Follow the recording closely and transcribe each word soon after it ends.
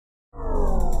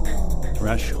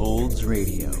Thresholds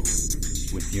Radio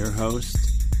with your host,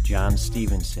 John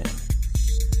Stevenson.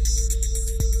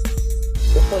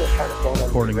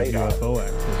 According to UFO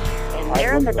activities. And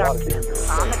there in the darkness,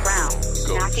 on the ground,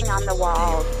 knocking on the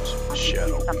walls,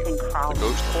 something crawling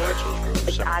forward.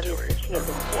 It's obvious that she had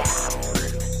been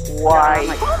stabbed. Why? Oh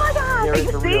my God! Are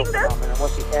you seeing this?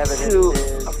 What the evidence To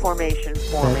is. a formation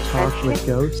forming. Talk with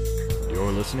ghosts.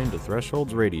 You're listening to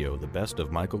Thresholds Radio, the best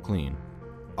of Michael Kleen.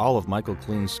 All of Michael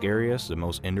Kleen's scariest and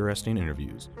most interesting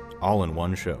interviews, all in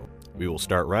one show. We will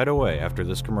start right away after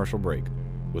this commercial break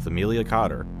with Amelia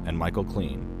Cotter and Michael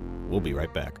Kleen. We'll be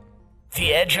right back.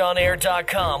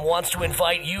 TheEdgeOnAir.com wants to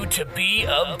invite you to be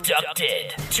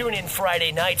abducted. Tune in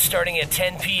Friday night starting at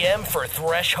 10 p.m. for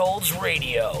Thresholds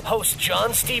Radio. Host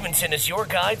John Stevenson is your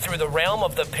guide through the realm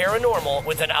of the paranormal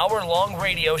with an hour-long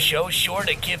radio show sure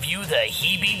to give you the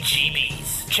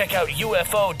heebie-jeebies. Check out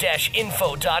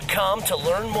UFO-info.com to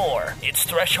learn more. It's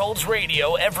Thresholds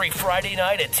Radio every Friday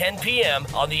night at 10 p.m.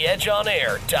 on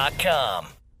TheEdgeOnAir.com.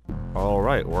 All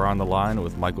right, we're on the line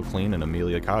with Michael Kleen and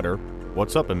Amelia Cotter.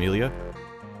 What's up, Amelia?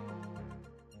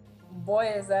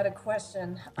 Boy, is that a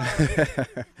question.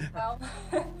 Well,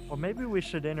 Maybe we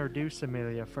should introduce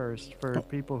Amelia first for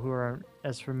people who aren't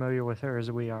as familiar with her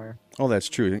as we are. Oh, that's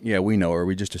true. Yeah, we know her.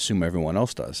 We just assume everyone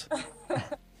else does.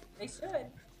 they should.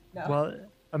 No. Well,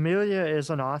 Amelia is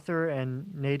an author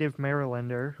and native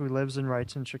Marylander who lives and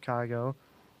writes in Chicago.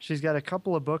 She's got a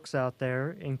couple of books out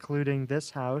there, including This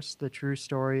House, The True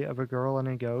Story of a Girl and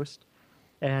a Ghost,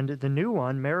 and the new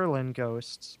one, Maryland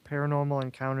Ghosts, Paranormal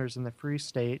Encounters in the Free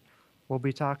State. We'll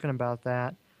be talking about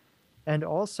that. And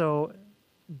also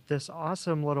this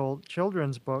awesome little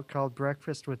children's book called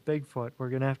Breakfast with Bigfoot. We're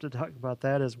going to have to talk about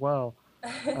that as well.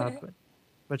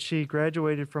 But she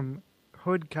graduated from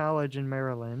Hood College in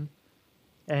Maryland,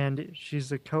 and she's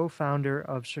the co-founder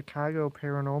of Chicago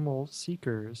Paranormal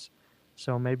Seekers.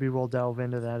 So maybe we'll delve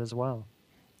into that as well.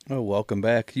 Oh, welcome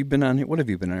back. You've been on here. What have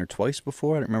you been on here twice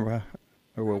before? I don't remember how.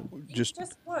 Or just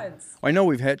once. I know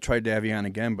we've tried to have you on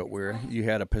again, but you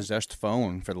had a possessed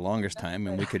phone for the longest time,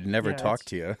 and we could never talk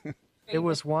to you. It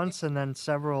was once and then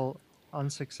several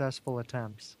unsuccessful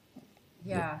attempts.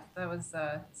 Yeah, that was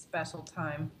a special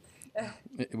time.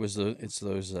 It's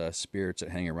those spirits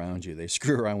that hang around you. They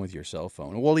screw around with your cell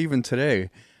phone. Well, even today,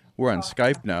 we're on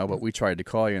Skype now, but we tried to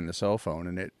call you on the cell phone,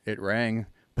 and it rang,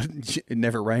 but it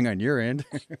never rang on your end.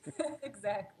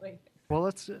 Exactly.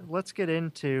 Well, let's get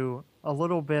into a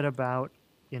little bit about,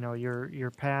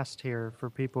 your past here for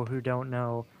people who don't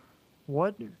know.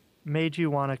 What made you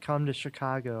want to come to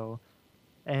Chicago?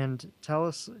 And tell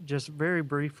us just very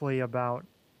briefly about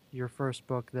your first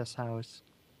book, This House.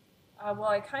 Well,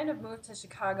 I kind of moved to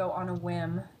Chicago on a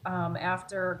whim.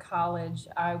 After college,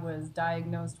 I was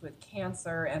diagnosed with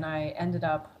cancer, and I ended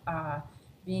up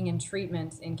being in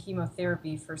treatment in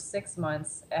chemotherapy for 6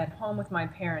 months at home with my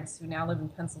parents, who now live in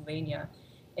Pennsylvania.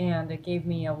 And it gave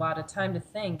me a lot of time to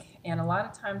think and a lot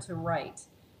of time to write.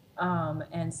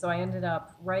 And so I ended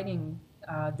up writing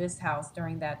This House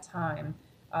during that time,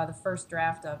 the first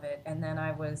draft of it. And then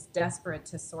I was desperate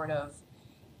to sort of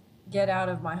get out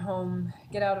of my hometown,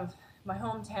 get out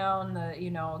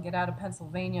of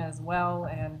Pennsylvania as well,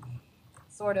 and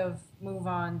sort of move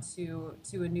on to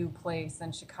a new place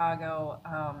in Chicago.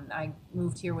 I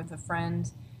moved here with a friend,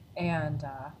 and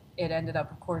it ended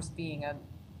up, of course, being an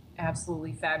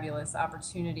absolutely fabulous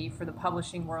opportunity for the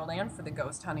publishing world and for the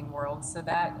ghost hunting world. So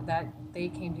that they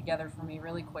came together for me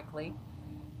really quickly.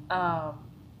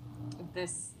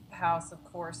 This house, of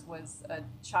course, was a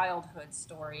childhood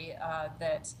story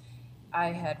that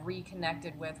I had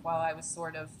reconnected with while I was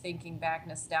sort of thinking back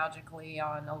nostalgically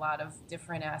on a lot of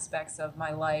different aspects of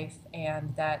my life,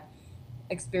 and that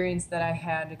experience that I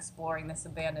had exploring this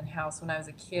abandoned house when I was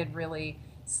a kid really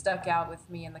stuck out with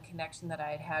me, and the connection that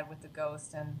I had had with the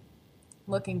ghost. And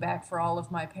looking back for all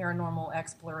of my paranormal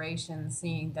exploration,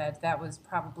 seeing that was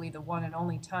probably the one and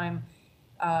only time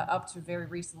up to very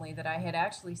recently that I had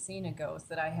actually seen a ghost,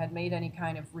 that I had made any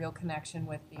kind of real connection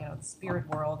with the spirit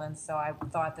world. And so I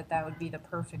thought that would be the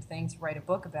perfect thing to write a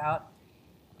book about.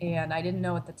 And I didn't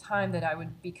know at the time that I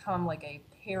would become like a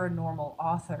paranormal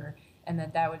author, and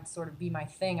that would sort of be my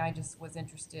thing. I just was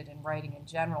interested in writing in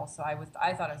general. So I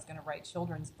thought I was going to write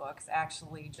children's books,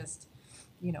 actually, just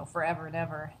forever and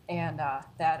ever. And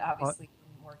that obviously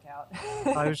didn't work out.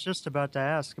 I was just about to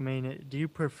ask, do you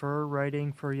prefer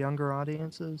writing for younger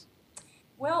audiences?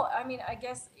 Well, I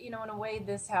guess, in a way,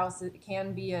 This House, it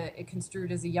can be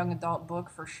construed as a young adult book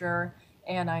for sure.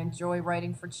 And I enjoy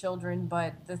writing for children,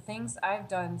 but the things I've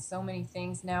done, so many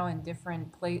things now in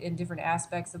different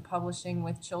aspects of publishing,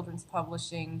 with children's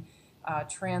publishing,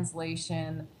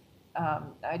 translation,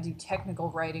 I do technical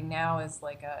writing now as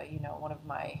like one of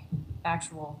my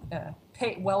actual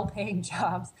well-paying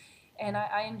jobs, and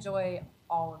I enjoy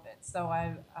all of it. So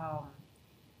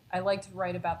I like to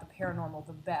write about the paranormal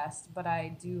the best, but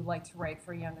I do like to write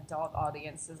for a young adult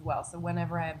audience as well. So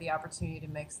whenever I have the opportunity to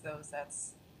mix those,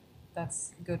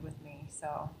 that's good with me.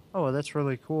 So. Oh, that's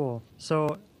really cool.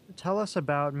 So tell us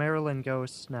about Maryland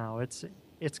Ghosts now. It's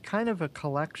kind of a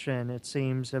collection, it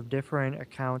seems, of different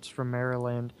accounts from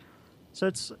Maryland. So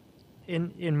it's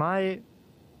in my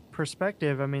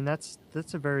perspective, I mean that's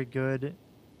a very good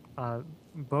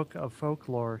book of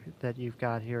folklore that you've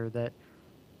got here, that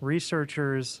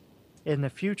researchers in the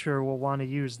future will want to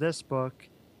use this book,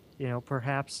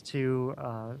 perhaps to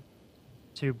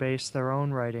base their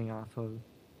own writing off of.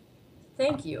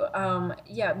 Thank you.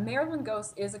 Yeah, Maryland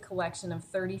Ghosts is a collection of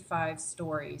 35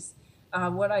 stories.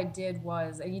 What I did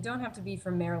was, and you don't have to be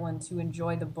from Maryland to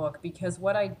enjoy the book, because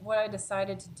what I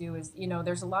decided to do is,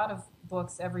 there's a lot of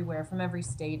books everywhere from every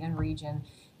state and region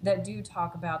that do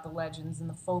talk about the legends and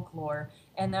the folklore,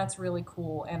 and that's really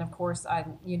cool. And of course, I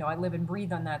live and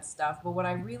breathe on that stuff. But what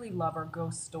I really love are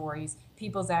ghost stories,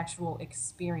 people's actual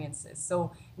experiences.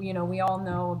 So, we all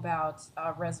know about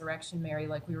Resurrection Mary,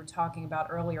 like we were talking about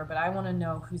earlier, but I want to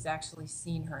know who's actually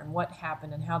seen her and what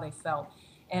happened and how they felt.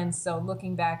 And so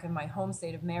looking back in my home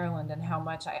state of Maryland and how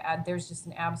much I add, there's just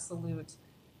an absolute,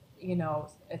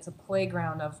 it's a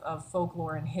playground of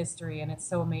folklore and history, and it's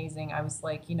so amazing. I was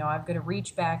like, I've got to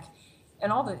reach back,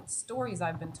 and all the stories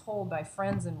I've been told by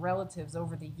friends and relatives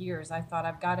over the years, I thought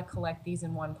I've got to collect these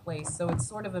in one place. So it's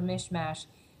sort of a mishmash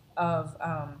of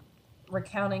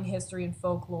recounting history and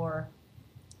folklore,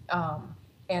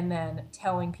 and then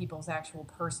telling people's actual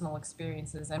personal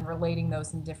experiences and relating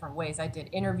those in different ways. I did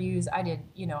interviews. I did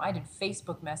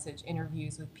Facebook message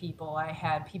interviews with people. I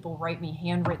had people write me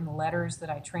handwritten letters that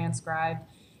I transcribed.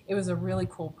 It was a really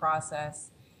cool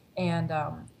process. And,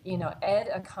 Ed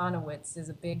Akonowitz is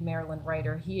a big Maryland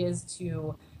writer. He is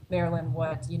to Maryland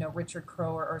what, Richard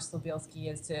Crowe or Ursula Bielski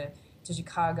is to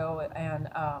Chicago. And,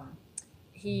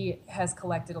 he has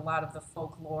collected a lot of the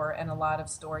folklore and a lot of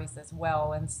stories as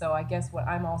well. And so I guess what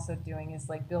I'm also doing is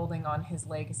like building on his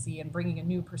legacy and bringing a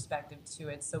new perspective to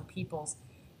it, so people's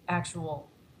actual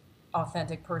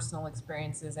authentic personal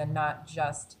experiences and not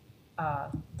just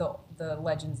the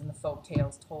legends and the folk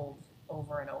tales told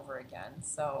over and over again.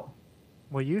 So,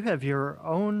 well, you have your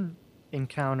own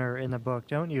encounter in the book,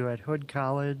 don't you, at Hood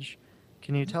College?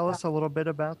 Can you tell us a little bit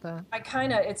about that?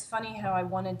 It's funny how I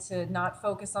wanted to not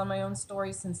focus on my own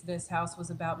story since this house was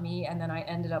about me, and then I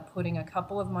ended up putting a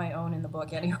couple of my own in the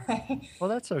book anyway. Well,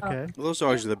 that's okay. Well, those are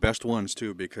always the best ones,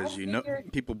 too, because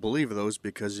people believe those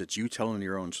because it's you telling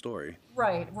your own story.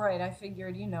 Right. I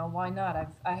figured, why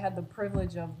not? I had the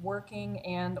privilege of working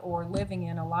and or living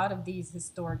in a lot of these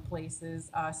historic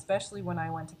places, especially when I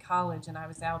went to college and I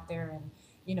was out there in,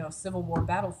 Civil War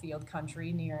battlefield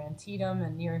country near Antietam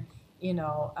and near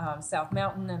South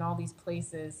Mountain and all these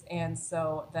places. And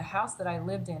so the house that I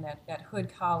lived in at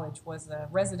Hood College was a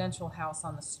residential house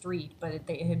on the street, but it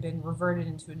had been reverted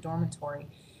into a dormitory.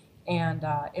 And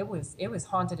it was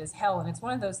haunted as hell. And it's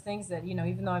one of those things that,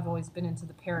 even though I've always been into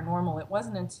the paranormal, it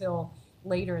wasn't until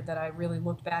later that I really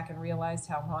looked back and realized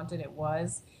how haunted it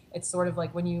was. It's sort of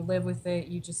like when you live with it,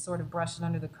 you just sort of brush it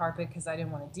under the carpet because I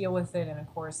didn't want to deal with it. And of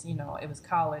course, it was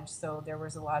college, so there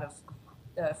was a lot of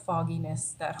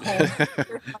fogginess that whole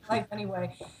life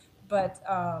anyway. But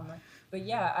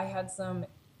yeah, I had some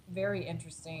very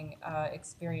interesting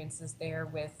experiences there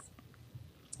with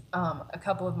a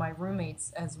couple of my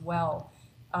roommates as well,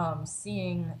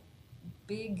 seeing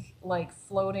big, like,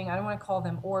 floating, I don't want to call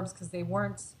them orbs because they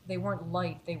weren't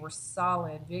light, they were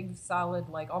solid, big solid,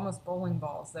 like almost bowling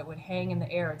balls that would hang in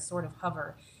the air and sort of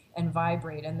hover and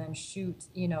vibrate and then shoot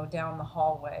down the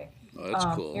hallway. Oh, that's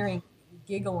cool. Hearing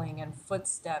giggling and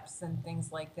footsteps and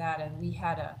things like that. And we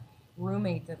had a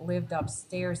roommate that lived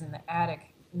upstairs in the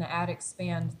attic, and the attic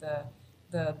spanned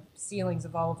the ceilings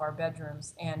of all of our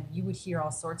bedrooms, and you would hear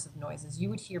all sorts of noises. You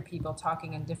would hear people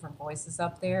talking in different voices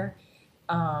up there.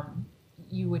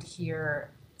 You would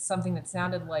hear something that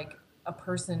sounded like a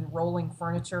person rolling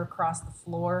furniture across the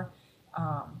floor.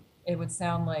 It would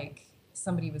sound like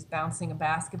somebody was bouncing a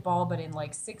basketball, but in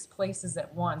like 6 places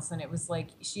at once. And it was like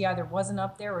she either wasn't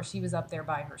up there or she was up there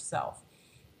by herself.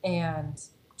 And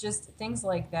just things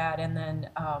like that. And then,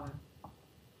 I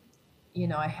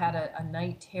had a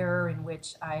night terror in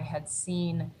which I had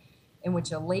seen, in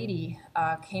which a lady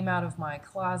came out of my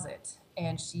closet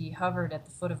and she hovered at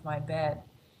the foot of my bed.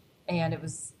 And it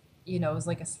was it was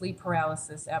like a sleep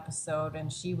paralysis episode,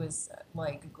 and she was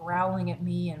like growling at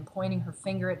me and pointing her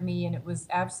finger at me, and it was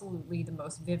absolutely the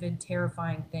most vivid,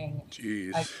 terrifying thing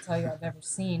I can tell you I've ever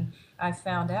seen. I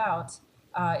found out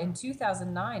in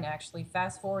 2009, actually,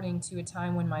 fast forwarding to a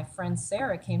time when my friend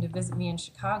Sarah came to visit me in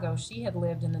Chicago. She had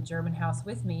lived in the German house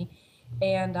with me,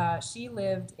 and she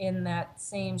lived in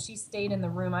she stayed in the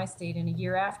room I stayed in a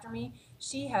year after me.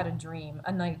 She had a dream,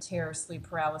 a night terror sleep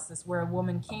paralysis, where a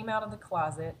woman came out of the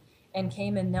closet and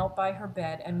came and knelt by her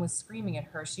bed and was screaming at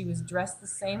her. She was dressed the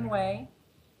same way.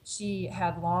 She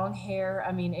had long hair.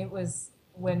 I mean, it was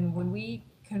when we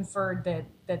conferred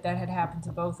that had happened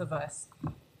to both of us,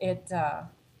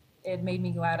 it made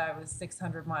me glad I was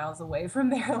 600 miles away from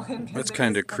Maryland. That's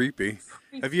kind of creepy.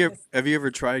 Have you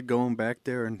ever tried going back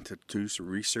there and to do some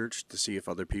research to see if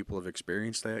other people have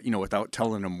experienced that? Without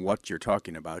telling them what you're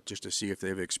talking about, just to see if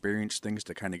they've experienced things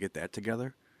to kind of get that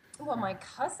together? Well, my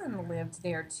cousin lived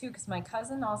there too, because my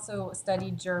cousin also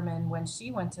studied German when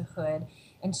she went to Hood,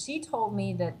 and she told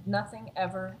me that nothing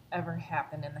ever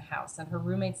happened in the house, and her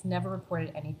roommates never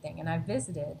reported anything. And I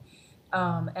visited,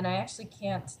 and I actually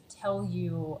can't tell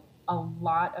you a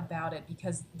lot about it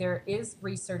because there is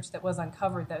research that was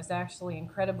uncovered that was actually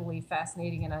incredibly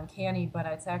fascinating and uncanny, but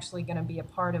it's actually going to be a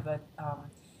part of a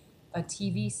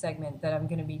TV segment that I'm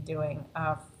going to be doing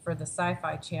for the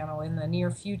Sci-Fi Channel in the near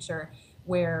future,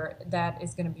 where that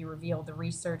is going to be revealed, the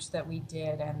research that we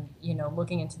did, and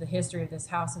looking into the history of this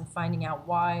house and finding out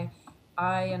why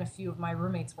I and a few of my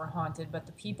roommates were haunted, but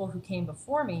the people who came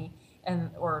before me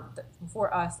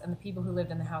before us and the people who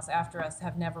lived in the house after us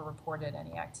have never reported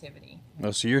any activity.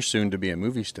 Well, so you're soon to be a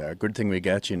movie star. Good thing we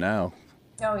got you now.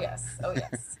 Oh yes.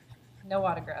 No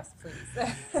autographs,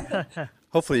 please.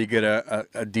 Hopefully you get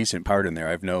a decent part in there.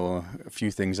 I've know a few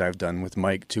things I've done with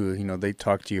Mike too. They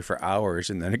talk to you for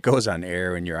hours and then it goes on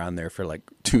air and you're on there for like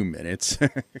 2 minutes.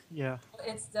 Yeah.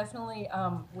 It's definitely,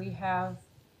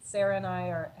 Sarah and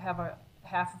I have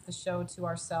half of the show to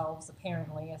ourselves,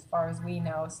 apparently, as far as we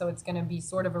know. So it's going to be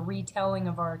sort of a retelling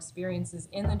of our experiences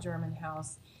in the German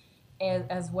house,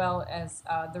 as well as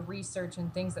the research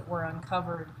and things that were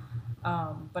uncovered.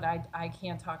 But I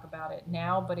can't talk about it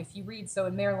now. But if you read,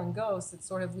 in Maryland Ghosts, it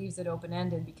sort of leaves it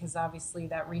open-ended because obviously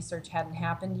that research hadn't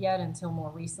happened yet until more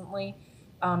recently.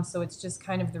 So it's just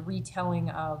kind of the retelling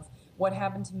of what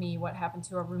happened to me, what happened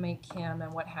to our roommate Kim,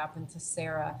 and what happened to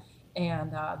Sarah,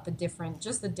 and the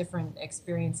different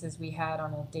experiences we had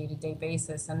on a day-to-day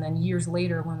basis. And then years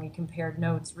later, when we compared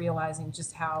notes, realizing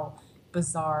just how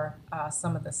bizarre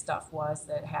some of the stuff was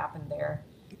that happened there.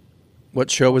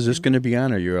 What show is this going to be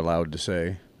on? Are you allowed to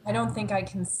say? I don't think I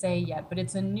can say yet, but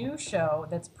it's a new show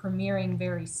that's premiering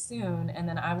very soon, and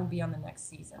then I will be on the next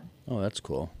season. Oh, that's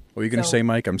cool. What were you going to say,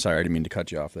 Mike? I'm sorry, I didn't mean to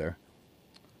cut you off there.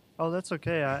 Oh, that's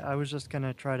okay. I was just going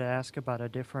to try to ask about a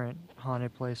different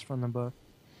haunted place from the book.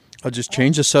 I'll just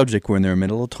change the subject when they're in the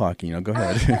middle of talking. Go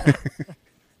ahead.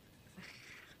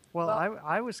 Well,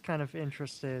 I was kind of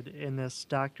interested in this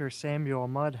Dr. Samuel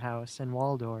Mudd house in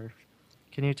Waldorf.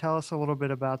 Can you tell us a little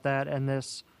bit about that and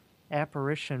this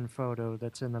apparition photo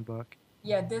that's in the book?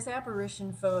 Yeah, this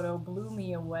apparition photo blew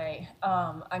me away.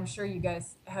 I'm sure you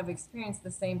guys have experienced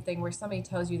the same thing where somebody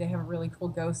tells you they have a really cool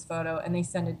ghost photo and they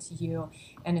send it to you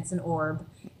and it's an orb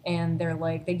and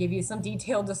they give you some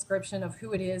detailed description of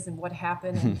who it is and what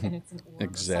happened and it's an orb.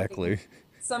 Exactly.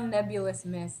 Some nebulous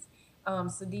mist.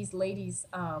 So these ladies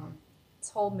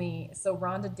told me,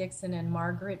 Rhonda Dixon and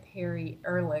Margaret Perry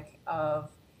Ehrlich of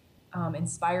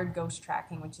Inspired Ghost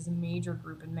Tracking, which is a major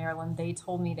group in Maryland, they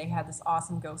told me they had this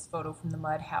awesome ghost photo from the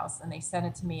Mudd house, and they sent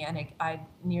it to me, and I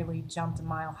nearly jumped a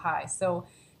mile high. So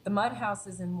the Mudd house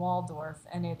is in Waldorf,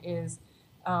 and it is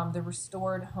the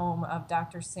restored home of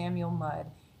Dr. Samuel Mudd.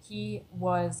 He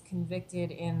was convicted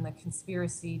in the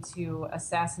conspiracy to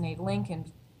assassinate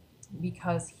Lincoln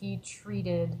because he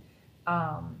treated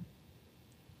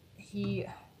he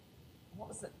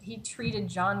treated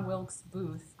John Wilkes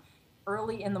Booth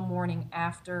early in the morning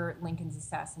after Lincoln's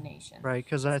assassination. Right,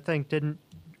 because I think didn't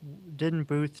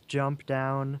Booth jump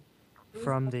down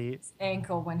from the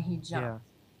ankle when he jumped? Yeah.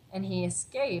 And he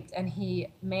escaped, and he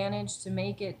managed to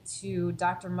make it to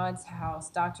Dr. Mudd's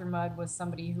house. Dr. Mudd was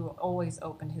somebody who always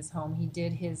opened his home. He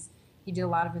did a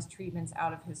lot of his treatments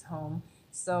out of his home.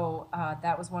 So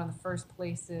that was one of the first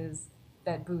places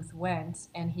that Booth went,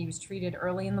 and he was treated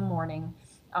early in the morning.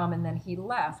 And then he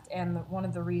left, and one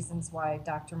of the reasons why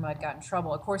Dr. Mudd got in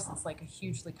trouble, of course it's like a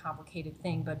hugely complicated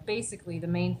thing, but basically the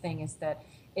main thing is that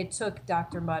it took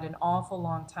Dr. Mudd an awful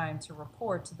long time to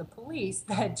report to the police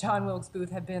that John Wilkes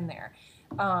Booth had been there.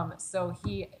 So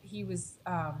he was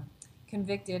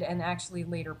convicted and actually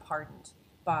later pardoned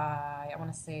by, I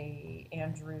want to say,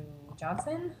 Andrew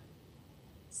Johnson?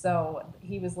 So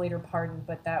he was later pardoned,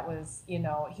 but that was,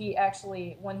 he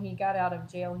actually, when he got out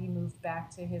of jail, he moved back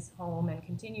to his home and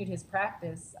continued his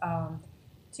practice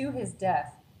to his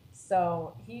death.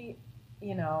 So he,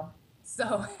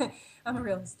 so I'm a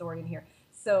real historian here.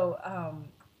 So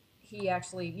he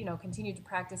actually, continued to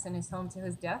practice in his home to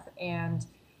his death. And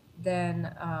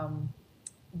then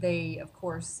they, of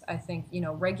course, I think,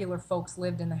 regular folks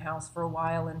lived in the house for a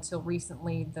while until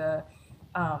recently the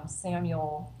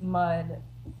Samuel Mudd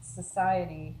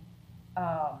Society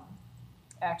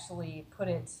actually put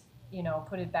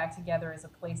it back together as a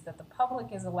place that the public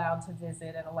is allowed to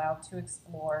visit and allowed to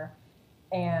explore,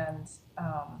 and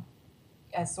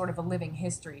as sort of a living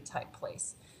history type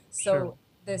place. So Sure.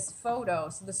 this photo,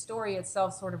 so the story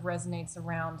itself sort of resonates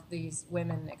around these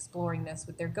women exploring this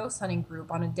with their ghost hunting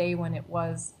group on a day when it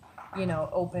was,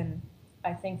 open,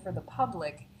 I think, for the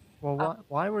public. Well,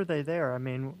 why were they there? I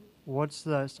mean, what's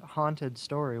the haunted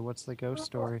story? What's the ghost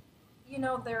story?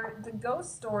 The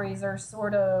ghost stories are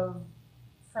sort of,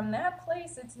 from that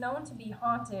place, it's known to be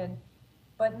haunted,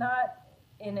 but not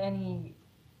in any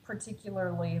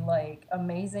particularly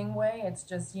amazing way. It's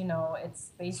just,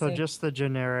 it's basic. So just the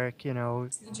generic, the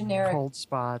generic cold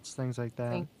spots, things like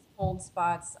that. things, cold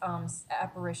spots,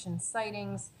 apparition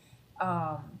sightings,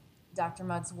 Dr.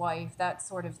 Mudd's wife, that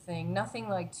sort of thing.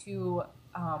 Nothing too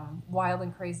wild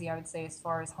and crazy, I would say, as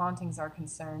far as hauntings are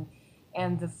concerned.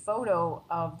 And the photo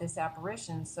of this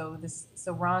apparition, so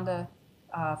Rhonda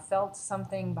felt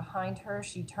something behind her.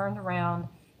 She turned around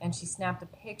and she snapped a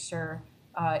picture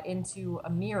into a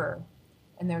mirror.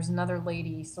 And there's another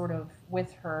lady sort of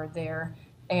with her there.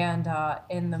 And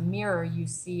in the mirror, you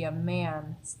see a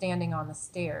man standing on the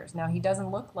stairs. Now, he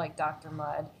doesn't look like Dr.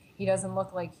 Mudd. He doesn't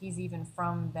look like he's even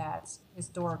from that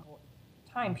historical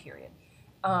time period.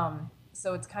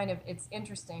 So it's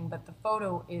interesting, but the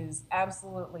photo is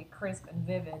absolutely crisp and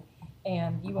vivid,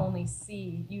 and you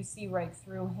see right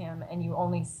through him, and you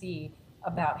only see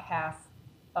about half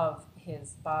of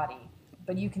his body,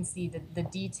 but you can see the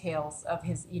details of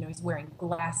his, he's wearing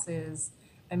glasses.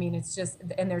 I mean, it's just,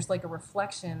 and there's a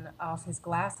reflection of his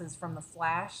glasses from the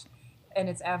flash, and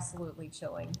it's absolutely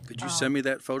chilling. Could you send me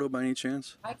that photo by any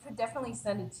chance? I could definitely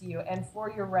send it to you. And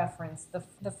for your reference,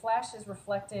 the flash is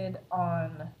reflected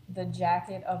on the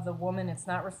jacket of the woman. It's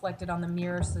not reflected on the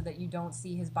mirror so that you don't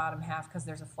see his bottom half because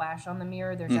there's a flash on the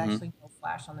mirror. There's actually no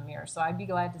flash on the mirror. So I'd be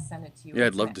glad to send it to you. Yeah,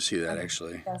 I'd love to see that,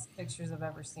 actually. Best pictures I've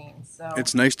ever seen. So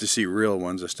it's nice to see real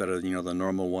ones instead of, the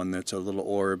normal one that's a little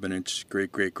orb and it's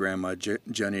great-great-grandma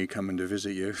Jenny coming to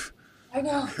visit you. I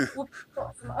know. Well,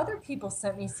 some other people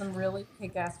sent me some really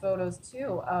kick-ass photos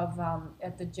too of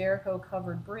at the Jericho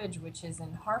Covered Bridge, which is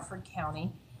in Harford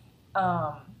County,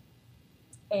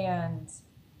 and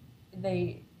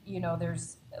they,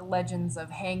 there's legends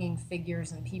of hanging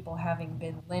figures and people having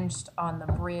been lynched on the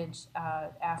bridge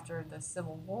after the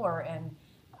Civil War, and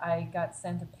I got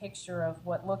sent a picture of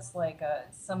what looks like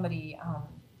somebody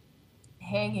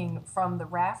hanging from the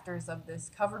rafters of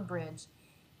this covered bridge.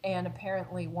 And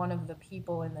apparently one of the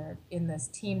people in this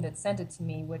team that sent it to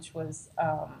me, which was,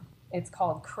 it's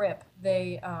called CRIP,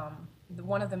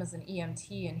 one of them is an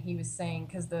EMT, and he was saying,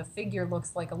 because the figure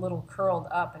looks like a little curled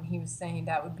up, and he was saying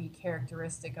that would be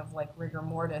characteristic of rigor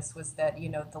mortis, was that,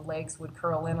 the legs would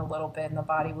curl in a little bit and the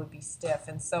body would be stiff.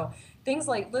 And so things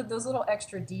like those little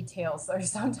extra details are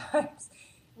sometimes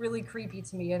really creepy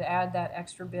to me and add that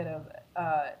extra bit of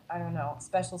I don't know,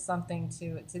 special something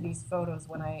to these photos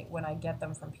when I get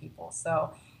them from people.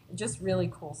 So just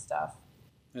really cool stuff.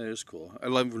 That is cool. I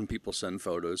love when people send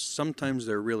photos. Sometimes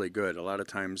they're really good. A lot of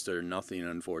times they're nothing,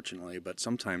 unfortunately, but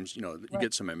sometimes you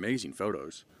get some amazing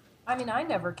photos. I mean, I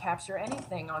never capture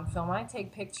anything on film. I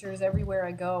take pictures everywhere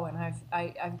I go, and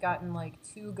I've gotten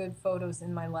 2 good photos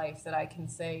in my life that I can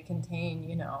say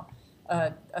contain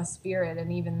a spirit,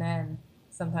 and even then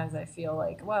sometimes I feel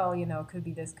could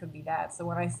be this, could be that. So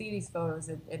when I see these photos,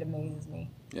 it amazes me.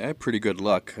 Yeah, I have pretty good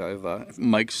luck.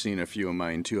 Mike's seen a few of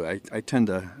mine too.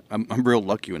 I'm real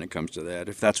lucky when it comes to that,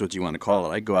 if that's what you want to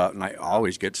call it. I go out and I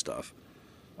always get stuff.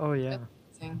 Oh, yeah.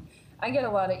 I get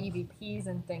a lot of EVPs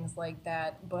and things like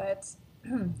that, but,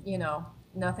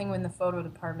 nothing in the photo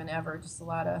department ever. Just a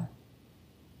lot of,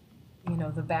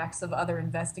 the backs of other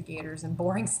investigators and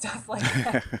boring stuff like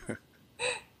that.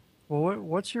 Well,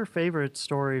 what's your favorite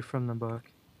story from the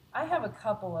book? I have a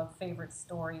couple of favorite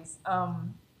stories.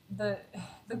 The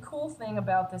cool thing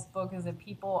about this book is that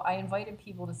I invited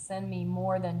people to send me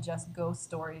more than just ghost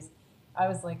stories. I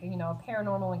was like, a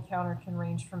paranormal encounter can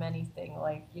range from anything,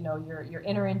 your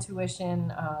inner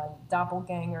intuition,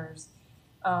 doppelgangers,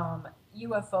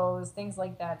 UFOs, things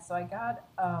like that. So I got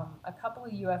a couple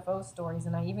of UFO stories,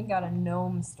 and I even got a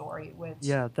gnome story, which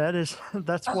Yeah, that's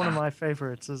one of my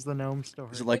favorites. Is the gnome story.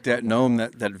 Is it like that gnome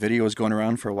that video was going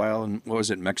around for a while? And what was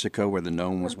it, Mexico, where the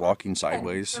gnome was walking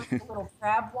sideways? A little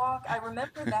crab walk. I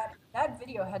remember that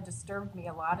video had disturbed me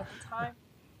a lot at the time.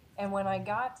 And when I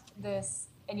got this,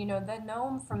 and the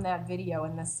gnome from that video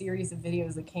and the series of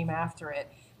videos that came after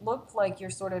it looked like your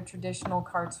sort of traditional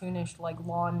cartoonish, like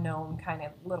lawn gnome kind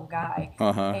of little guy.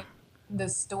 And the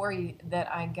story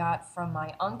that I got from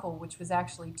my uncle, which was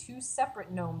actually two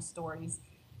separate gnome stories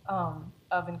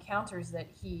of encounters that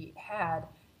he had.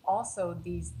 Also,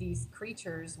 these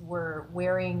creatures were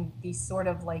wearing these sort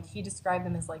of, like, he described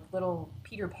them as like little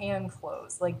Peter Pan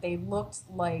clothes. Like, they looked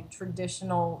like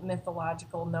traditional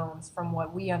mythological gnomes from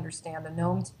what we understand a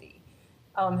gnome to be.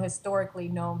 Historically,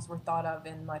 gnomes were thought of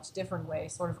in much different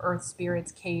ways, sort of earth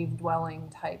spirits, cave-dwelling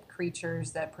type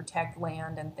creatures that protect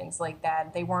land and things like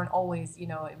that. They weren't always, it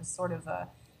was sort of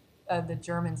the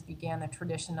Germans began the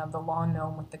tradition of the lawn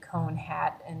gnome with the cone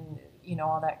hat and,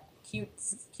 all that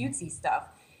cutesy stuff.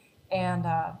 And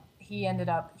he ended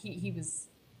up, he was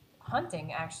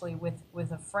hunting, actually,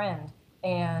 with a friend.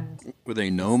 And were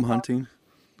they gnome hunting?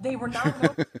 They were not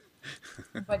gnome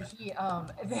but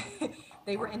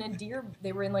they were in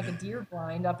like a deer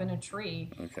blind up in a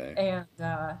tree. Okay.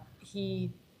 And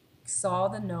he saw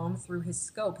the gnome through his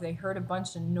scope. They heard a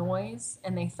bunch of noise,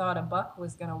 and they thought a buck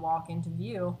was going to walk into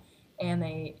view, and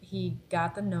he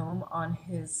got the gnome on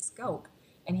his scope,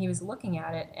 and he was looking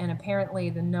at it, and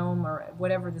apparently the gnome, or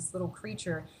whatever, this little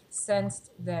creature, sensed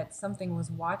that something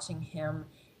was watching him,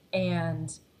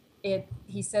 and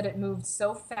he said it moved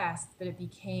so fast that it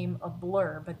became a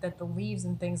blur, but that the leaves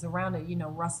and things around it,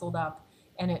 rustled up,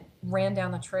 and it ran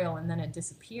down the trail, and then it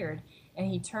disappeared. And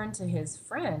he turned to his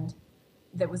friend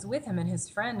that was with him, and his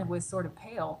friend was sort of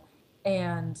pale,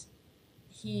 and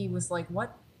he was like,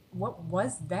 what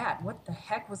was that? What the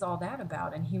heck was all that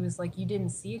about? And he was like, you didn't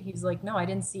see it? He was like, no, I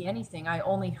didn't see anything. I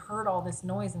only heard all this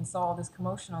noise and saw all this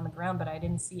commotion on the ground, but I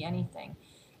didn't see anything.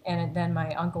 And then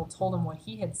my uncle told him what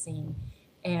he had seen.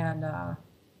 And, that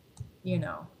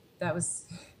was,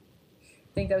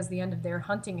 I think that was the end of their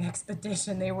hunting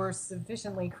expedition. They were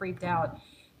sufficiently creeped out.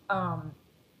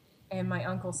 And my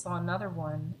uncle saw another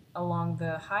one along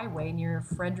the highway near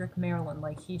Frederick, Maryland.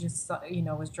 Like, he just saw,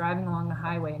 was driving along the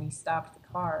highway, and he stopped the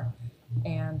car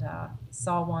and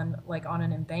saw one, like, on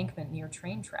an embankment near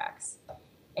train tracks.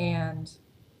 And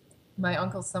my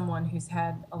uncle's someone who's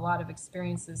had a lot of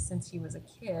experiences since he was a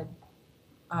kid.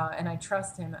 And I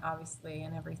trust him, obviously,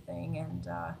 and everything. And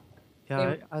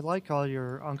I like all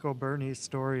your Uncle Bernie's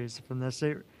stories from this.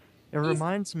 It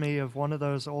reminds me of one of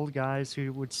those old guys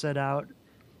who would sit out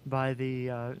by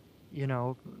the,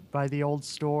 by the old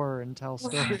store and tell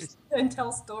stories. And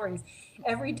tell stories.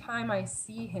 Every time I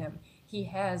see him, he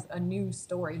has a new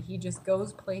story. He just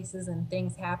goes places and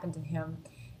things happen to him.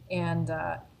 And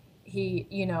he,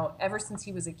 ever since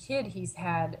he was a kid, he's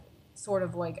had sort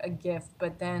of like a gift,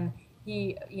 but then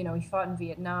he fought in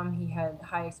Vietnam. He had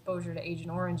high exposure to Agent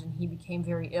Orange, and he became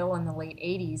very ill in the late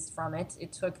 80s from it.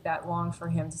 It took that long for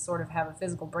him to sort of have a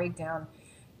physical breakdown.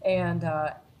 And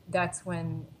that's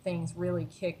when things really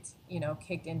kicked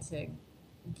into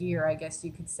gear, I guess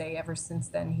you could say. Ever since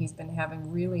then, he's been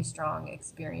having really strong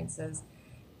experiences.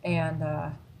 And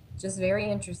just very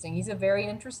interesting. He's a very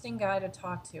interesting guy to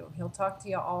talk to. He'll talk to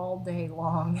you all day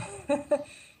long.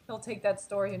 He'll take that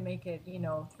story and make it, a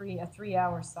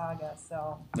 3-hour saga.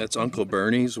 So that's Uncle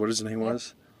Bernie's. What his name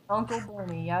was? Uncle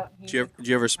Bernie. Yep. Did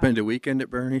you ever spend a weekend at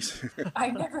Bernie's? I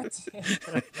never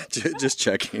did. Just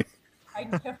checking. I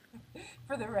never,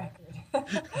 for the record.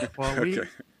 Well, Okay.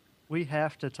 we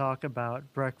have to talk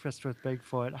about Breakfast with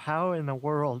Bigfoot. How in the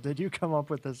world did you come up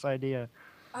with this idea?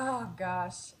 Oh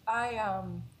gosh,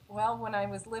 well, when I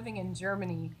was living in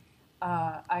Germany,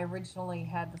 I originally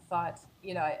had the thought,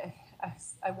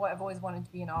 I've always wanted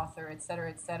to be an author, et cetera,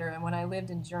 et cetera. And when I lived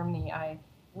in Germany, I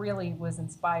really was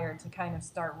inspired to kind of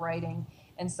start writing.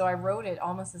 And so I wrote it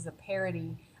almost as a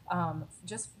parody,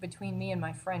 just between me and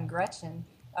my friend Gretchen.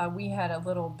 We had a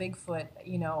little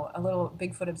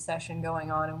Bigfoot obsession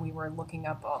going on, and we were looking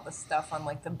up all the stuff on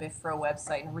like the Biffro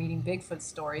website and reading Bigfoot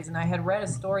stories. And I had read a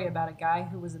story about a guy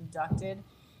who was abducted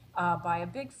by a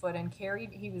Bigfoot and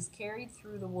he was carried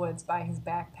through the woods by his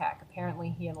backpack. Apparently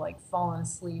he had like fallen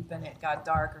asleep and it got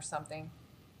dark or something.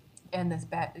 And this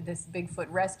Bigfoot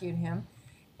rescued him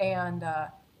and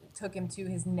took him to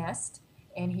his nest.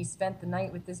 And he spent the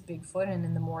night with this Bigfoot, and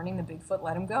in the morning the Bigfoot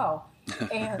let him go.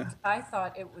 And I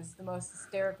thought it was the most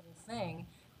hysterical thing.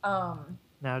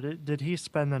 Now, did he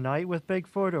spend the night with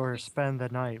Bigfoot or spend the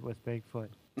night with Bigfoot?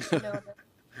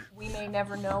 we may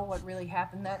never know what really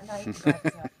happened that night.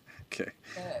 But,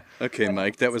 Okay,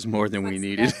 Mike, that was more than we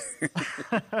needed.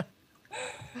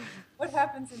 What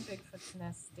happens in Bigfoot's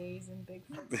nest stays in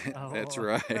Bigfoot's nest. That's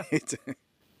right.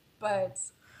 But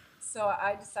so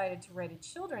I decided to write a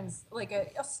children's, like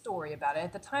a story about it.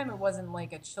 At the time, it wasn't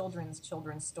like a children's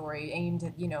story aimed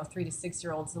at 3 to 6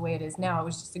 year olds the way it is now. It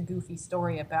was just a goofy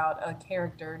story about a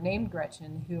character named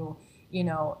Gretchen who,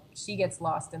 she gets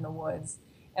lost in the woods.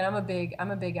 And I'm a big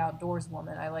outdoors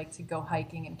woman. I like to go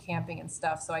hiking and camping and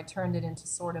stuff. So I turned it into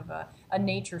sort of a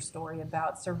nature story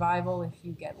about survival if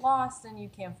you get lost and you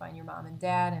can't find your mom and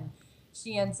dad. And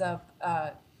she ends up,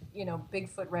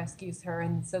 Bigfoot rescues her.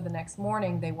 And so the next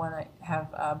morning they want to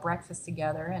have breakfast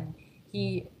together. And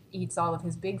he eats all of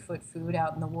his Bigfoot food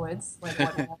out in the woods, like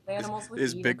what all animals would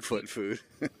His eat. Bigfoot food.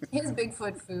 His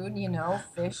Bigfoot food,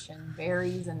 fish and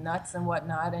berries and nuts and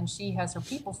whatnot. And she has her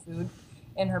people food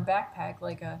in her backpack,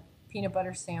 like a peanut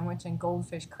butter sandwich and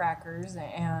goldfish crackers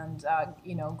and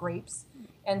grapes.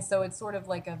 And so it's sort of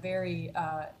like a very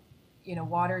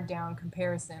watered down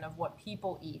comparison of what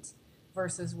people eat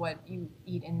versus what you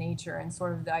eat in nature, and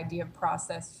sort of the idea of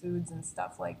processed foods and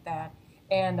stuff like that.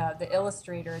 And the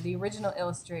original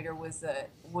illustrator was a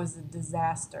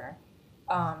disaster.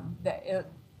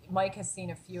 Mike has seen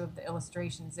a few of the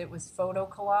illustrations. It was photo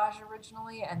collage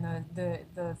originally, and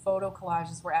the photo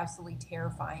collages were absolutely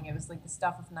terrifying. It was like the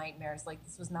stuff of nightmares. Like,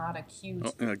 this was not a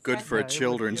cute. Good for a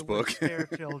children's book. Scare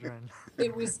children.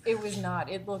 It was not.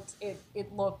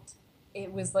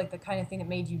 It was like the kind of thing that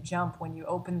made you jump when you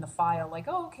opened the file. Like,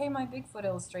 oh, okay, my Bigfoot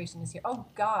illustration is here. Oh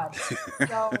God.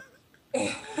 So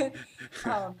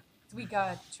we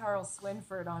got Charles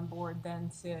Swinford on board then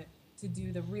to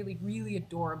do the really, really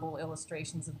adorable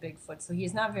illustrations of Bigfoot. So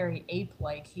he's not very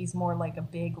ape-like. He's more like a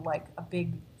big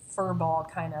fur ball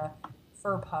kind of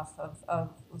fur puff of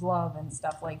love and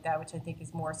stuff like that, which I think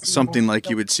is more suitable. Something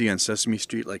like you would see on Sesame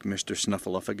Street, like Mr.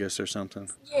 Snuffleupagus or something.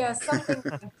 Yeah, something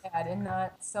like that, and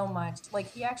not so much.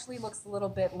 Like, he actually looks a little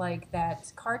bit like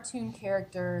that cartoon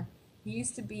character. He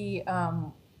used to be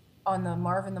on the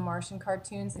Marvin the Martian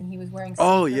cartoons, and he was wearing...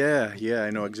 Oh, yeah,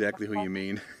 I know exactly who you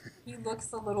mean. He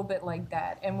looks a little bit like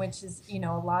that, and which is, a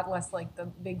lot less like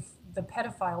the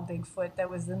pedophile Bigfoot that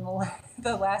was in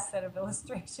the last set of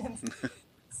illustrations.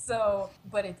 So,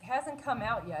 but it hasn't come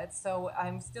out yet, so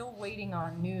I'm still waiting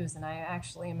on news, and I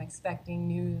actually am expecting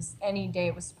news any day.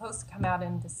 It was supposed to come out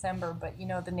in December, but,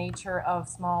 the nature of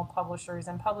small publishers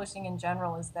and publishing in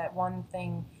general is that one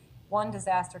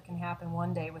disaster can happen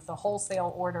one day with a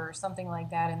wholesale order or something like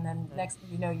that, and then next thing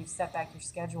you know, you've set back your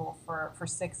schedule for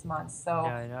 6 months. So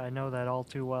yeah, I know that all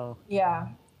too well. Yeah,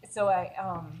 so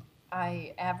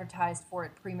I advertised for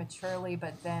it prematurely,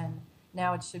 but then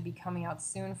now it should be coming out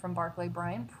soon from Barclay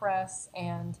Bryan Press,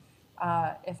 and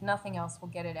if nothing else,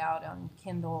 we'll get it out on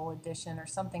Kindle edition or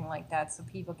something like that, so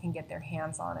people can get their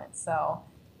hands on it. So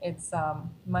it's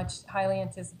much highly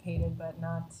anticipated, but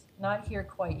not here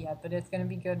quite yet. But it's going to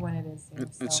be good when it is here.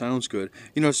 It sounds good.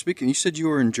 Speaking, you said you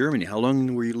were in Germany. How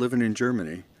long were you living in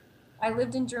Germany? I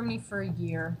lived in Germany for a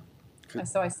year.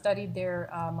 So I studied there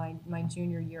my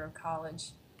junior year of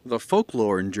college. The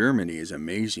folklore in Germany is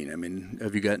amazing. I mean,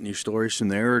 have you got any stories from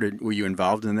there? Or were you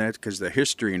involved in that? Because the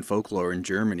history and folklore in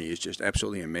Germany is just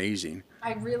absolutely amazing.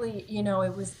 I really,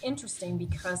 it was interesting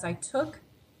because I took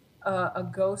a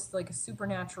ghost, like a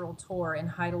supernatural tour in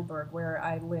Heidelberg, where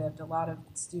I lived. A lot of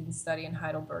students study in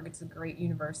Heidelberg. It's a great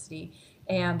university.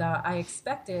 And I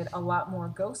expected a lot more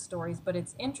ghost stories, but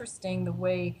it's interesting the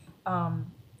way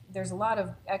there's a lot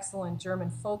of excellent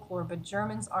German folklore, but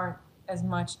Germans aren't as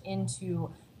much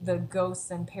into the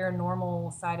ghosts and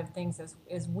paranormal side of things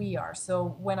as we are.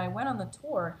 So when I went on the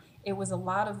tour, it was a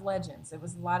lot of legends. It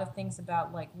was a lot of things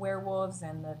about like werewolves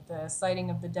and the sighting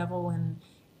of the devil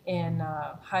in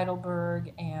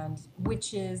Heidelberg, and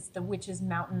the Witches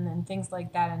Mountain and things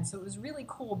like that. And so it was really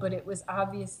cool, but it was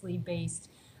obviously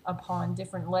based upon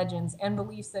different legends and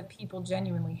beliefs that people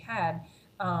genuinely had,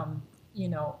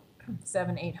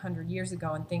 700-800 years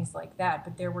ago and things like that.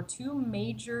 But there were two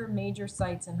major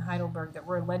sites in Heidelberg that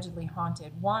were allegedly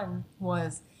haunted. One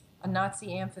was a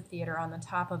Nazi amphitheater on the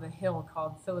top of a hill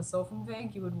called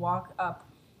Philosophenweg. You would walk up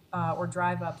or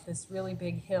drive up this really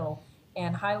big hill,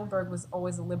 and Heidelberg was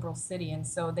always a liberal city, and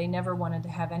so they never wanted to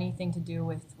have anything to do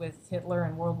with Hitler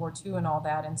and World War II and all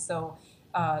that. And so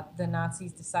the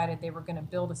Nazis decided they were going to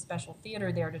build a special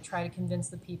theater there to try to convince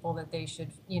the people that they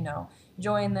should,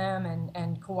 join them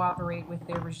and cooperate with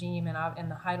their regime. And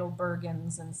the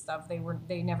Heidelbergians and stuff,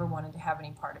 they never wanted to have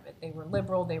any part of it. They were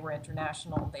liberal, they were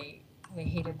international, they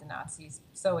hated the Nazis.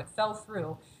 So it fell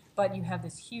through, but you have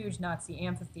this huge Nazi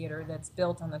amphitheater that's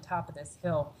built on the top of this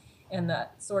hill. and the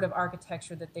sort of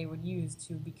architecture that they would use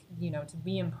to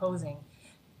be imposing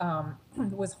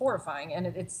was horrifying. And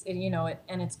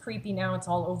it's creepy now. It's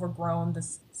all overgrown. The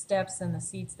steps and the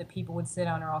seats that people would sit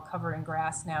on are all covered in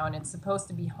grass now, and it's supposed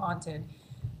to be haunted.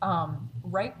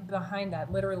 Right behind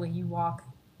that, literally, you walk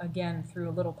again through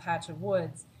a little patch of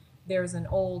woods. There's an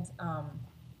old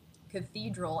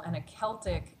cathedral and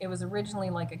it was originally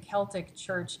like a Celtic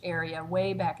church area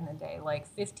way back in the day, like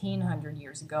 1,500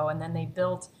 years ago, and then they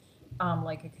built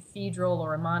like a cathedral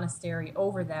or a monastery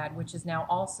over that, which is now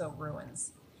also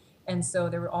ruins. And so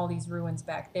there were all these ruins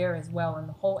back there as well, and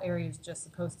the whole area is just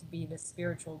supposed to be this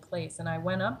spiritual place. And I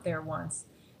went up there once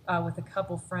with a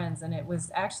couple friends, and it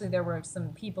was actually, there were some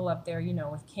people up there,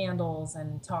 with candles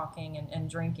and talking and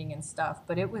drinking and stuff,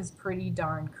 but it was pretty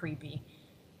darn creepy.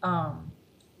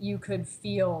 You could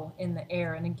feel in the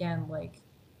air, and again, like,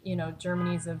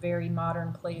 Germany is a very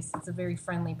modern place. It's a very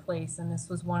friendly place, and this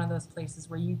was one of those places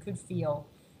where you could feel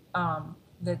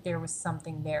that there was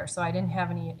something there. So I didn't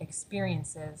have any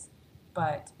experiences,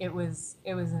 but it was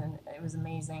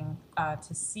amazing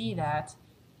to see that,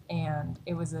 and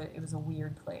it was a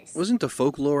weird place. Wasn't the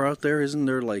folklore out there? Isn't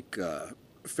there like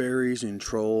fairies and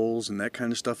trolls and that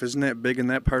kind of stuff? Isn't that big in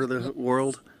that part of the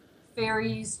world?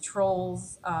 Fairies,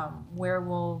 trolls,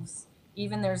 werewolves.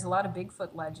 Even there's a lot of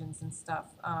Bigfoot legends and stuff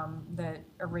that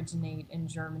originate in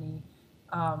Germany.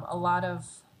 A lot of,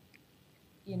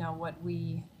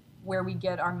 where we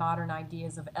get our modern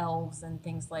ideas of elves and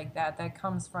things like that, that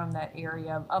comes from that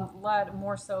area. A lot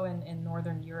more so in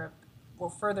Northern Europe, well,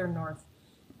 further north,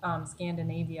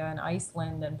 Scandinavia and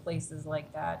Iceland and places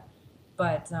like that.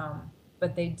 But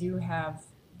they do have,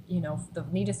 the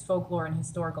neatest folklore and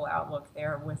historical outlook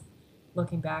there, with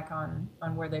looking back on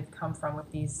where they've come from with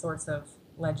these sorts of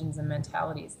legends and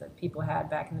mentalities that people had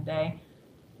back in the day.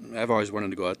 I've always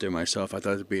wanted to go out there myself. I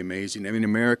thought it'd be amazing. I mean, in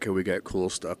America, we got cool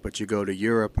stuff, but you go to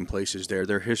Europe and places there,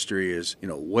 their history is,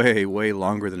 way, way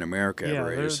longer than America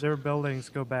ever is. Their buildings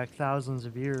go back thousands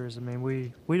of years. I mean,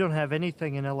 we don't have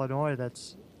anything in Illinois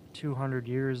that's 200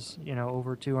 years,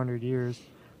 over 200 years,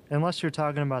 unless you're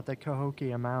talking about the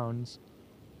Cahokia Mounds.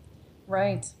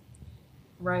 Right.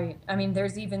 I mean,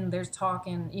 there's talk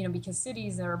in, because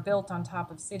cities are built on top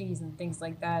of cities and things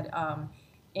like that.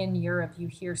 In Europe, you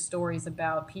hear stories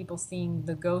about people seeing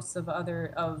the ghosts of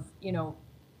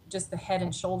just the head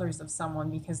and shoulders of someone,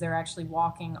 because they're actually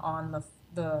walking on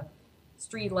the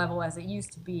street level as it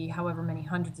used to be, however many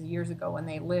hundreds of years ago when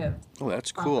they lived. Oh,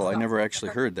 that's cool. I never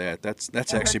actually heard that.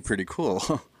 That's actually pretty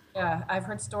cool. Yeah, I've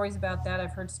heard stories about that.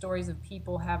 I've heard stories of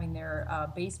people having their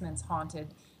basements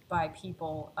haunted by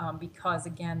people because,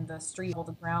 again,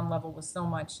 the ground level was so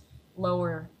much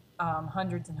lower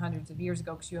hundreds and hundreds of years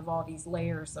ago, because you have all these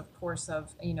layers, of course,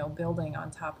 of building on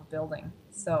top of building.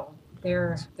 So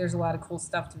there's a lot of cool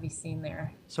stuff to be seen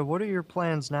there. So what are your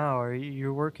plans now? Are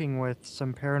you working with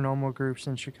some paranormal groups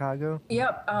in Chicago?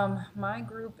 Yep. My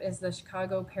group is the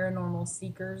Chicago Paranormal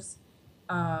Seekers.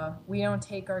 We don't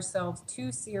take ourselves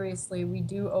too seriously. We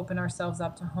do open ourselves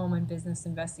up to home and business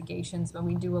investigations, but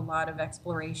we do a lot of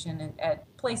exploration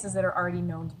at places that are already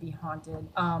known to be haunted.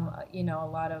 A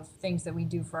lot of things that we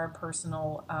do for our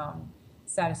personal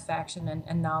satisfaction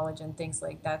and knowledge and things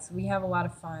like that. So we have a lot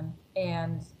of fun.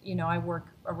 And, I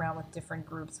work around with different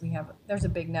groups. There's a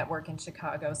big network in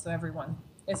Chicago, so everyone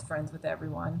is friends with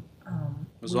everyone.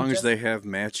 As long as they have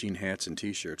matching hats and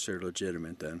T-shirts, they're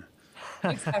legitimate then.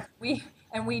 Exactly.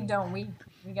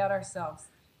 We got ourselves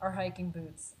our hiking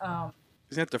boots.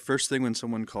 Isn't that the first thing when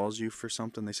someone calls you for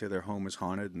something? They say their home is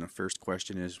haunted, and the first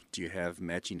question is, do you have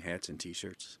matching hats and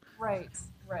T-shirts? Right.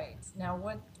 Now,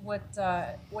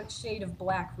 what shade of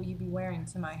black will you be wearing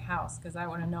to my house? Because I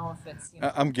want to know if it's.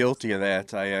 I'm guilty of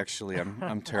that.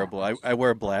 I'm terrible. I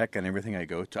wear black on everything I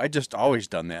go to. I just always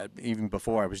done that, even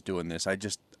before I was doing this. I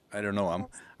don't know.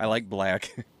 I like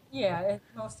black. Yeah,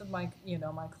 most of my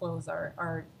my clothes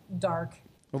are dark.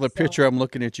 Well, the picture I'm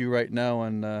looking at you right now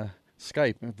on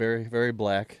Skype, very, very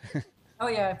black. Oh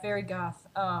yeah, very goth.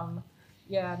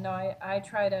 I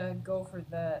try to go for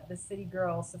the city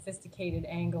girl, sophisticated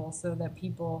angle, so that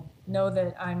people know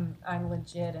that I'm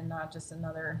legit and not just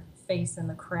another face in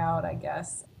the crowd. I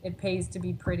guess it pays to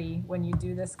be pretty when you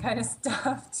do this kind of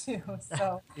stuff too.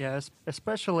 So yeah,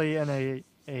 especially in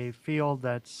a field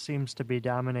that seems to be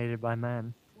dominated by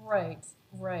men.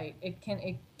 Right. It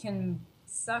can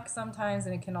suck sometimes,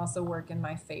 and it can also work in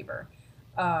my favor.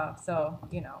 So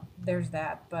there's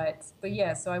that. But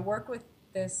yeah, so I work with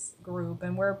this group,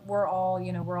 and we're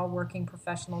all working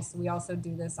professionals. So we also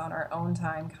do this on our own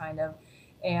time, kind of,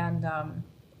 and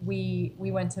we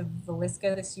went to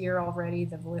Villisca this year already,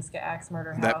 the Villisca Axe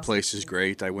Murder House. That place is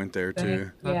great. I went there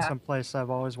too. That's some place I've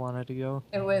always wanted to go.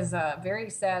 It was a very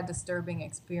sad, disturbing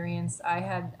experience. I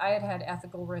had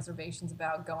ethical reservations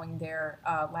about going there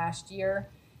last year.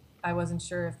 I wasn't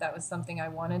sure if that was something I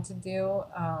wanted to do.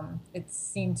 It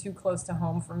seemed too close to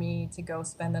home for me to go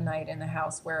spend the night in the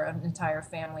house where an entire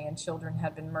family and children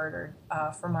had been murdered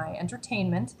for my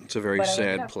entertainment. It's a very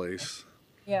sad place.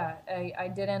 Yeah, I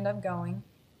did end up going.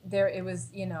 There, it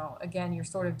was, again, you're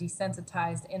sort of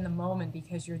desensitized in the moment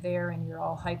because you're there and you're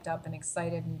all hyped up and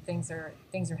excited and things are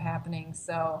happening.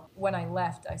 So when I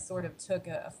left, I sort of took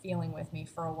a feeling with me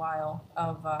for a while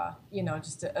of,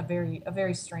 just a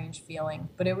very strange feeling.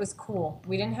 But it was cool.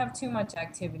 We didn't have too much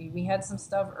activity. We had some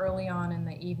stuff early on in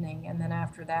the evening, and then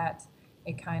after that,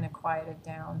 it kind of quieted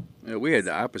down. Yeah, we had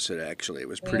the opposite, actually. It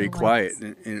was pretty quiet.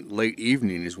 And late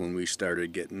evening is when we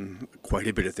started getting quite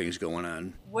a bit of things going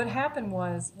on. What happened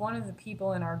was one of the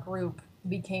people in our group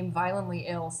became violently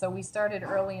ill. So we started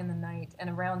early in the night, and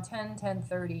around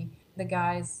 10:30,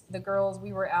 the girls,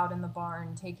 we were out in the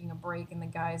barn taking a break, and the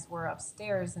guys were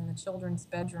upstairs in the children's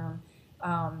bedroom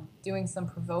doing some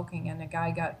provoking, and a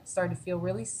guy started to feel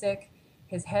really sick.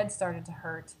 His head started to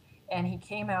hurt. And he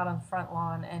came out on the front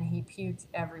lawn and he puked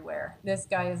everywhere. This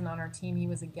guy isn't on our team. He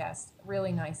was a guest.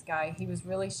 Really nice guy. He was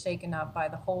really shaken up by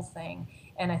the whole thing.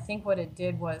 And I think what it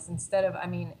did was in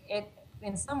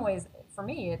some ways, for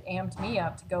me, it amped me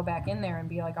up to go back in there and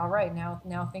be like, all right,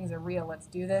 now things are real. Let's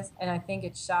do this. And I think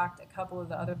it shocked a couple of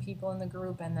the other people in the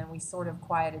group. And then we sort of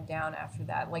quieted down after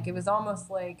that. Like, it was almost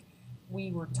like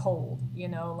we were told,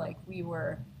 like we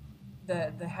were...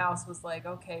 The house was like,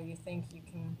 okay, you think you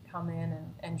can come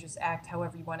in and just act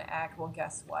however you want to act? Well,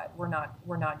 guess what? We're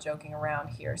not joking around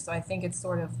here. So I think it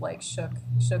sort of like shook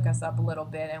us up a little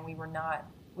bit, and we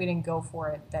didn't go for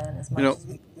it then as much.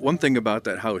 As one thing about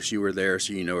that house, you were there,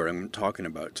 so you know what I'm talking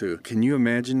about too. Can you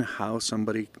imagine how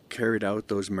somebody carried out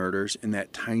those murders in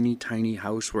that tiny, tiny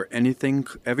house where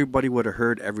everybody would have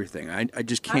heard everything? I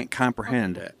just can't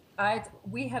comprehend it.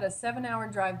 We had a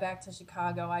 7-hour drive back to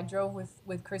Chicago. I drove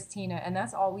with Christina, and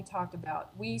that's all we talked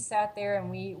about. We sat there and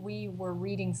we were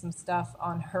reading some stuff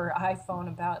on her iPhone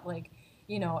about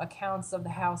accounts of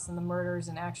the house and the murders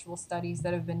and actual studies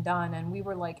that have been done. And we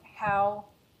were like, how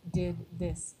did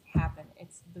this happen?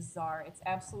 It's bizarre. It's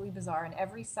absolutely bizarre. And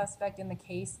every suspect in the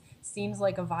case seems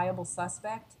like a viable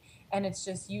suspect. And it's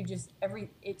just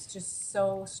it's just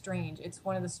so strange. It's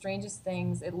one of the strangest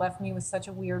things. It left me with such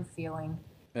a weird feeling.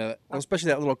 Especially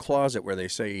that little closet where they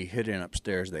say he hid in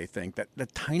upstairs, they think.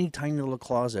 That tiny, tiny little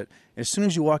closet. As soon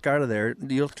as you walk out of there,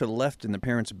 you look to the left and the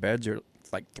parents' beds are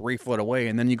like 3 foot away,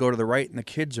 and then you go to the right and the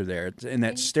kids are there. And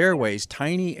that stairway is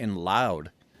tiny and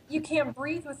loud. You can't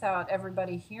breathe without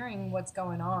everybody hearing what's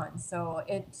going on. So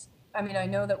I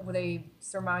know that they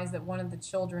surmised that one of the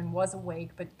children was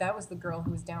awake, but that was the girl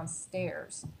who was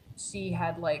downstairs. She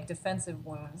had like defensive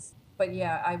wounds. But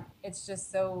yeah, it's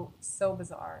just so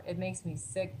bizarre. It makes me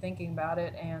sick thinking about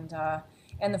it, and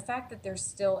the fact that there's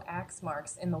still axe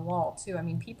marks in the wall too. I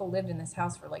mean, people lived in this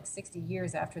house for like 60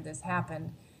 years after this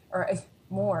happened, or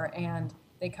more, and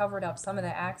they covered up some of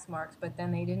the axe marks, but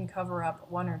then they didn't cover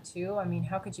up one or two. I mean,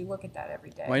 how could you look at that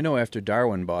every day? Well, I know after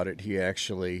Darwin bought it, he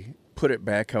actually put it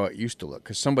back how it used to look,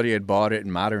 because somebody had bought it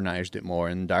and modernized it more,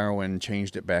 and Darwin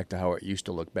changed it back to how it used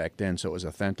to look back then, so it was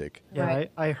authentic. Yeah,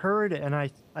 right. I heard, and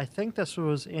I think this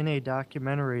was in a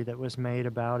documentary that was made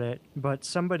about it, but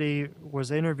somebody was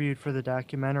interviewed for the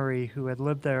documentary who had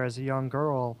lived there as a young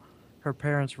girl. Her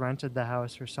parents rented the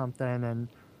house or something, and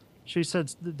she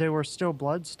said there were still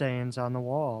blood stains on the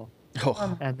wall.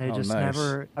 Oh, and they just nice.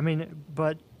 never,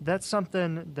 but that's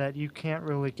something that you can't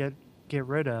really get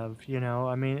rid of,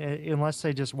 unless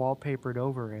they just wallpapered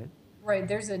over it. Right,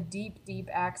 there's a deep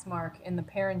axe mark in the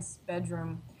parents'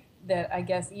 bedroom that I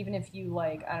guess even if you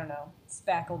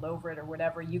spackled over it or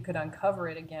whatever, you could uncover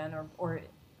it again, or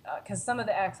because some of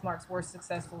the axe marks were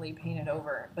successfully painted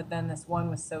over, but then this one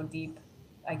was so deep,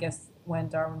 I guess when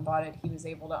Darwin bought it, he was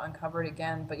able to uncover it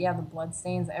again. But yeah, the blood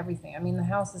stains, everything. I mean, the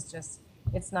house is just,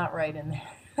 it's not right in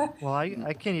there. Well,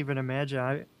 I can't even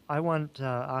imagine. I went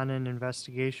on an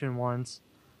investigation once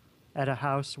at a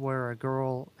house where a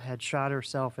girl had shot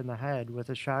herself in the head with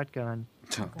a shotgun.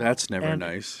 That's never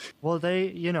nice. Well,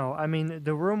 the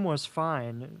room was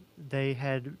fine. They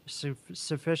had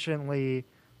sufficiently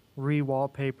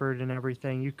re-wallpapered and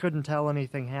everything. You couldn't tell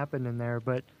anything happened in there,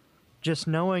 but just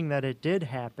knowing that it did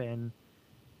happen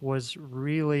was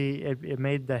really, it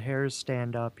made the hairs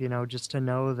stand up, just to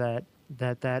know that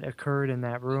occurred in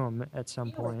that room at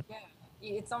some point. Yeah.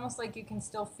 It's almost like you can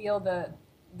still feel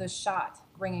the shot,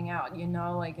 ringing out, you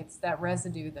know, like it's that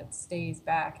residue that stays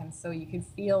back. And so you could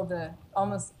feel the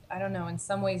almost, I don't know, in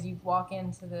some ways you walk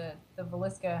into the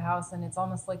Velisca house and it's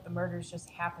almost like the murders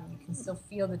just happened. You can still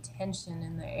feel the tension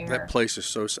in the air. That place is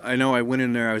so, I know I went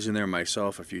in there, I was in there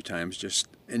myself a few times,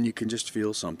 and you can just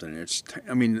feel something.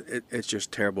 It's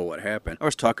just terrible what happened. I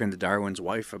was talking to Darwin's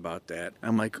wife about that.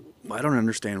 I'm like, I don't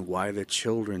understand why the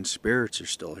children's spirits are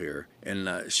still here.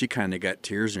 And she kind of got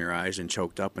tears in her eyes and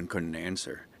choked up and couldn't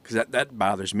answer. Because that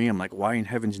bothers me. I'm like, why in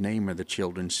heaven's name are the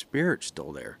children's spirits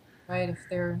still there? Right, if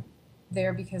they're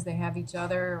there because they have each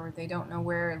other or they don't know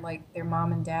where, like, their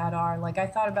mom and dad are. Like, I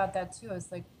thought about that, too. I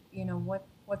was like, you know,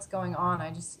 what's going on?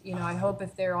 I just, you know, I hope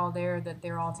if they're all there that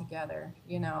they're all together,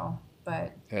 you know.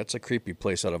 But that's a creepy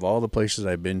place. Out of all the places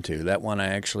I've been to, that one I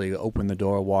actually opened the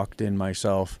door, walked in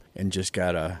myself, and just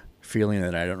got a feeling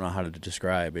that I don't know how to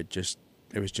describe. It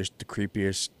was just the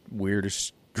creepiest,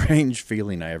 weirdest, strange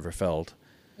feeling I ever felt.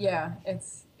 Yeah,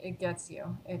 it gets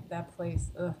you. That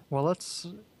place. Ugh. Well, let's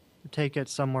take it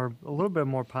somewhere a little bit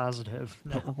more positive.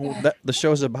 Well, the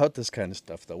show's about this kind of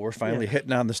stuff, though. We're finally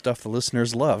hitting on the stuff the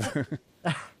listeners love.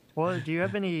 Well, do you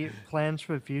have any plans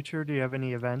for the future? Do you have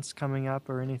any events coming up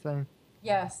or anything?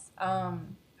 Yes. I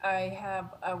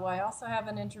have. I also have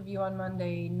an interview on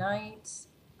Monday night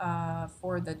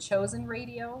for the Chosen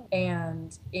Radio,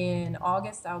 and in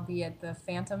August I'll be at the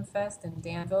Phantom Fest in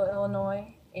Danville,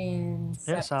 Illinois.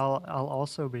 Yes, I'll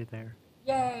also be there.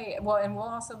 Yay! Well, and we'll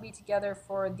also be together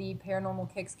for the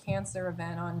Paranormal Kicks Cancer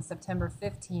event on September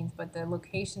 15th, but the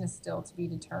location is still to be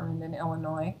determined in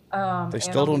Illinois. They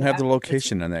still don't have the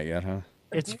location on that yet, huh?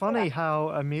 It's funny how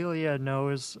Amelia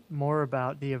knows more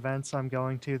about the events I'm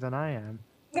going to than I am.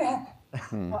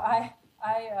 Well,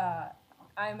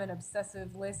 I'm an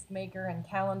obsessive list maker and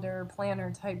calendar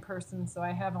planner type person, so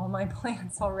I have all my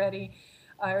plans already.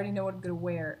 I already know what I'm going to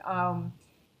wear.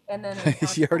 And then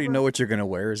you already know what you're going to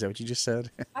wear? Is that what you just said?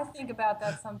 I think about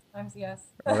that sometimes, yes.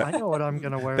 I know what I'm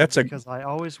going to wear because I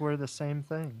always wear the same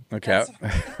thing. Okay.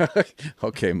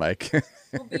 Okay, Mike.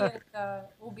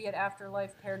 We'll be at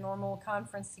Afterlife Paranormal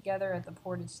Conference together at the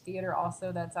Portage Theater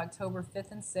also. That's October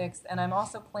 5th and 6th. And I'm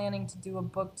also planning to do a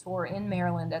book tour in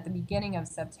Maryland at the beginning of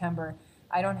September.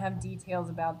 I don't have details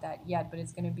about that yet, but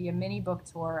it's going to be a mini book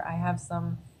tour. I have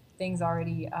some things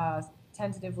already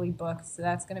tentatively booked, so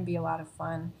that's going to be a lot of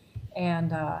fun.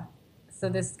 And so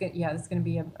this is going to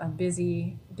be a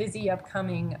busy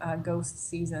upcoming ghost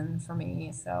season for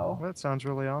me. So that sounds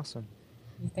really awesome.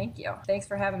 Thank you. Thanks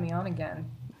for having me on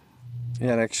again.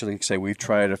 Yeah, I'd actually say we've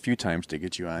tried a few times to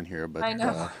get you on here, but I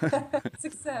know.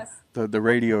 Success. The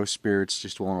radio spirits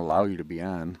just won't allow you to be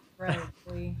on. Right.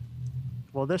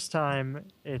 Well, this time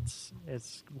it's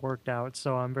worked out,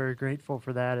 so I'm very grateful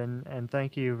for that, and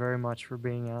thank you very much for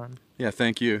being on. Yeah,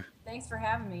 thank you. Thanks for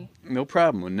having me. No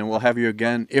problem. And then we'll have you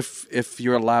again if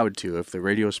you're allowed to. If the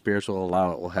radio spirits will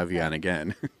allow it, we'll have you on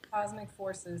again. Cosmic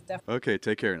forces, definitely. Okay,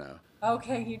 take care now.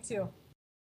 Okay, you too.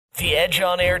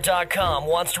 TheEdgeOnAir.com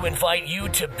wants to invite you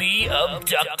to be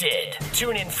abducted.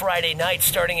 Tune in Friday night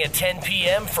starting at 10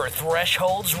 p.m. for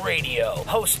Thresholds Radio.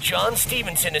 Host John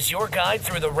Stevenson is your guide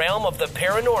through the realm of the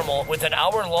paranormal with an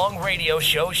hour-long radio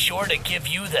show sure to give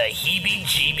you the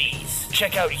heebie-jeebies.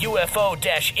 Check out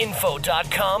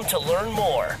UFO-info.com to learn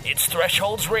more. It's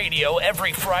Thresholds Radio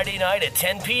every Friday night at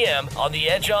 10 p.m. on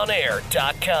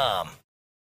TheEdgeOnAir.com.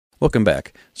 Welcome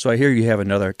back. So I hear you have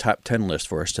another top 10 list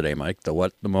for us today, Mike.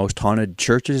 The most haunted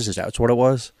churches? Is that what it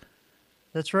was?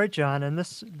 That's right, John. And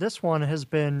this one has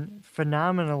been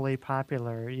phenomenally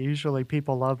popular. Usually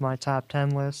people love my top 10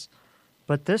 lists,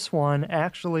 but this one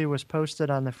actually was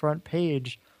posted on the front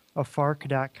page of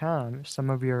FARC.com. Some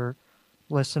of your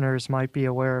listeners might be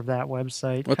aware of that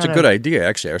website. Well, it's a good idea,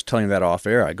 actually. I was telling you that off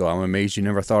air. I'm amazed you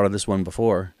never thought of this one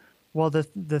before. Well,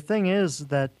 the thing is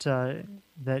that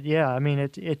yeah, I mean,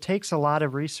 it takes a lot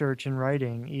of research and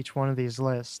writing each one of these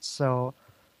lists. So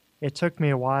it took me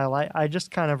a while. I just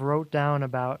kind of wrote down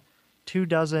about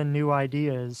 24 new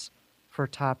ideas for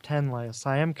top 10 lists.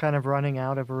 I am kind of running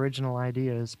out of original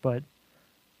ideas, but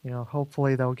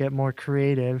hopefully they'll get more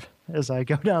creative as I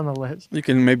go down the list. You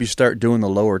can maybe start doing the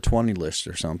lower 20 list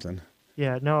or something.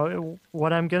 Yeah, no,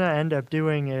 what I'm going to end up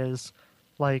doing is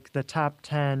like the top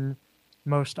 10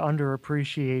 most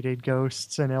underappreciated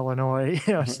ghosts in Illinois,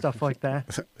 stuff like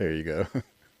that. There you go.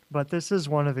 But this is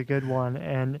one of the good one.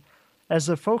 And as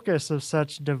a focus of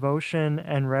such devotion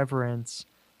and reverence,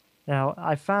 now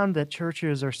I found that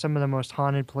churches are some of the most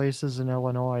haunted places in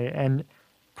Illinois, and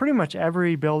pretty much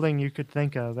every building you could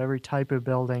think of, every type of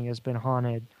building has been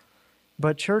haunted.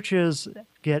 But churches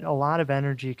get a lot of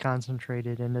energy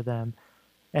concentrated into them.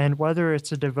 And whether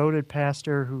it's a devoted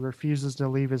pastor who refuses to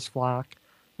leave his flock,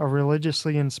 a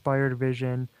religiously inspired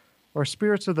vision, or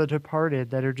spirits of the departed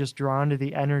that are just drawn to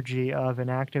the energy of an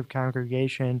active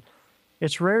congregation,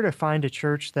 it's rare to find a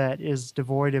church that is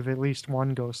devoid of at least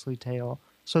one ghostly tale.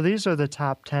 So these are the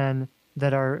top 10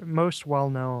 that are most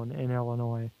well known in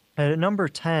Illinois. At number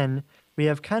 10, we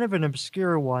have kind of an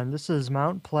obscure one. This is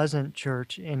Mount Pleasant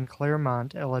Church in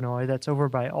Claremont, Illinois. That's over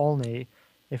by Olney,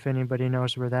 if anybody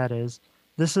knows where that is.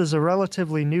 This is a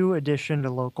relatively new addition to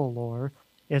local lore.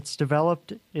 It's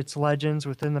developed its legends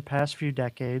within the past few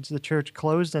decades. The church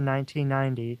closed in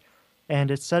 1990, and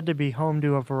it's said to be home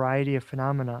to a variety of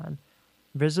phenomenon.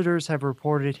 Visitors have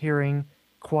reported hearing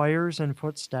choirs and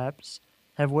footsteps,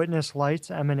 have witnessed lights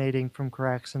emanating from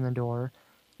cracks in the door,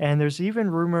 and there's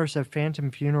even rumors of phantom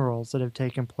funerals that have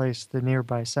taken place at the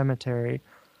nearby cemetery.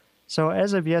 So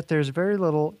as of yet, there's very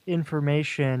little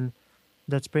information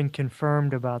that's been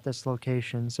confirmed about this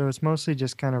location, so it's mostly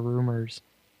just kind of rumors.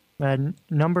 At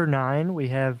number 9, we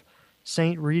have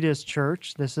St. Rita's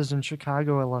Church. This is in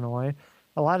Chicago, Illinois.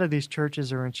 A lot of these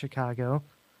churches are in Chicago.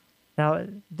 Now,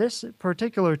 this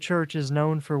particular church is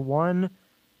known for one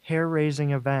hair-raising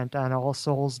event on All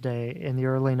Souls Day in the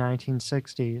early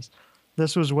 1960s.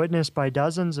 This was witnessed by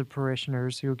dozens of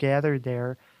parishioners who gathered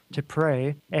there to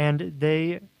pray, and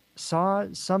they saw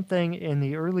something in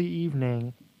the early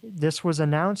evening. This was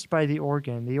announced by the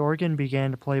organ. The organ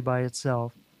began to play by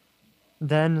itself.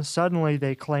 Then suddenly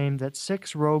they claimed that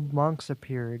 6 robed monks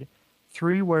appeared,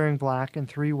 3 wearing black and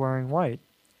 3 wearing white.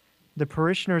 The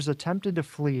parishioners attempted to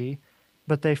flee,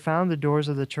 but they found the doors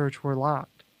of the church were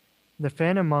locked. The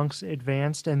phantom monks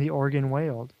advanced and the organ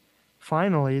wailed.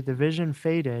 Finally, the vision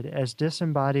faded as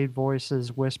disembodied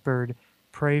voices whispered,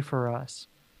 "Pray for us."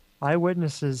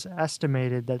 Eyewitnesses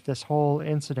estimated that this whole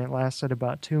incident lasted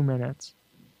about 2 minutes.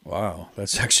 Wow,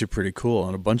 that's actually pretty cool,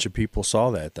 and a bunch of people saw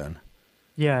that then.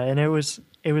 Yeah, and it was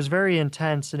very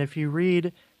intense, and if you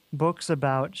read books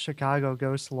about Chicago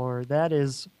ghost lore, that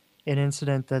is an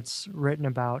incident that's written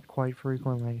about quite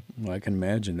frequently. Well, I can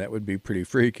imagine that would be pretty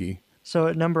freaky. So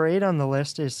at number 8 on the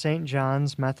list is St.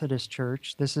 John's Methodist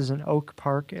Church. This is in Oak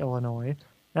Park, Illinois.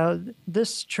 Now,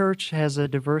 this church has a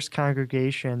diverse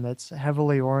congregation that's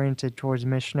heavily oriented towards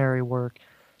missionary work,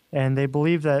 and they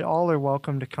believe that all are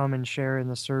welcome to come and share in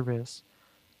the service.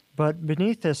 But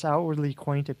beneath this outwardly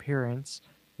quaint appearance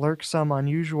lurk some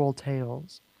unusual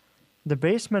tales. The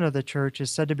basement of the church is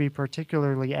said to be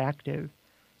particularly active.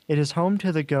 It is home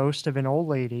to the ghost of an old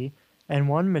lady and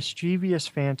one mischievous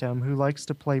phantom who likes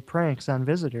to play pranks on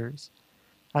visitors.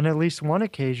 On at least one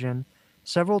occasion,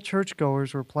 several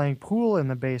churchgoers were playing pool in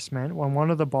the basement when one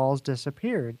of the balls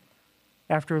disappeared.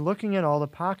 After looking at all the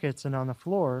pockets and on the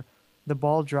floor, the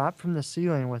ball dropped from the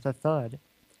ceiling with a thud.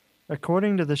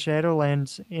 According to the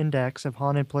Shadowlands Index of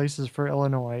Haunted Places for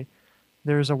Illinois,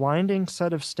 there is a winding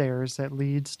set of stairs that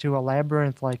leads to a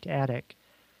labyrinth-like attic.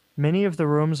 Many of the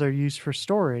rooms are used for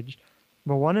storage,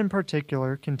 but one in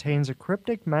particular contains a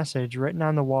cryptic message written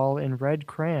on the wall in red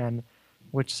crayon,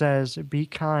 which says, "Be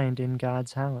kind in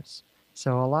God's house."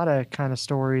 So a lot of kind of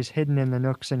stories hidden in the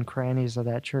nooks and crannies of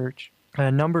that church.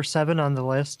 Number 7 on the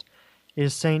list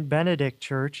is St. Benedict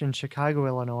Church in Chicago,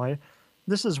 Illinois.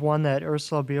 This is one that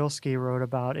Ursula Bielski wrote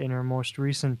about in her most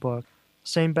recent book.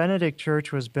 St. Benedict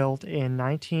Church was built in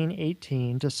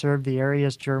 1918 to serve the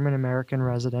area's German-American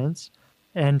residents,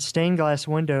 and stained glass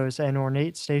windows and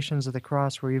ornate Stations of the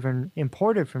Cross were even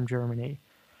imported from Germany.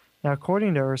 Now,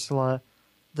 according to Ursula,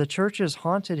 the church's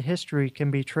haunted history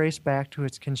can be traced back to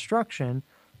its construction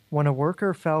when a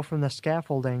worker fell from the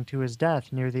scaffolding to his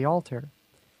death near the altar.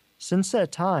 Since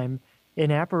that time,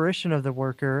 an apparition of the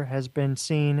worker has been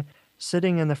seen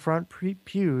sitting in the front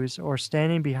pews or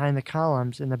standing behind the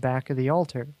columns in the back of the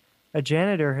altar. A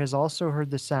janitor has also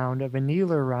heard the sound of a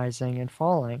kneeler rising and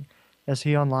falling as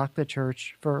he unlocked the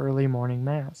church for early morning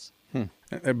mass.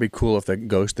 That'd be cool if that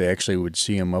ghost, they actually would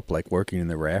see him up like working in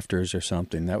the rafters or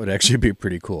something. That would actually be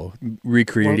pretty cool,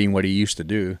 recreating what he used to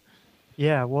do.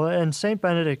 Yeah, well, and St.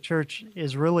 Benedict Church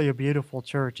is really a beautiful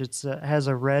church. It has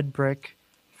a red brick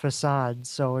facade,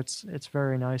 so it's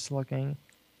very nice looking.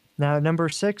 Now, number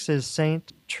 6 is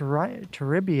St.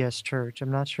 Turibius Church.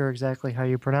 I'm not sure exactly how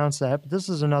you pronounce that, but this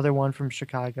is another one from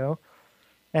Chicago.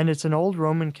 And it's an old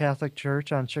Roman Catholic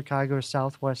church on Chicago's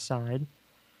southwest side.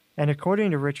 And according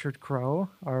to Richard Crow,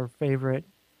 our favorite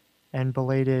and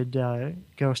belated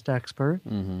ghost expert,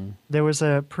 there was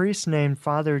a priest named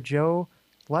Father Joe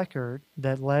Leckert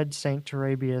that led St.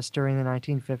 Turibius during the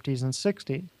 1950s and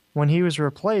 60s. When he was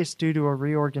replaced due to a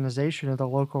reorganization of the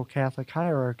local Catholic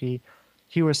hierarchy,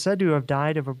 he was said to have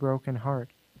died of a broken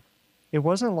heart. It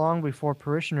wasn't long before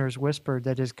parishioners whispered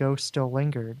that his ghost still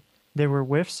lingered. There were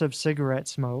whiffs of cigarette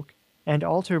smoke, and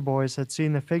altar boys had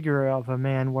seen the figure of a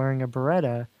man wearing a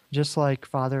beretta, just like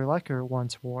Father Lecker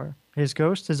once wore. His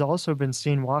ghost has also been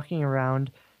seen walking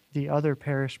around the other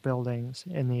parish buildings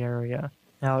in the area.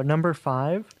 Now, number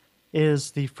 5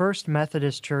 is the First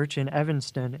Methodist Church in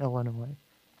Evanston, Illinois.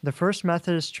 The First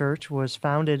Methodist Church was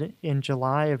founded in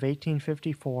July of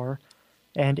 1854,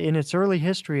 and in its early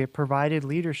history it provided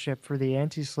leadership for the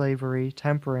anti-slavery,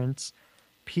 temperance,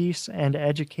 peace, and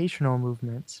educational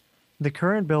movements. The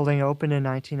current building opened in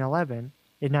 1911.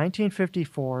 In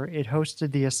 1954, it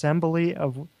hosted the Assembly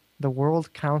of the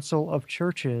World Council of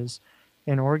Churches,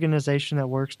 an organization that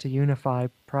works to unify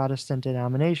Protestant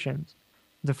denominations.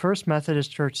 The First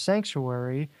Methodist Church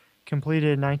Sanctuary,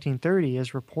 completed in 1930,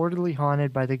 is reportedly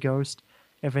haunted by the ghost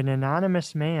of an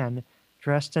anonymous man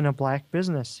dressed in a black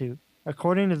business suit.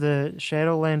 According to the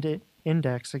Shadowland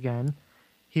Index again,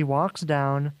 he walks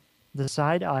down the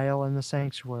side aisle in the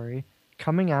sanctuary,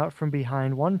 coming out from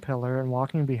behind one pillar and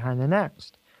walking behind the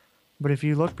next. But if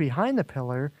you look behind the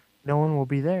pillar, no one will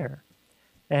be there.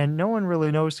 And no one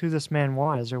really knows who this man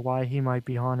was or why he might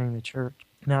be haunting the church.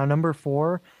 Now, number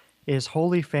 4 is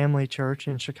Holy Family Church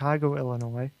in Chicago,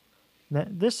 Illinois. Now,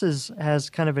 this has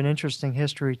kind of an interesting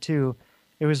history, too.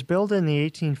 It was built in the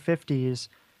 1850s,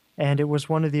 and it was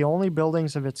one of the only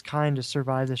buildings of its kind to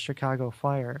survive the Chicago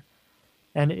fire.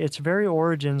 And its very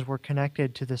origins were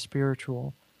connected to the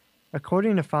spiritual.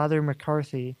 According to Father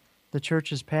McCarthy, the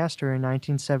church's pastor in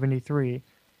 1973,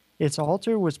 its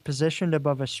altar was positioned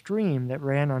above a stream that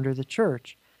ran under the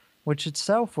church, which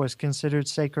itself was considered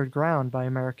sacred ground by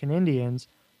American Indians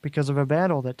because of a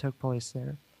battle that took place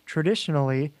there.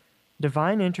 Traditionally,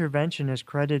 divine intervention is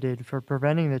credited for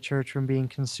preventing the church from being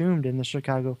consumed in the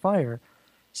Chicago fire,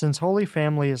 since Holy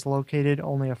Family is located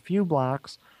only a few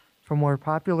blocks from where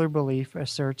popular belief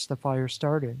asserts the fire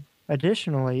started.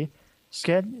 Additionally,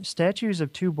 statues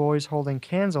of 2 boys holding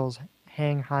candles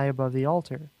hang high above the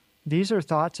altar. These are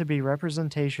thought to be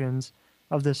representations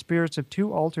of the spirits of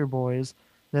 2 altar boys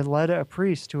that led a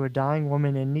priest to a dying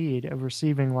woman in need of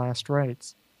receiving last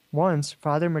rites. Once,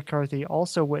 Father McCarthy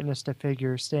also witnessed a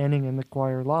figure standing in the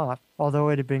choir loft, although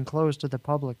it had been closed to the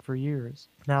public for years.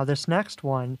 Now, this next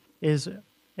one is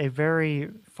a very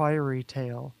fiery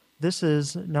tale. This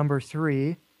is number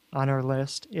 3 on our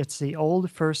list. It's the Old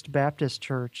First Baptist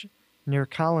Church near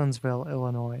Collinsville,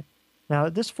 Illinois. Now,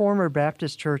 this former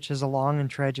Baptist church has a long and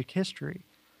tragic history.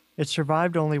 It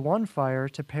survived only one fire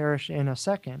to perish in a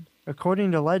second.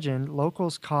 According to legend,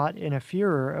 locals caught in a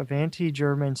furor of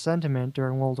anti-German sentiment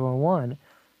during World War I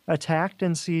attacked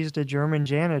and seized a German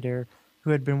janitor who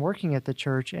had been working at the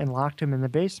church and locked him in the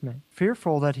basement.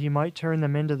 Fearful that he might turn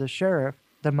them into the sheriff,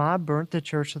 the mob burnt the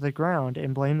church to the ground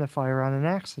and blamed the fire on an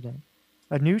accident.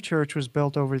 A new church was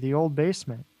built over the old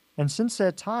basement, and since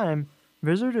that time,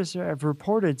 visitors have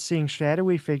reported seeing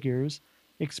shadowy figures,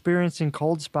 experiencing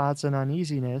cold spots and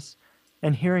uneasiness,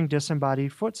 and hearing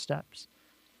disembodied footsteps.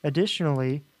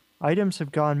 Additionally, items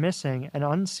have gone missing and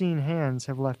unseen hands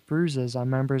have left bruises on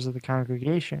members of the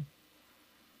congregation.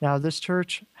 Now, this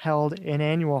church held an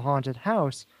annual haunted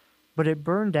house, but it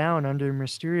burned down under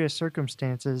mysterious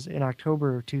circumstances in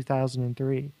October of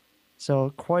 2003.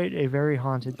 So quite a very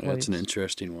haunted place. That's an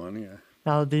interesting one, yeah.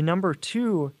 Now, the number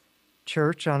 2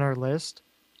 church on our list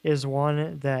is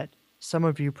one that some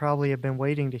of you probably have been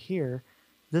waiting to hear.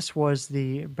 This was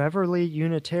the Beverly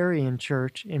Unitarian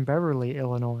Church in Beverly,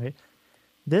 Illinois.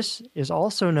 This is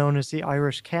also known as the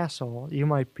Irish Castle. You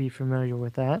might be familiar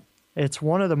with that. It's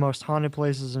one of the most haunted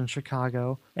places in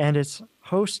Chicago, and it's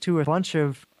host to a bunch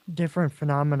of different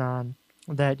phenomenon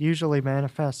that usually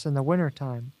manifests in the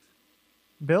wintertime.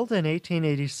 Built in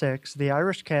 1886, the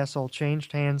Irish Castle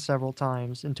changed hands several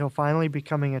times until finally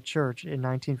becoming a church in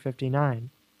 1959.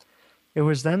 It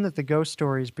was then that the ghost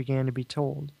stories began to be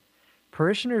told.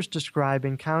 Parishioners describe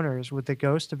encounters with the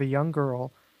ghost of a young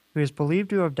girl who is believed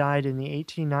to have died in the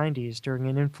 1890s during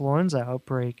an influenza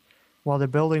outbreak while the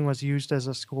building was used as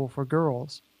a school for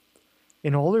girls.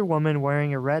 An older woman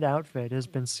wearing a red outfit has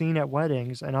been seen at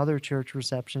weddings and other church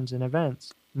receptions and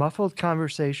events. Muffled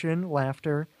conversation,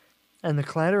 laughter, and the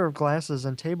clatter of glasses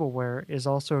and tableware is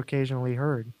also occasionally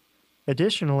heard.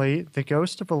 Additionally, the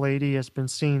ghost of a lady has been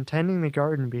seen tending the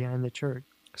garden behind the church.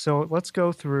 So let's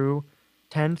go through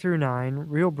 10 through 9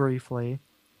 real briefly,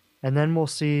 and then we'll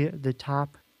see the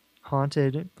top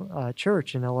haunted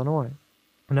church in Illinois.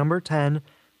 Number 10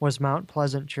 was Mount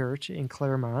Pleasant Church in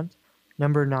Claremont.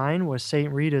 Number 9 was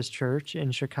St. Rita's Church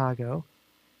in Chicago.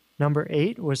 Number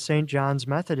 8 was St. John's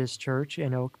Methodist Church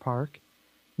in Oak Park.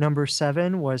 Number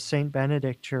 7 was St.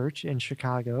 Benedict Church in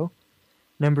Chicago.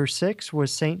 Number 6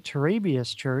 was St.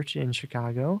 Turabius Church in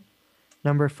Chicago.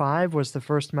 Number 5 was the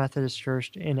First Methodist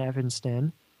Church in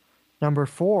Evanston. Number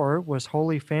 4 was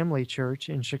Holy Family Church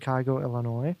in Chicago,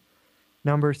 Illinois.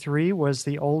 Number 3 was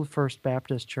the Old First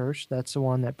Baptist Church. That's the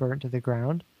one that burnt to the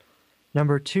ground.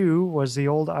 Number 2 was the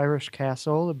Old Irish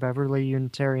Castle, the Beverly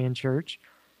Unitarian Church.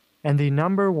 And the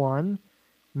number 1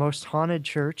 most haunted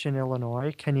church in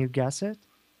Illinois, can you guess it?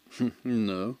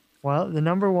 No. Well, the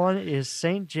number 1 is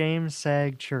St. James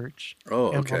Sag Church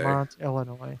in Vermont,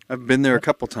 Illinois. I've been there a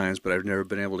couple times, but I've never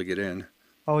been able to get in.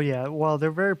 Oh, yeah. Well,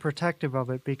 they're very protective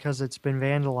of it because it's been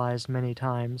vandalized many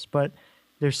times. But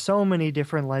there's so many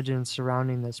different legends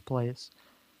surrounding this place.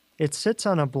 It sits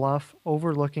on a bluff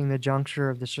overlooking the juncture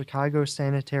of the Chicago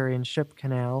Sanitary and Ship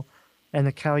Canal and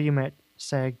the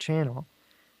Calumet-Sag Channel.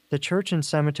 The church and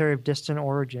cemetery of distant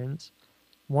origins.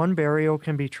 One burial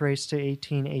can be traced to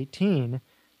 1818.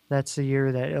 That's the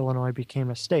year that Illinois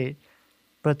became a state.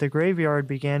 But the graveyard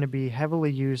began to be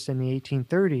heavily used in the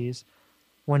 1830s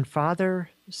when Father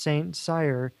St.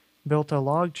 Cyr built a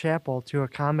log chapel to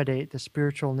accommodate the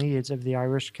spiritual needs of the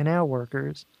Irish canal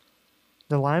workers.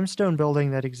 The limestone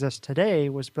building that exists today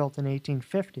was built in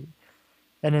 1850,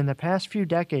 and in the past few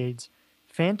decades,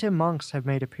 phantom monks have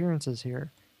made appearances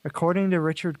here. According to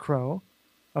Richard Crowe,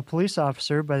 a police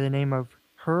officer by the name of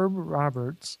Herb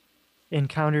Roberts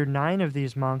encountered 9 of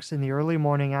these monks in the early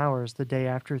morning hours the day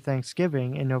after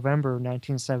Thanksgiving in November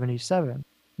 1977.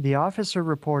 The officer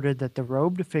reported that the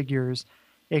robed figures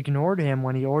ignored him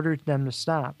when he ordered them to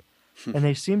stop, and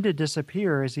they seemed to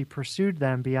disappear as he pursued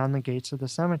them beyond the gates of the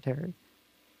cemetery.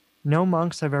 No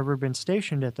monks have ever been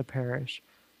stationed at the parish,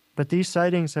 but these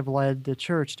sightings have led the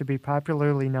church to be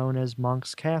popularly known as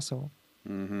Monk's Castle.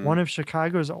 Mm-hmm. One of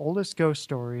Chicago's oldest ghost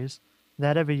stories,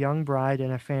 that of a young bride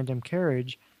in a phantom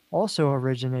carriage, also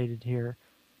originated here,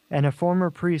 and a former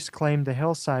priest claimed the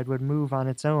hillside would move on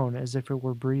its own as if it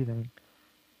were breathing.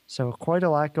 So quite a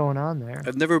lot going on there.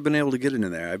 I've never been able to get into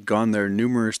there. I've gone there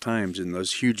numerous times, and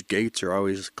those huge gates are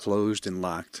always closed and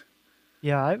locked.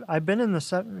 Yeah, I've been in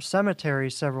the cemetery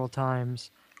several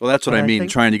times. Well, that's what I mean,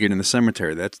 trying to get in the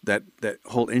cemetery. That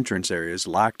whole entrance area is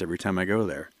locked every time I go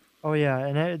there. Oh, yeah,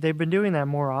 and they've been doing that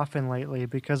more often lately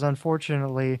because,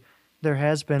 unfortunately, there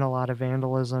has been a lot of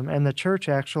vandalism, and the church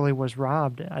actually was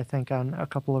robbed, I think, on a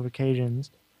couple of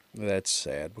occasions. That's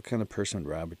sad. What kind of person would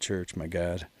rob a church? My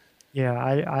God. Yeah,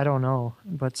 I don't know,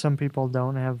 but some people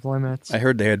don't have limits. I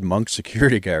heard they had monk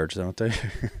security guards, don't they?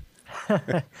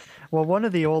 Well, one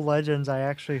of the old legends I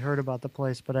actually heard about the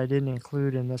place, but I didn't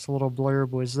include in this little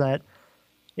blurb, was that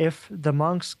if the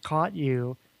monks caught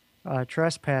you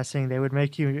trespassing, they would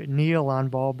make you kneel on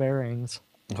ball bearings.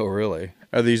 Oh, really?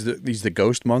 Are these the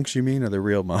ghost monks, you mean, or the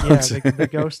real monks? Yeah, the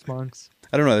ghost monks.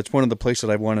 I don't know. That's one of the places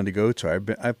I've wanted to go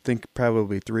to. I think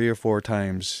probably 3 or 4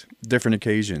 times, different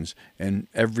occasions, and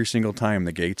every single time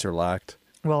the gates are locked.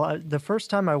 Well, the first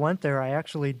time I went there, I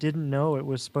actually didn't know it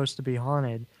was supposed to be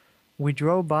haunted. We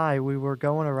drove by. We were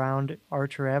going around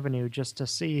Archer Avenue just to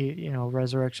see,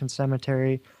 Resurrection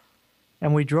Cemetery,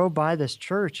 and we drove by this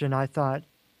church, and I thought,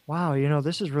 wow,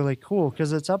 this is really cool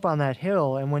because it's up on that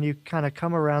hill, and when you kind of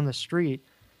come around the street,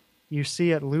 you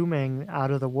see it looming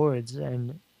out of the woods,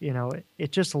 and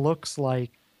it just looks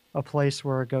like a place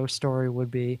where a ghost story would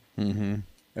be. Mm-hmm.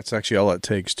 That's actually all it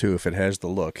takes, too, if it has the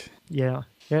look. Yeah,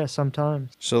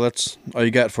 sometimes. So that's all you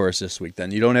got for us this week,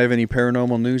 then. You don't have any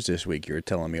paranormal news this week, you're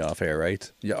telling me off air,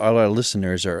 right? Yeah, all our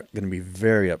listeners are going to be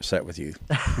very upset with you.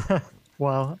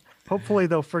 Well, hopefully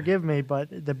they'll forgive me, but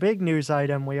the big news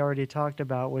item we already talked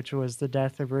about, which was the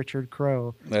death of Richard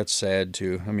Crowe. That's sad,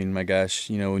 too. I mean, my gosh,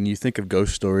 when you think of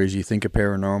ghost stories, you think of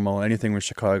paranormal, anything with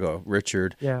Chicago,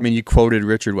 Richard. Yeah. I mean, you quoted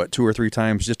Richard, 2 or 3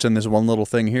 times just in this one little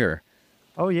thing here.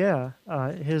 Oh, yeah.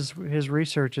 His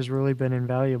research has really been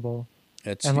invaluable.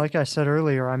 And like I said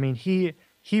earlier, I mean,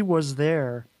 he was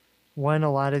there when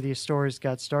a lot of these stories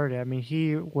got started. I mean,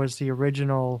 he was the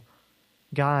original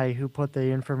guy who put the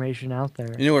information out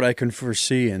there. You know what I can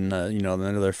foresee in,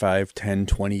 another 5, 10,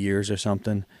 20 years or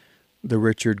something? The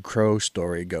Richard Crowe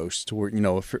story goes to where,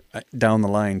 down the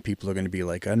line, people are going to be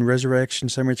like, on Resurrection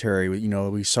Cemetery,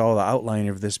 we saw the outline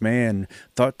of this man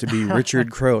thought to be Richard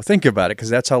Crowe. Think about it,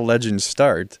 because that's how legends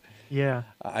start. Yeah.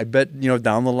 I bet,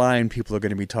 down the line, people are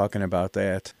going to be talking about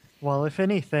that. Well, if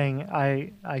anything,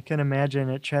 I can imagine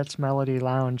at Chet's Melody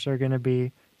Lounge, they're going to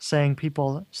be saying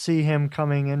people see him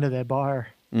coming into the bar.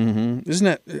 Mm-hmm. Is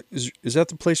that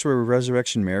the place where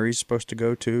Resurrection Mary's supposed to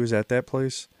go to? Is that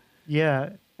place?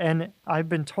 Yeah. And I've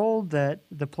been told that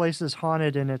the place is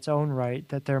haunted in its own right,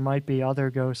 that there might be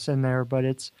other ghosts in there, but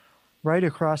it's right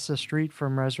across the street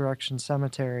from Resurrection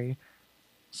Cemetery.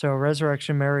 So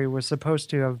Resurrection Mary was supposed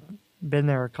to have been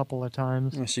there a couple of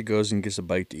times. She goes and gets a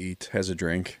bite to eat, has a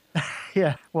drink.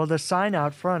 Yeah. Well, the sign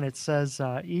out front, it says,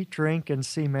 eat, drink, and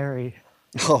see Mary.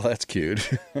 Oh, that's cute.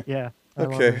 Yeah. I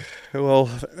love Okay. it. Well,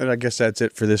 I guess that's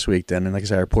it for this week then. And like I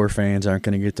said, our poor fans aren't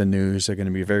going to get the news. They're going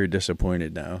to be very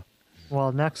disappointed now.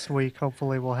 Well, next week,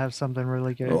 hopefully, we'll have something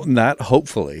really good. Well, not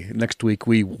hopefully. Next week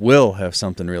we will have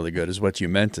something really good, is what you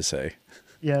meant to say.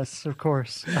 Yes, of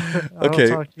course.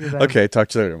 Okay. I'll talk to you then. Okay. Talk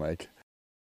to you later, Mike.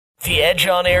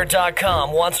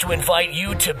 TheEdgeOnAir.com wants to invite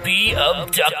you to be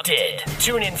abducted.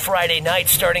 Tune in Friday night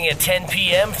starting at 10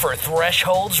 p.m. for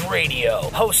Thresholds Radio.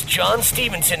 Host John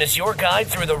Stevenson is your guide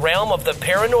through the realm of the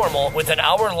paranormal with an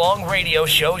hour-long radio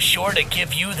show sure to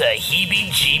give you the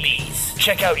heebie-jeebies.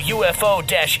 Check out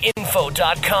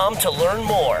UFO-info.com to learn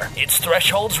more. It's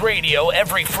Thresholds Radio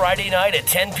every Friday night at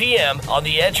 10 p.m. on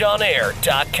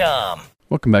TheEdgeOnAir.com.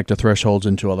 Welcome back to Thresholds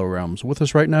into Other Realms. With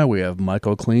us right now, we have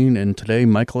Michael Kleen, and today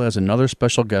Michael has another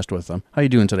special guest with him. How you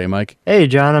doing today, Mike? Hey,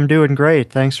 John, I'm doing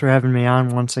great. Thanks for having me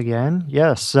on once again.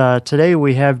 Yes, today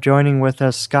we have joining with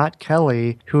us Scott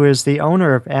Kelly, who is the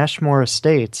owner of Ashmore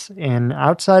Estates,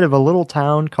 outside of a little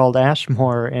town called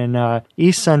Ashmore in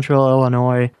east central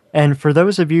Illinois. And for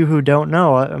those of you who don't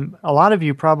know, a lot of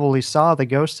you probably saw the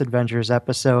Ghost Adventures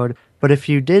episode, but if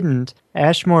you didn't,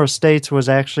 Ashmore Estates was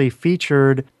actually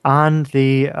featured on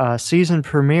the season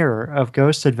premiere of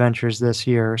Ghost Adventures this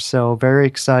year, so very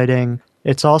exciting.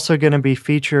 It's also going to be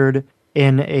featured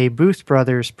in a Booth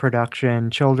Brothers production,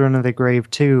 Children of the Grave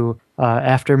 2,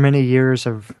 after many years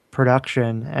of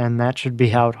production, and that should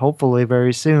be out hopefully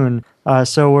very soon.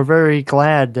 So we're very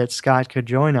glad that Scott could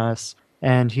join us,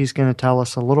 and he's going to tell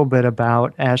us a little bit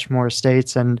about Ashmore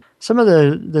Estates and some of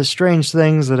the strange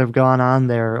things that have gone on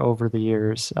there over the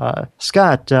years.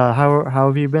 Scott, how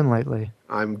have you been lately?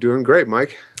 I'm doing great,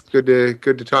 Mike. Good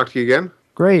to talk to you again.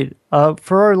 Great.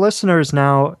 For our listeners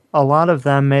now, a lot of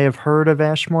them may have heard of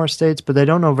Ashmore Estates, but they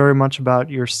don't know very much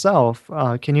about yourself.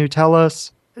 Can you tell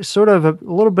us sort of a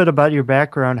little bit about your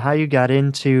background, how you got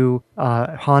into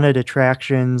haunted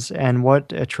attractions, and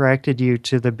what attracted you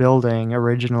to the building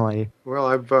originally? Well,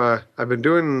 I've been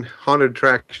doing haunted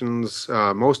attractions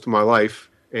most of my life,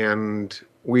 and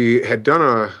we had done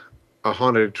a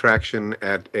haunted attraction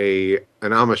at an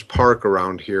Amish park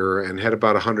around here, and had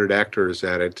about 100 actors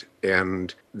at it.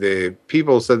 And the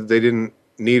people said that they didn't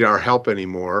need our help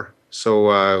anymore,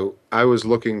 so I was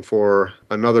looking for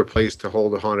another place to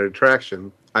hold a haunted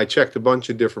attraction. I checked a bunch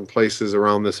of different places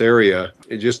around this area,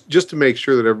 just to make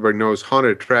sure that everybody knows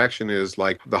haunted attraction is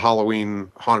like the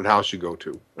Halloween haunted house you go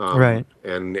to. Right.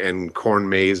 And corn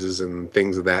mazes and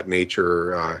things of that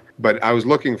nature. But I was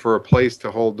looking for a place to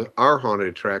hold our haunted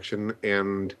attraction,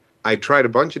 and I tried a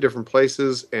bunch of different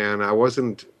places, and I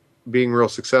wasn't being real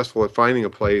successful at finding a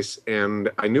place. And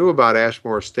I knew about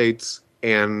Ashmore Estates,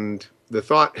 and the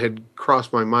thought had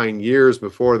crossed my mind years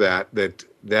before that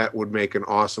would make an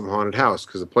awesome haunted house,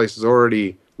 because the place is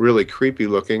already really creepy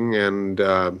looking, and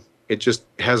it just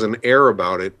has an air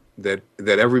about it that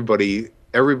everybody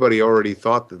already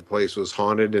thought that the place was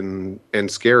haunted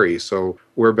and scary. So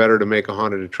we're better to make a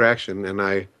haunted attraction, and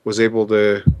I was able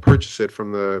to purchase it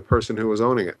from the person who was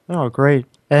owning it. Oh, great.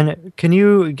 And can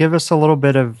you give us a little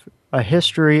bit of a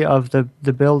history of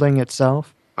the building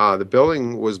itself? The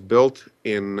building was built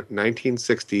in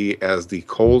 1960 as the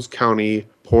Coles County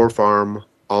Poor Farm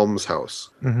Almshouse.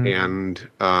 Mm-hmm. And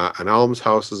an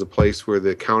almshouse is a place where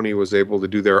the county was able to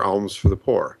do their alms for the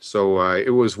poor. So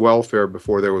it was welfare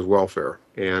before there was welfare.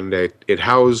 And it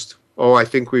housed, I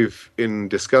think in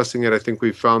discussing it, I think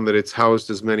we've found that it's housed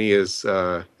as many as,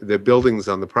 the buildings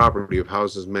on the property have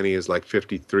housed as many as like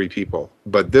 53 people.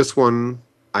 But this one,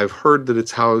 I've heard that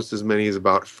it's housed as many as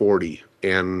about 40.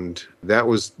 And that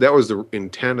was the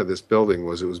intent of this building.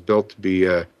 It was built to be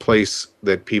a place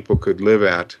that people could live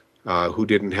at who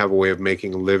didn't have a way of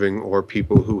making a living, or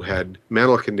people who had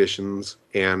mental conditions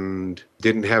and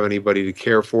didn't have anybody to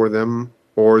care for them,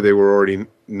 or they were already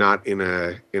not in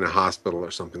a hospital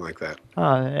or something like that.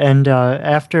 And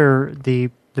after the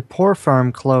Poor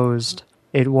Farm closed,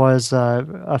 it was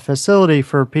a facility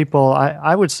for people,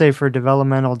 I would say, for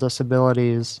developmental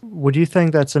disabilities. Would you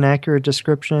think that's an accurate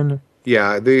description?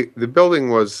 Yeah, the building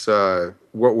was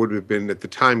what would have been at the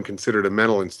time considered a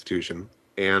mental institution,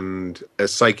 and a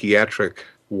psychiatric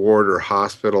ward or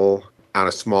hospital on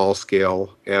a small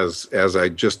scale, as I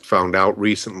just found out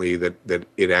recently that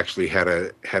it actually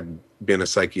had been a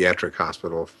psychiatric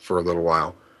hospital for a little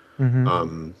while.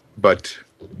 Mm-hmm. But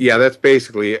yeah, that's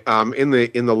basically in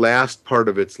the last part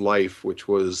of its life, which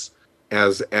was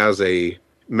as a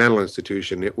mental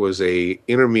institution, it was a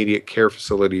intermediate care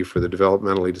facility for the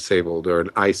developmentally disabled, or an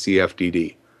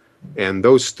ICFDD, and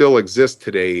those still exist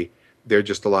today. They're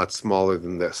just a lot smaller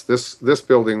than this. This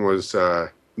building was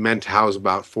meant to house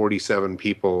about 47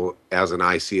 people as an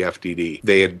ICFDD.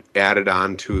 They had added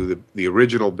on to the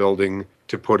original building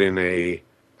to put in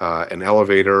an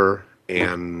elevator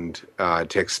and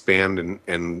to expand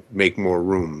and make more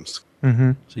rooms.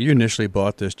 Mm-hmm. So you initially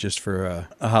bought this just for a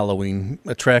Halloween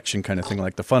attraction kind of thing,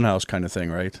 like the Funhouse kind of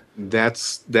thing, right?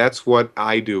 That's what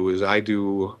I do. Is I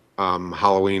do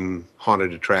Halloween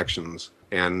haunted attractions,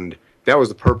 and that was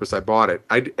the purpose I bought it.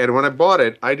 And when I bought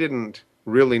it, I didn't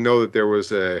really know that there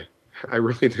was I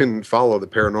really didn't follow the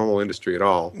paranormal industry at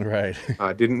all. Right.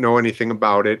 Didn't know anything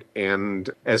about it, and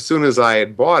as soon as I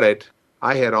had bought it,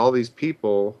 I had all these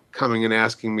people coming and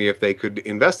asking me if they could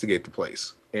investigate the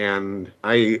place. And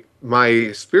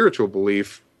my spiritual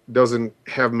belief doesn't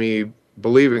have me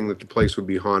believing that the place would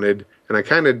be haunted. And I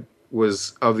kind of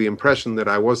was of the impression that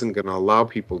I wasn't going to allow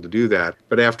people to do that.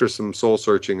 But after some soul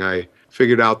searching, I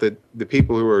figured out that the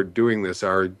people who are doing this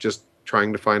are just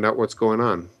trying to find out what's going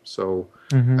on. So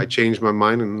I changed my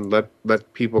mind and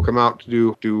let people come out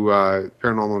to do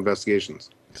paranormal investigations.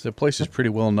 Because the place is pretty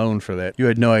well known for that. You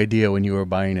had no idea when you were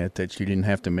buying it that you didn't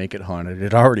have to make it haunted.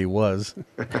 It already was.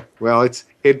 Well,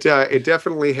 it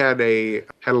definitely had a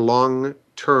long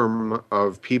term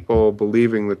of people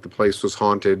believing that the place was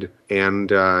haunted, and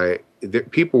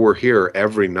people were here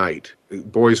every night.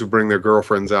 Boys would bring their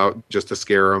girlfriends out just to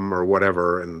scare them or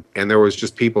whatever, and there was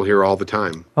just people here all the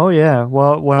time. Oh, yeah.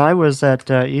 Well, when I was at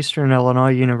Eastern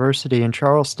Illinois University in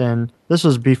Charleston, this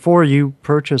was before you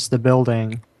purchased the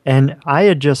building. And I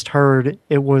had just heard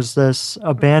it was this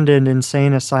abandoned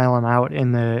insane asylum out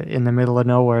in the middle of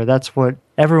nowhere. That's what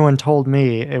everyone told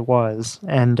me it was.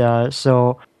 And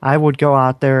so I would go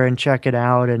out there and check it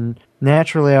out. And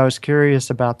naturally, I was curious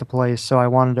about the place, so I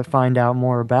wanted to find out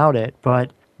more about it.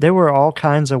 But there were all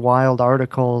kinds of wild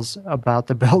articles about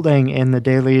the building in the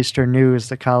Daily Eastern News,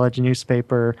 the college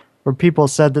newspaper, where people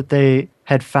said that they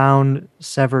had found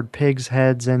severed pigs'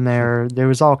 heads in there. There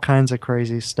was all kinds of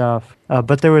crazy stuff.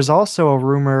 But there was also a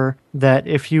rumor that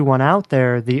if you went out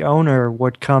there, the owner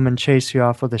would come and chase you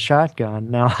off with a shotgun.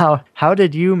 Now, how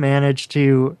did you manage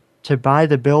to buy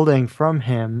the building from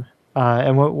him?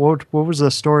 And what was the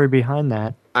story behind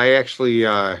that? I actually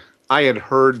I had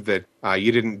heard that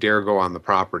you didn't dare go on the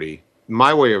property.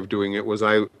 My way of doing it was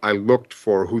I looked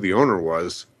for who the owner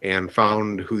was and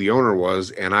found who the owner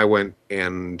was, and I went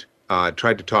and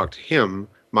tried to talk to him.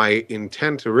 My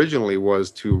intent originally was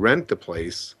to rent the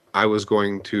place. I was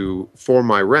going to, for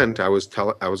my rent, I was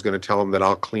going to tell him that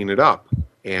I'll clean it up,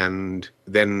 and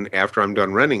then after I'm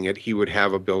done renting it, he would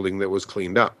have a building that was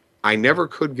cleaned up. I never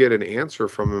could get an answer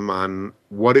from him on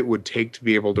what it would take to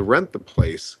be able to rent the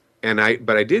place,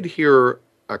 but I did hear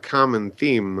a common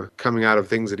theme coming out of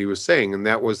things that he was saying, and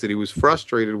that was that he was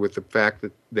frustrated with the fact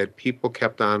that people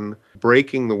kept on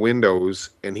breaking the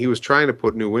windows, and he was trying to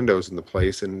put new windows in the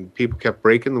place, and people kept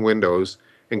breaking the windows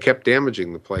and kept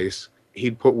damaging the place.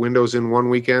 He'd put windows in one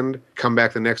weekend, come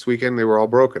back the next weekend, they were all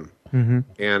broken. Mm-hmm.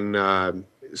 And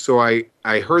so I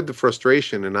heard the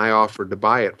frustration, and I offered to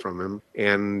buy it from him,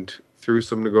 and through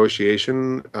some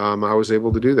negotiation, I was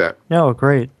able to do that. Oh,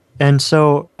 great. And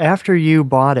so after you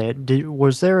bought it,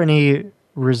 was there any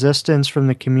resistance from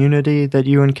the community that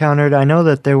you encountered? I know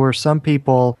that there were some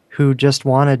people who just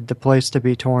wanted the place to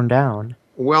be torn down.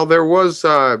 Well, there's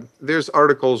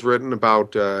articles written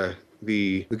about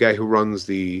the guy who runs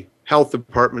the health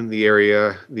department in the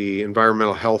area, the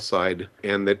environmental health side,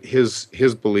 and that his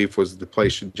belief was that the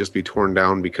place should just be torn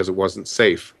down because it wasn't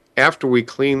safe. After we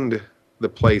cleaned the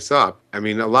place up, I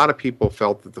mean, a lot of people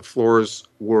felt that the floors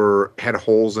had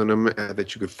holes in them,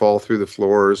 that you could fall through the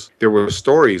floors. There were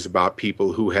stories about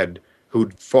people who'd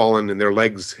fallen and their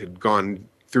legs had gone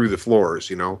through the floors,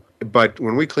 you know. But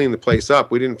when we cleaned the place up,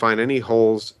 we didn't find any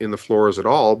holes in the floors at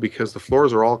all because the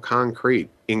floors are all concrete,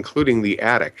 including the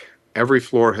attic. Every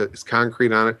floor has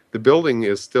concrete on it. The building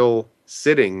is still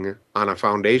sitting on a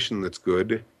foundation that's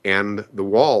good, and the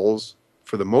walls,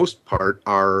 for the most part,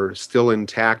 are still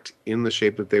intact in the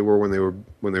shape that they were when they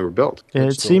were built.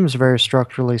 It seems very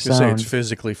structurally sound. You say it's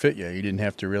physically fit, yeah. You didn't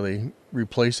have to really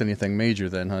replace anything major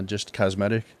then, huh? Just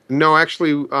cosmetic? No,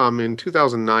 actually, in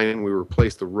 2009, we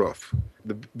replaced the roof.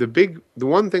 The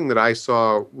one thing that I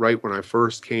saw right when I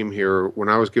first came here, when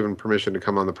I was given permission to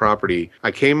come on the property,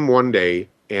 I came one day,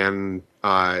 and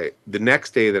the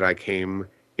next day that I came,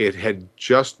 it had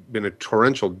just been a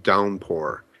torrential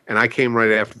downpour. And I came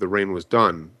right after the rain was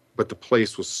done, but the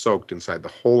place was soaked inside. The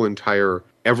whole entire,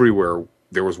 everywhere,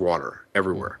 there was water,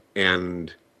 everywhere.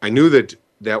 And I knew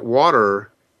that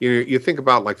water, you think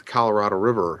about like the Colorado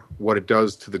River, what it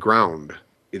does to the ground.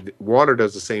 Water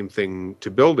does the same thing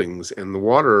to buildings, and the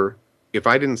water if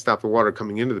I didn't stop the water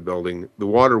coming into the building, the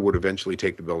water would eventually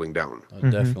take the building down.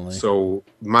 Definitely. So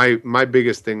my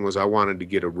biggest thing was I wanted to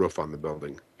get a roof on the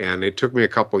building. And it took me a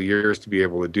couple of years to be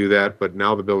able to do that, but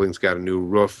now the building's got a new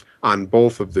roof on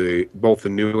both the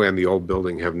new and the old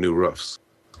building have new roofs.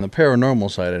 On the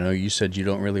paranormal side, I know you said you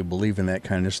don't really believe in that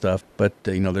kind of stuff, but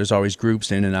there's always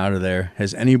groups in and out of there.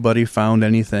 Has anybody found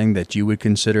anything that you would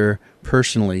consider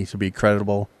personally to be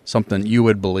credible, something you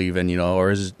would believe in, or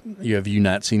have you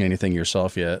not seen anything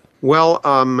yourself yet? Well,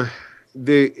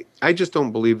 I just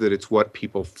don't believe that it's what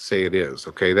people say it is.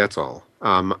 Okay, that's all.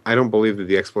 I don't believe that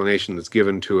the explanation that's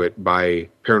given to it by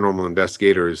paranormal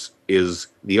investigators is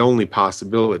the only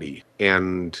possibility.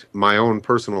 And my own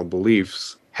personal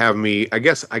beliefs have me, I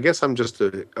guess I'm just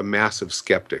a massive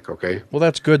skeptic, okay? Well,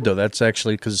 that's good, though. That's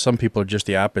actually, because some people are just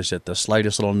the opposite. The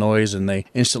slightest little noise, and they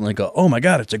instantly go, oh, my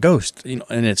God, it's a ghost.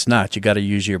 And it's not. You got to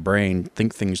use your brain,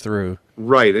 think things through.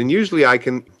 Right, and usually I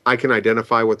can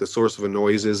identify what the source of a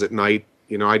noise is at night.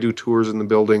 I do tours in the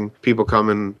building. People come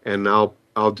in, and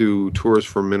I'll do tours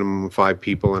for a minimum of 5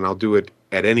 people, and I'll do it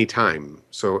at any time.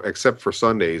 So, except for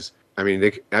Sundays. I mean,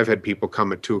 I've had people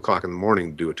come at 2 o'clock in the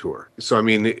morning to do a tour. So, I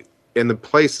mean... And the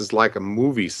place is like a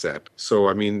movie set. So,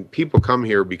 I mean, people come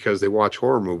here because they watch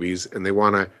horror movies and they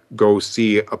want to go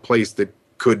see a place that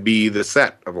could be the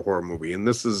set of a horror movie. And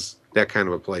this is that kind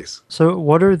of a place. So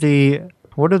what are the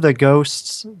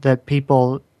ghosts that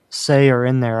people say are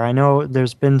in there? I know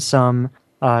there's been some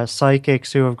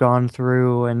psychics who have gone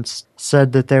through and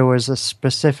said that there was a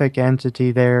specific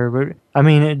entity there. But, I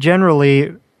mean,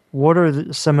 generally, what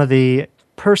are some of the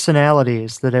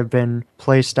personalities that have been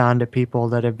placed onto people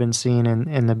that have been seen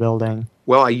in the building?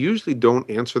 Well, I usually don't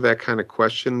answer that kind of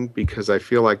question because I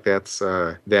feel like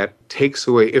that takes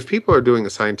away. If people are doing a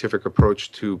scientific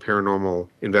approach to paranormal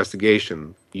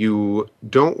investigation, you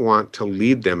don't want to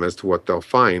lead them as to what they'll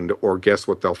find or guess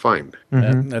what they'll find.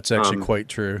 Mm-hmm. That's actually quite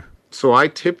true. So I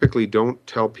typically don't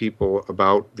tell people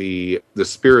about the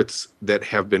spirits that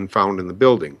have been found in the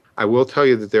building. I will tell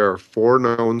you that there are 4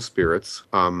 known spirits,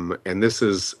 and this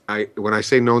is when I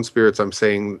say known spirits, I'm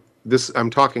saying this. I'm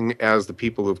talking as the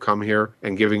people who've come here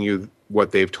and giving you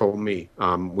what they've told me.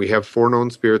 We have 4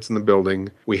 known spirits in the building.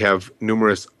 We have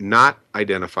numerous not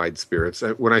identified spirits.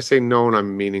 When I say known,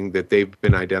 I'm meaning that they've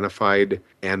been identified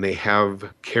and they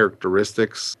have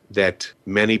characteristics that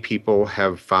many people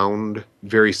have found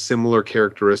very similar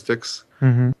characteristics.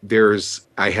 Mm-hmm.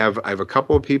 I have a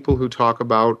couple of people who talk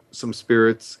about some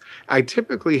spirits. I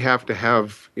typically have to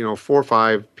have 4 or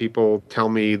 5 people tell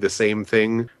me the same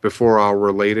thing before I'll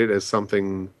relate it as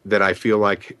something that I feel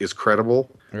like is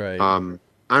credible. Right.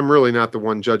 I'm really not the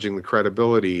one judging the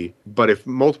credibility, but if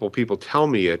multiple people tell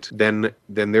me it, then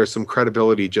there's some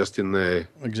credibility just in the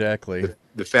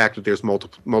fact that there's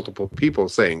multiple people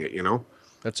saying it.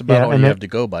 That's about all you have to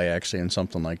go by, actually, in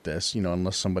something like this,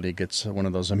 unless somebody gets one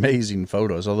of those amazing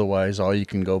photos. Otherwise, all you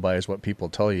can go by is what people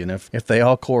tell you. And if they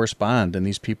all correspond and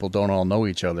these people don't all know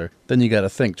each other, then you got to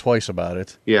think twice about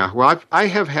it. Yeah, well,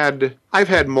 I've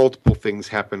had multiple things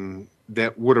happen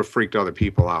that would have freaked other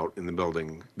people out in the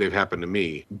building. They've happened to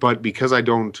me. But because I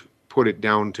don't put it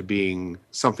down to being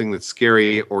something that's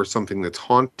scary or something that's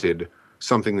haunted,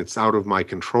 something that's out of my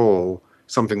control,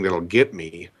 something that'll get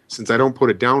me, since I don't put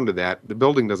it down to that, the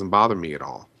building doesn't bother me at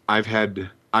all. I've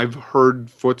heard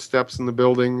footsteps in the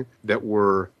building that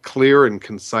were clear and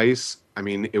concise. I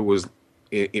mean,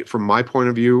 from my point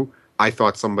of view, I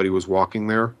thought somebody was walking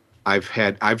there. I've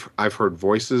heard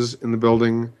voices in the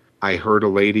building. I heard a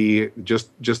lady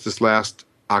just this last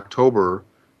October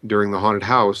during the haunted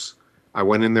house. I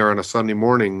went in there on a Sunday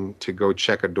morning to go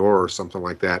check a door or something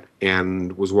like that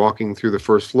and was walking through the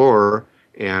first floor.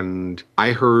 And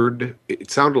I heard,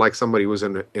 it sounded like somebody was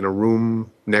in a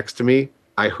room next to me.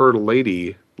 I heard a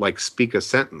lady speak a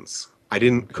sentence. I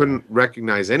couldn't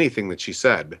recognize anything that she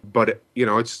said, but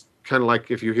it's kind of like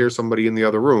if you hear somebody in the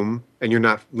other room and you're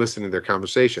not listening to their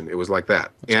conversation. It was like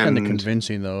that. It's kind of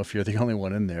convincing, though, if you're the only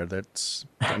one in there. That's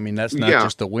not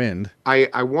just the wind.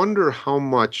 I wonder how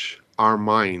much our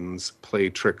minds play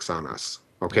tricks on us.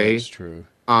 Okay. That's true.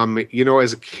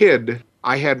 As a kid,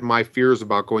 I had my fears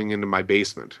about going into my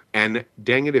basement. And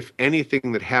dang it, if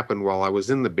anything that happened while I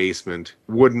was in the basement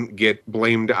wouldn't get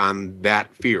blamed on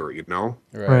that fear,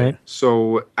 Right.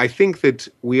 So I think that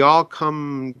we all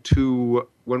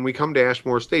when we come to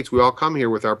Ashmore Estates, we all come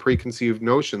here with our preconceived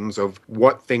notions of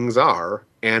what things are.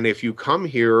 And if you come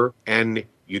here and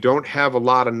you don't have a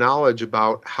lot of knowledge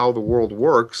about how the world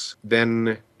works,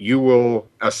 then you will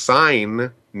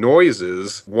assign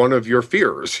noises one of your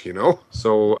fears,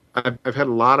 So I've had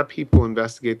a lot of people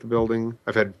investigate the building.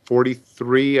 I've had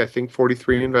 43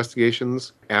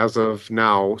 investigations as of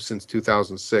now since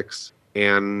 2006.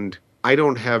 And I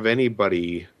don't have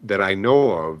anybody that I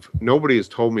know of. Nobody has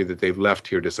told me that they've left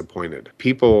here disappointed.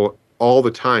 People all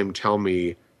the time tell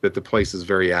me that the place is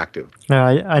very active. Now,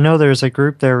 I know there's a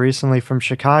group there recently from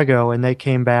Chicago, and they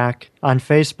came back on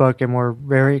Facebook and were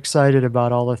very excited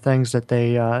about all the things that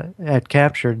they had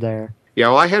captured there. Yeah,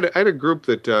 well, I had a group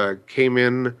that came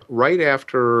in right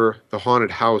after the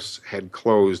haunted house had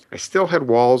closed. I still had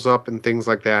walls up and things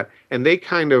like that, and they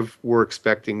kind of were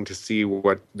expecting to see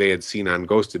what they had seen on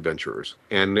Ghost Adventurers.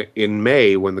 And in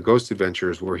May, when the Ghost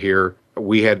Adventurers were here,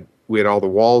 we had all the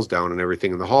walls down and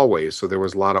everything in the hallways, so there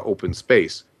was a lot of open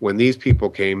space. When these people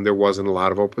came, there wasn't a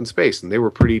lot of open space, and they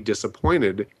were pretty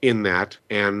disappointed in that,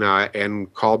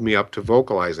 and called me up to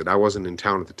vocalize it. I wasn't in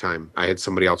town at the time. I had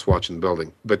somebody else watching the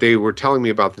building. But they were telling me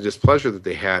about the displeasure that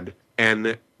they had,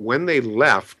 and when they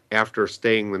left, after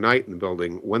staying the night in the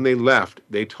building, when they left,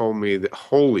 they told me that,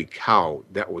 holy cow,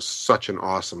 that was such an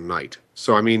awesome night.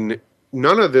 So, I mean,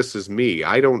 none of this is me.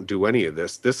 I don't do any of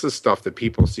this. This is stuff that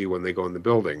people see when they go in the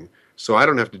building. So I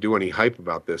don't have to do any hype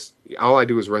about this. All I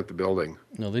do is rent the building.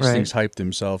 No, these things hype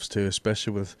themselves too,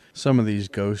 especially with some of these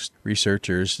ghost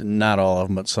researchers. Not all of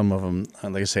them, but some of them,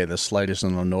 like I say, the slightest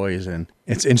little noise, and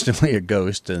it's instantly a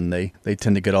ghost, and they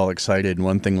tend to get all excited, and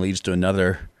one thing leads to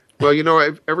another. Well, you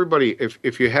know, everybody,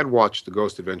 if you had watched the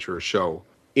Ghost Adventurer show,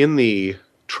 in the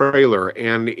trailer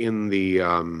and in the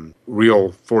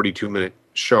real 42-minute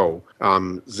show,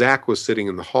 Zach was sitting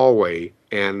in the hallway,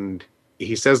 and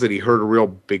he says that he heard a real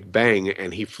big bang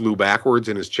and he flew backwards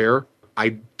in his chair.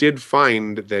 I did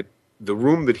find that the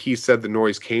room that he said the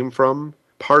noise came from,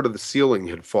 part of the ceiling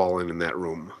had fallen in that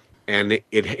room. And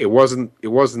it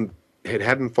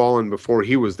hadn't fallen before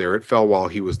he was there. It fell while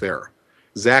he was there.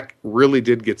 Zach really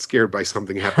did get scared by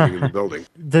something happening in the building.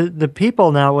 The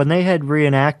people now, when they had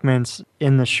reenactments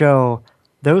in the show,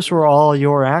 those were all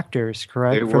your actors,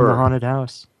 correct? They From were. the haunted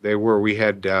house. They were. We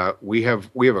have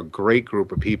a great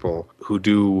group of people who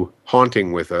do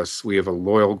haunting with us. We have a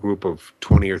loyal group of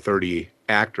 20 or 30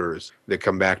 actors that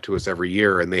come back to us every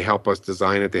year, and they help us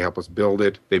design it. They help us build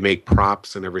it. They make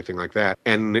props and everything like that.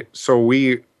 And so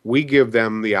we give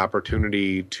them the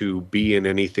opportunity to be in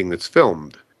anything that's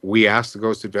filmed. We asked the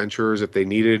Ghost Adventurers if they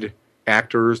needed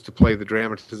actors to play the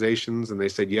dramatizations, and they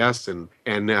said yes. And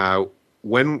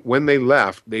when they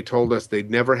left, they told us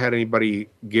they'd never had anybody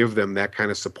give them that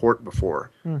kind of support before.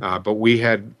 But we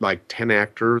had like 10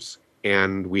 actors,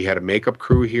 and we had a makeup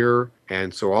crew here.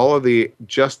 And so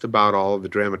just about all of the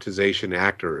dramatization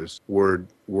actors were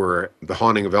the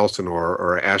Haunting of Elsinore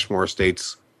or Ashmore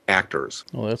Estates actors.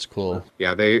 Oh, that's cool.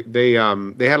 Yeah, they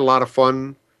had a lot of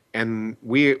fun. And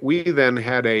we then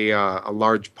had a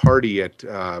large party at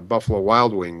Buffalo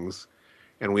Wild Wings,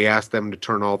 and we asked them to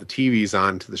turn all the TVs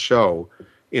on to the show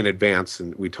in advance,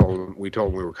 and we told them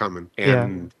we were coming.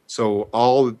 And so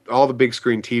all the big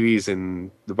screen TVs in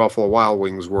the Buffalo Wild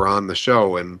Wings were on the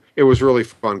show, and it was really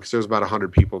fun because there was about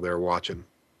 100 people there watching.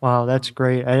 Wow, that's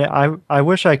great. I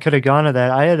wish I could have gone to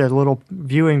that. I had a little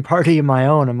viewing party of my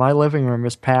own, and my living room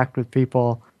was packed with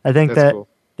people. I think That's cool.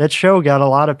 That show got a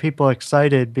lot of people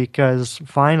excited because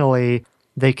finally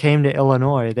they came to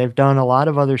Illinois. They've done a lot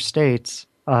of other states.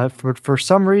 For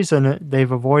some reason,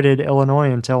 they've avoided Illinois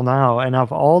until now. And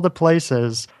of all the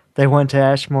places, they went to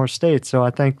Ashmore State. So I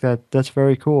think that's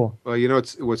very cool. Well, you know,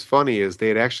 what's funny is they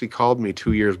had actually called me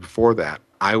 2 years before that.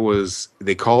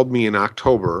 They called me in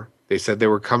October. They said they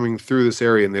were coming through this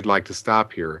area and they'd like to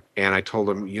stop here. And I told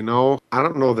them, you know, I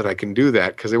don't know that I can do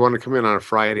that because they want to come in on a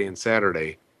Friday and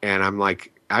Saturday. And I'm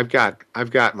like, I've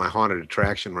got my haunted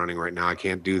attraction running right now. I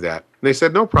can't do that. And they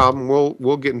said, no problem.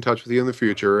 We'll get in touch with you in the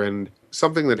future. And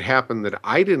something that happened that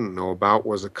I didn't know about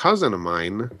was a cousin of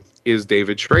mine is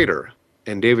David Schrader.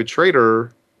 And David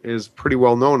Schrader is pretty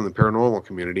well known in the paranormal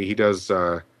community. He does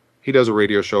a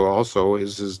radio show also.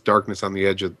 His Darkness on the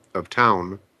Edge of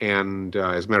Town. And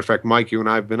as a matter of fact, Mike, you and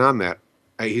I have been on that.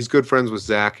 He's good friends with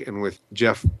Zach and with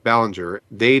Jeff Ballinger.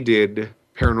 They did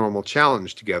Paranormal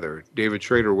Challenge together. David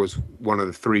Schrader was one of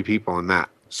the 3 people in that.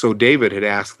 So David had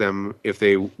asked them if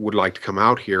they would like to come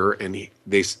out here, and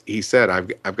he said,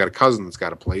 I've got a cousin that's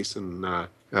got a place, and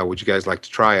would you guys like to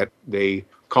try it? They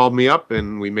called me up,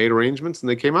 and we made arrangements, and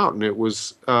they came out, and it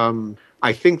was,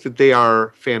 I think that they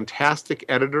are fantastic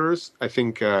editors. I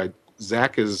think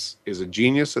Zach is a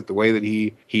genius at the way that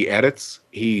he edits.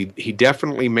 He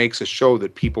definitely makes a show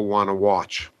that people want to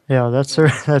watch. Yeah, that's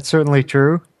certainly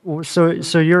true.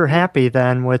 So you're happy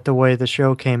then with the way the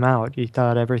show came out? You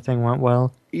thought everything went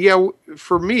well? Yeah,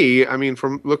 for me, I mean,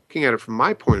 from looking at it from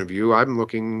my point of view, I'm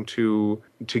looking to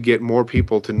get more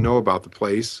people to know about the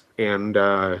place, and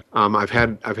I've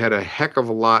had a heck of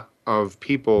a lot of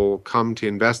people come to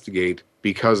investigate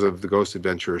because of the Ghost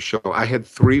Adventurers show. I had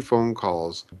 3 phone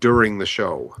calls during the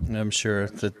show. I'm sure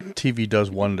the TV does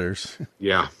wonders.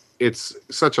 Yeah. It's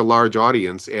such a large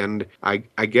audience, and I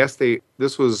guess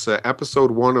this was episode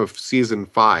 1 of season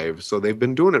 5, so they've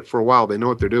been doing it for a while. They know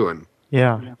what they're doing.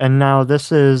 Yeah, and now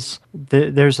this is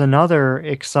there's another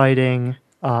exciting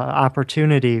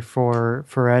opportunity for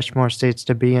Ashmore States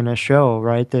to be in a show,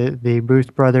 right? The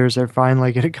Booth brothers are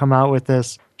finally going to come out with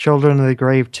this Children of the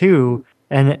Grave 2,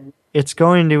 and it's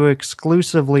going to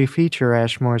exclusively feature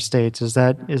Ashmore States. Is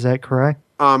that correct?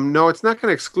 No, it's not going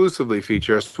to exclusively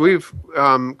feature us.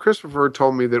 Christopher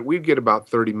told me that we'd get about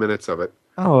 30 minutes of it.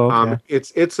 Oh, okay.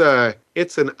 It's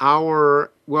an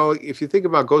hour. Well, if you think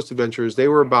about Ghost Adventures, they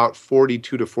were about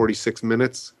 42 to 46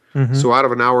 minutes. Mm-hmm. So out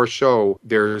of an hour show,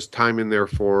 there's time in there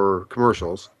for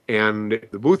commercials. And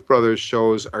the Booth Brothers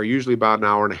shows are usually about an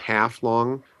hour and a half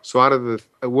long. So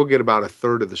we'll get about a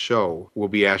third of the show will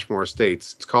be Ashmore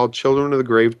Estates. It's called Children of the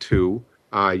Grave 2.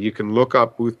 You can look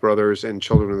up Booth Brothers and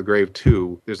Children of the Grave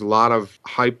 2. There's a lot of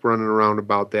hype running around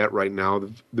about that right now.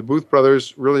 The Booth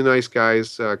Brothers, really nice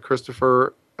guys.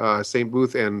 Christopher St.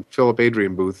 Booth and Philip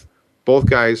Adrian Booth. Both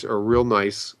guys are real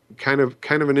nice. Kind of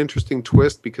an interesting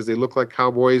twist because they look like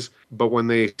cowboys, but when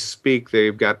they speak,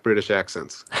 they've got British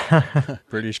accents.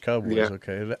 British cowboys, Yeah.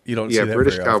 Okay. You don't see that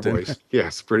British very often. cowboys.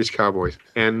 Yes, British cowboys.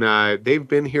 And they've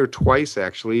been here twice,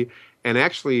 actually. And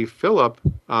actually, Philip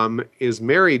is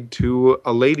married to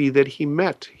a lady that he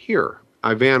met here.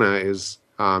 Ivana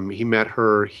he met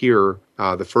her here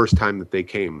the first time that they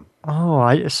came. Oh,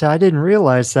 I didn't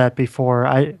realize that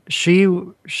before. She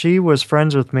was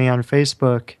friends with me on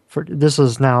Facebook. This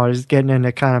is now getting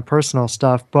into kind of personal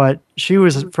stuff, but she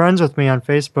was friends with me on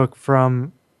Facebook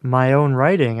from my own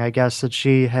writing. I guess that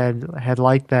she had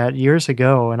liked that years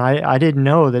ago, and I didn't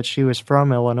know that she was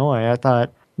from Illinois. I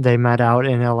thought they met out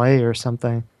in LA or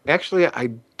something. Actually, I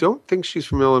don't think she's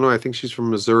from Illinois. I think she's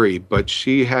from Missouri, but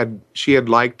she had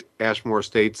liked Ashmore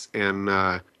Estates, and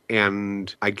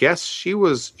I guess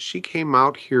she came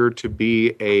out here to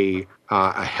be a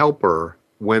helper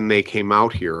when they came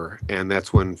out here, and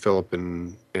that's when Philip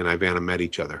and Ivana met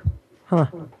each other. Huh.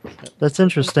 That's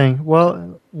interesting.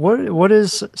 Well, what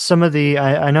is some of the...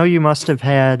 I know you must have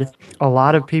had a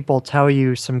lot of people tell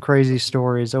you some crazy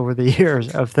stories over the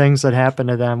years of things that happened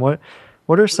to them. What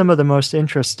are some of the most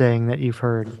interesting that you've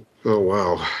heard? Oh,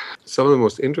 wow. Some of the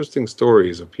most interesting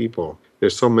stories of people.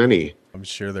 There's so many. I'm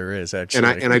sure there is,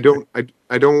 actually. And I don't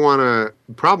want to...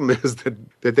 The problem is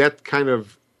that kind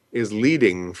of is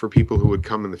leading for people who would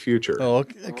come in the future. Oh,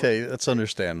 okay. That's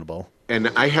understandable. And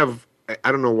I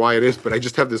don't know why it is, but I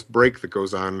just have this break that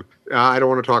goes on. I don't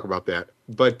want to talk about that.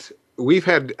 But we've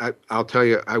had, I'll tell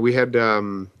you, we had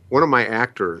one of my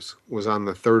actors was on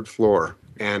the 3rd floor,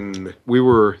 and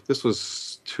this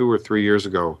was 2 or 3 years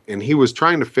ago, and he was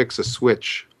trying to fix a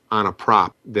switch on a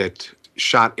prop that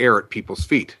shot air at people's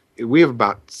feet. We have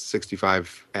about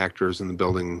 65 actors in the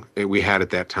building. We had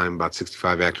at that time about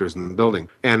 65 actors in the building.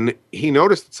 And he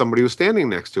noticed that somebody was standing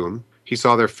next to him. He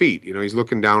saw their feet. He's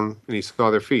looking down and he saw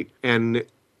their feet. And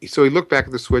so he looked back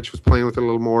at the switch, was playing with it a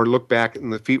little more, looked back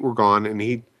and the feet were gone. And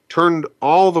he turned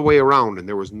all the way around and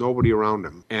there was nobody around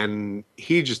him. And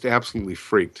he just absolutely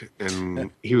freaked.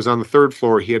 And he was on the 3rd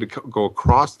floor. He had to go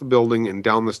across the building and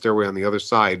down the stairway on the other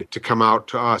side to come out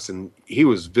to us. And he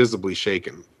was visibly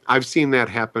shaken. I've seen that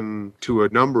happen to a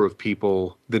number of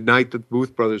people. The night that the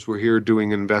Booth Brothers were here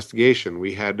doing an investigation,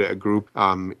 we had a group,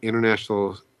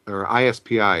 International or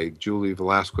ISPI, Julie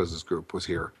Velasquez's group was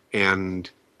here. And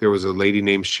there was a lady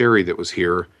named Sherry that was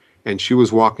here. And she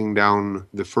was walking down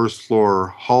the 1st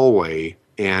floor hallway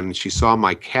and she saw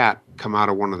my cat come out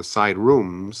of one of the side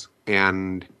rooms.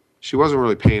 And she wasn't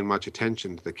really paying much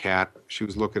attention to the cat. She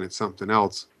was looking at something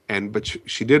else. But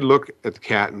she did look at the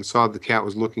cat and saw the cat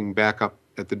was looking back up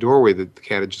at the doorway that the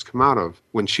cat had just come out of.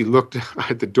 When she looked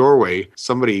at the doorway,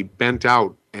 somebody bent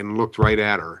out and looked right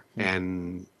at her.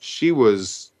 And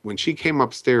when she came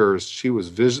upstairs, she was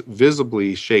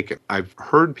visibly shaken. I've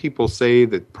heard people say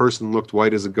that person looked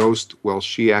white as a ghost. Well,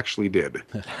 she actually did.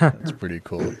 That's pretty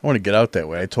cool. I want to get out that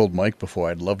way. I told Mike before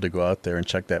I'd love to go out there and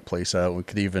check that place out. We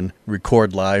could even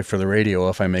record live for the radio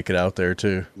if I make it out there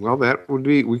too. Well,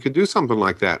 we could do something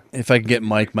like that. If I can get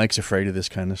Mike's afraid of this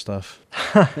kind of stuff.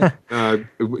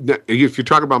 If you're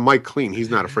talking about Mike Kleen, he's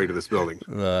not afraid of this building.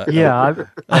 Yeah.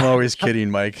 I'm always kidding,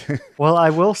 Mike. Well, I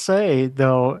will say,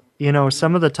 though,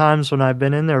 some of the times when I've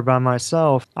been in there by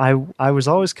myself, I was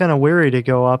always kind of weary to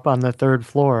go up on the 3rd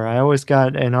floor. I always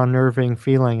got an unnerving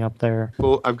feeling up there.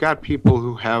 Well, I've got people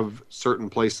who have certain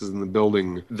places in the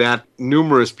building that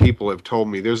numerous people have told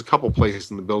me. There's a couple places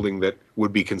in the building that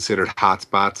would be considered hot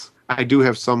spots. I do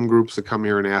have some groups that come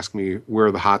here and ask me where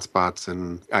are the hot spots,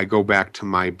 and I go back to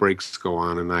my breaks go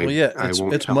on, and I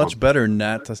won't it's tell much them. better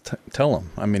not to tell them.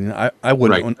 I mean, I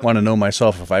wouldn't want to know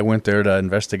myself if I went there to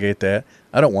investigate that.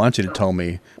 I don't want you to tell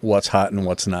me what's hot and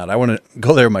what's not. I want to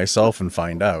go there myself and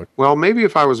find out. Well, maybe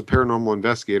if I was a paranormal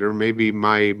investigator, maybe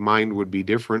my mind would be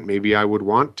different. Maybe I would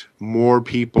want more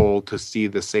people to see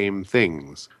the same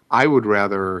things. I would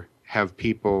rather have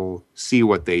people see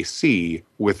what they see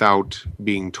without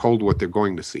being told what they're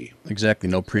going to see. Exactly,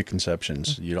 no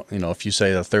preconceptions. If you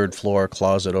say the third floor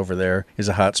closet over there is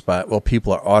a hot spot, well,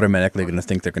 people are automatically going to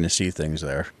think they're going to see things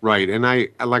there. Right, and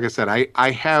like I said,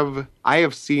 I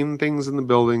have seen things in the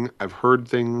building. I've heard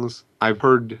things. I've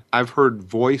heard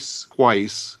voice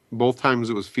twice. Both times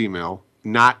it was female,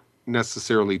 not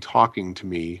necessarily talking to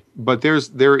me. But there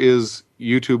is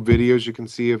YouTube videos you can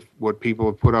see of what people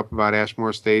have put up about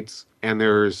Ashmore Estates. And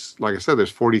there's, like I said,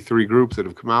 there's 43 groups that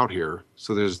have come out here.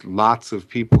 So there's lots of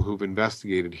people who've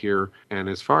investigated here. And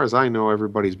as far as I know,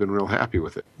 everybody's been real happy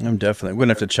with it. We're going to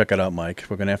have to check it out, Mike.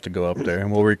 We're going to have to go up there,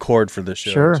 and we'll record for the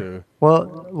show, Sure. too.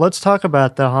 Well, let's talk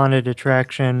about the haunted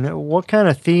attraction. What kind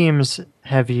of themes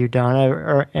have you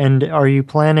done? And are you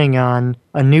planning on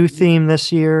a new theme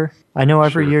this year? I know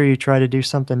every year you try to do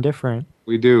something different.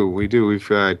 We do. We've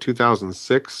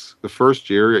 2006, the first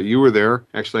year. You were there.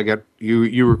 Actually, I got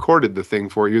you recorded the thing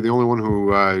for it. You're the only one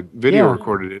who video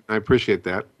recorded it. I appreciate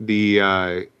that.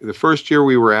 The first year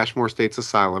we were Ashmore Estates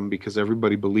Asylum because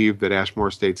everybody believed that Ashmore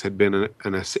Estates had been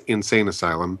an insane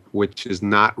asylum, which is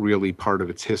not really part of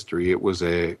its history. It was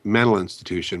a mental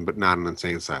institution, but not an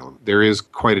insane asylum. There is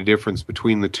quite a difference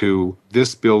between the two.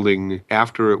 This building,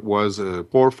 after it was a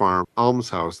poor farm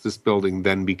almshouse, this building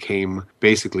then became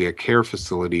basically a care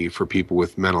facility for people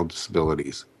with mental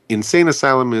disabilities. Insane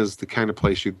asylum is the kind of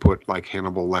place you'd put like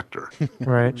Hannibal Lecter.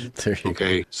 Right.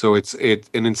 Okay. So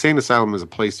an insane asylum is a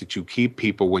place that you keep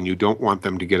people when you don't want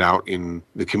them to get out in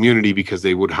the community because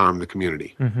they would harm the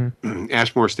community. Mm-hmm.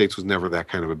 Ashmore Estates was never that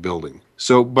kind of a building.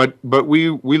 So, but we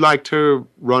like to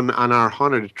run on our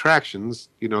haunted attractions.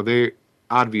 They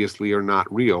obviously are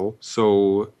not real.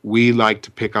 So we like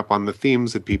to pick up on the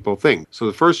themes that people think. So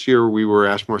the first year we were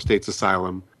Ashmore Estates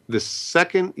Asylum. The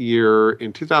second year,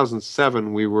 in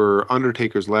 2007, we were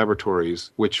Undertaker's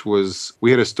Laboratories, which was,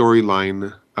 we had a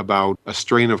storyline about a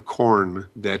strain of corn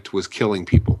that was killing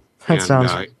people. That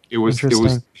sounds interesting.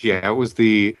 It was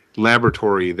the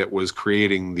laboratory that was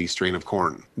creating the strain of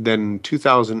corn. Then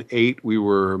 2008, we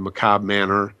were Macabre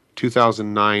Manor.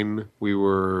 2009, we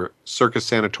were Circus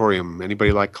Sanatorium.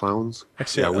 Anybody like clowns?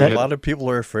 Actually, a lot of people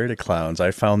are afraid of clowns. I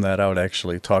found that out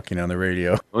actually talking on the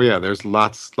radio. Oh yeah, there's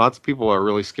lots of people are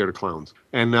really scared of clowns,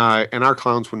 and our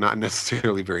clowns were not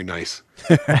necessarily very nice.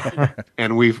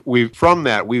 And we've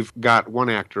got one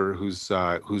actor who's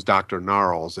Dr.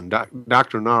 Gnarls, and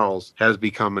Dr. Gnarls has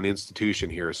become an institution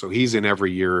here. So he's in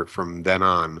every year from then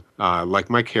on. Like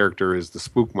my character is the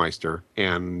Spookmeister,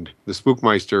 and the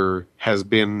Spookmeister has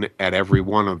been at every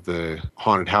one of the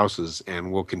haunted houses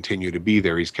and will continue to be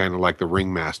there. He's kind of like the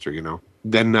ringmaster,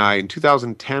 Then in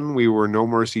 2010, we were No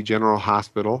Mercy General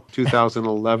Hospital.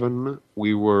 2011,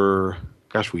 we were...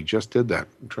 Gosh, we just did that.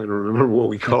 I'm trying to remember what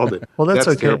we called it. Well, that's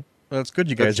okay. Well, it's good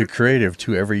you guys are creative,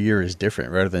 too. Every year is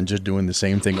different, rather than just doing the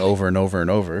same thing over and over and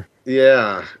over.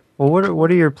 Yeah. Well,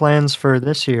 what are your plans for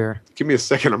this year? Give me a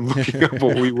second. I'm looking up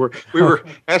what we were. We were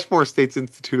Ashmore Estates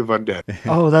Institute of Undead.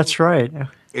 Oh, that's right.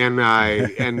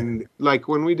 And like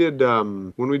when we did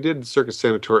Circus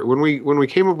Sanatorium, when we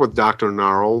came up with Dr.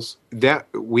 Gnarls, that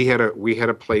we had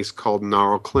a place called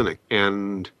Gnarl Clinic,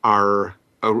 and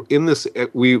in this,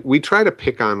 we try to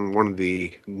pick on one of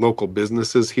the local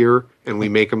businesses here, and we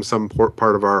make them some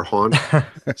part of our haunt.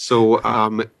 So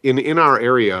in our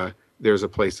area, there's a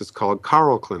place that's called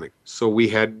Carl Clinic. So we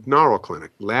had Gnarl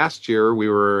Clinic. Last year, we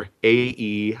were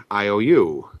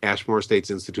AEIOU, Ashmore Estates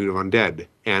Institute of Undead.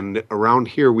 And around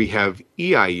here, we have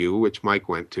EIU, which Mike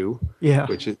went to,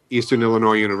 which is Eastern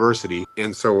Illinois University.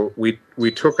 And so we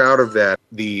took out of that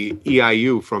the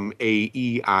EIU from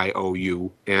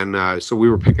AEIOU. And so we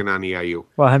were picking on EIU.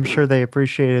 Well, I'm sure they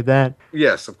appreciated that.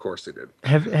 Yes, of course they did.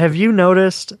 Have you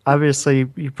noticed, obviously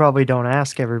you probably don't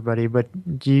ask everybody, but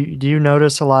do you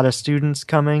notice a lot of students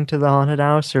coming to the haunted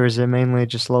house, or is it mainly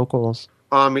just locals?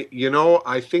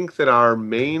 I think that our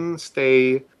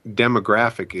mainstay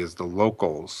demographic is the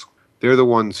locals. They're the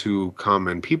ones who come,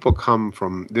 and people come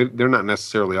from, they're not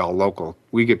necessarily all local.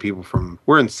 We get people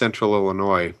we're in Central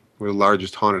Illinois. We're the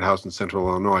largest haunted house in Central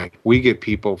Illinois. We get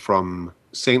people from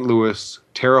St. Louis,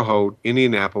 Terre Haute,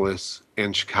 Indianapolis,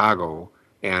 and Chicago,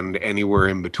 and anywhere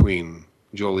in between,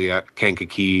 Joliet,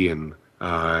 Kankakee, and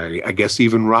I guess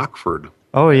even Rockford.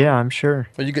 Oh yeah, I'm sure.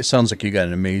 Well, sounds like you got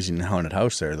an amazing haunted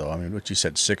house there, though. I mean, what you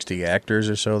said, 60 actors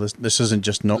or so. This isn't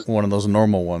just one of those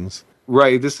normal ones.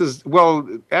 Right.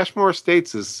 Ashmore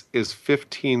Estates is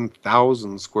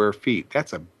 15,000 square feet.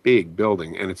 That's a big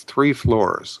building, and it's 3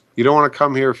 floors. You don't want to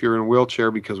come here if you're in a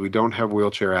wheelchair because we don't have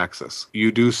wheelchair access.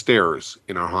 You do stairs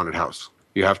in our haunted house.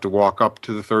 You have to walk up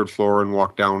to the 3rd floor and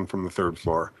walk down from the 3rd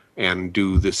floor and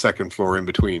do the 2nd floor in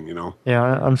between,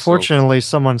 Yeah, unfortunately,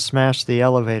 someone smashed the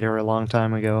elevator a long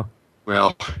time ago.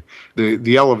 Well,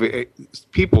 the elevator,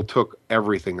 people took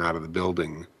everything out of the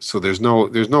building, so there's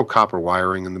no copper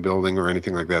wiring in the building or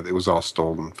anything like that. It was all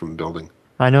stolen from the building.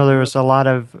 I know there was a lot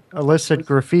of illicit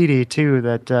graffiti too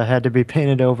that had to be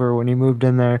painted over when you moved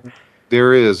in there.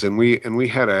 There is, and we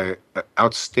had a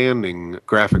outstanding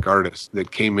graphic artist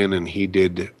that came in, and he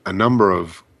did a number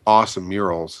of awesome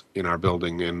murals in our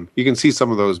building, and you can see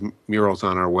some of those murals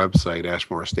on our website,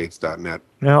 ashmoreestates.net.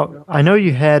 Now, I know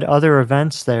you had other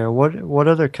events there. What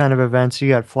other kind of events? You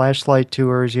got flashlight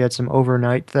tours, you had some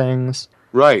overnight things.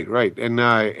 Right. And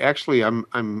actually, I'm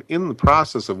in the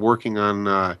process of working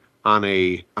I'm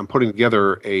putting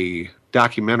together a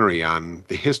documentary on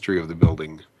the history of the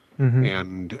building. Mm-hmm.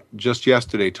 And just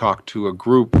yesterday talked to a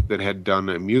group that had done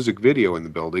a music video in the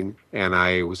building, and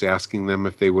I was asking them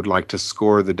if they would like to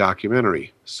score the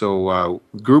documentary. So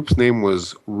the group's name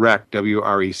was RECKED,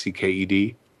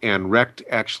 W-R-E-C-K-E-D, and RECKED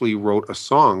actually wrote a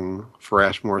song for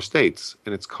Ashmore Estates,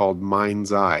 and it's called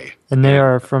Mind's Eye. And they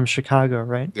are from Chicago,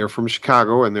 right? They're from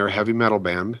Chicago, and they're a heavy metal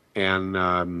band.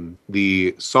 And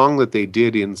the song that they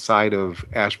did inside of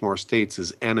Ashmore Estates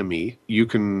is Enemy. You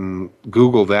can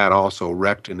Google that also,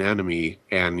 Wrecked and Enemy,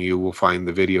 and you will find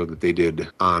the video that they did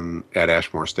at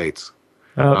Ashmore Estates.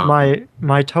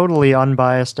 My totally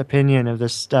unbiased opinion of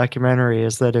this documentary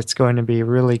is that it's going to be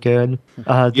really good.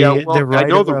 I know the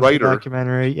writer. The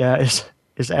documentary,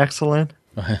 is excellent.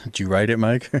 Did you write it,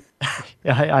 Mike?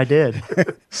 Yeah, I did.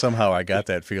 Somehow I got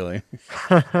that feeling.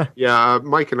 Yeah,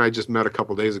 Mike and I just met a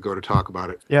couple days ago to talk about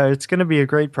it. Yeah, it's going to be a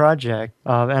great project.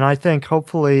 And I think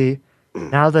hopefully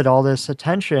now that all this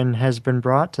attention has been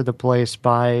brought to the place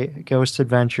by Ghost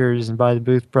Adventures and by the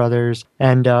Booth Brothers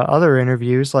and other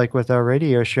interviews like with our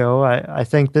radio show, I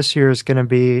think this year is going to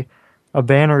be a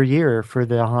banner year for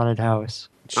the haunted house.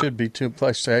 It should be too.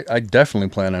 Plus, I definitely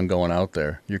plan on going out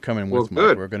there. You're coming with me.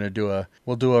 Good. We're gonna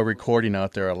we'll do a recording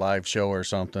out there, a live show or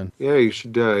something. Yeah, you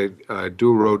should do a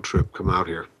road trip. Come out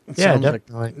here. Yeah,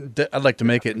 definitely. I'd like to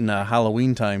make it in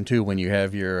Halloween time too, when you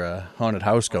have your haunted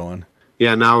house going.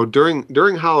 Yeah, now during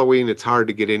Halloween, it's hard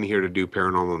to get in here to do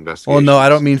paranormal investigations. Well, no, I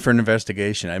don't mean for an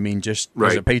investigation. I mean just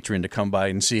as a patron to come by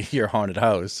and see your haunted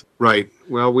house. Right.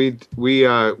 Well, we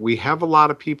have a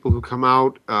lot of people who come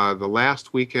out the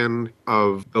last weekend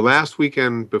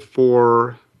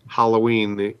before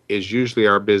Halloween is usually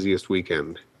our busiest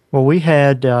weekend. Well, we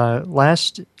had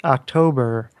last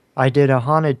October, I did a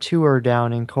haunted tour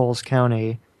down in Coles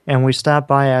County, and we stopped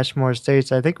by Ashmore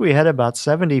Estates. I think we had about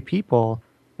 70 people.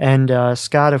 And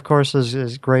Scott, of course, is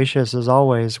as gracious as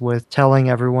always with telling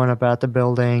everyone about the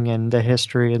building and the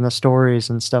history and the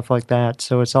stories and stuff like that.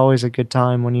 So it's always a good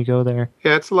time when you go there.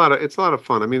 Yeah, it's a lot of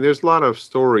fun. I mean, there's a lot of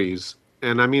stories,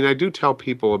 and I mean, I do tell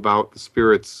people about the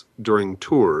spirits during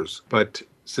tours, but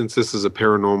since this is a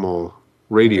paranormal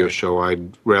radio show,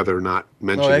 I'd rather not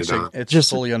mention it on. It's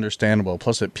just fully understandable.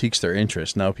 Plus, it piques their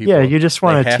interest. Now people, you just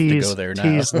want to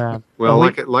tease them. Well,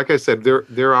 like I said,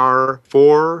 there are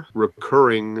 4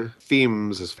 recurring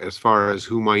themes as far as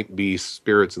who might be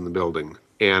spirits in the building.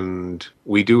 And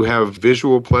we do have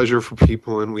visual pleasure for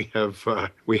people, and we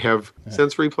have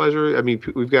sensory pleasure. I mean,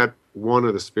 we've got one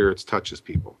of the spirits touches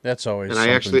people. That's always. And I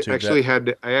actually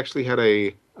had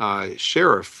a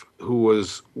sheriff who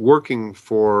was working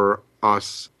for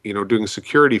us, doing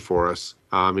security for us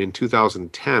in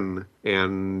 2010,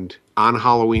 and on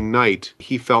Halloween night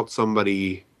he felt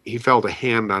a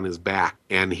hand on his back,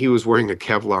 and he was wearing a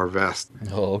Kevlar vest.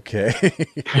 Oh, okay.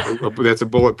 That's a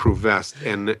bulletproof vest,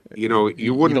 and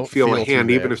you wouldn't feel a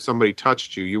hand even if somebody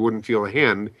touched you. You wouldn't feel a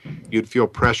hand, you'd feel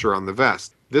pressure on the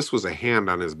vest. This was a hand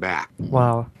on his back.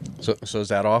 Wow. So has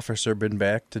that officer been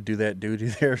back to do that duty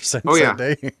there since that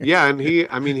day? Yeah, and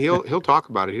he'll talk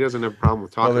about it. He doesn't have a problem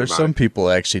with talking about it. Well, there's some people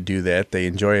actually do that. They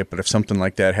enjoy it, but if something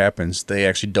like that happens, they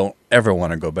actually don't ever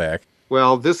want to go back.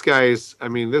 Well, this guy is,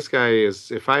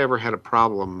 if I ever had a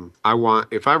problem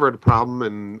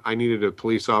and I needed a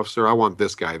police officer, I want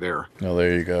this guy there. Oh,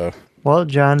 there you go. Well,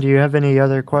 John, do you have any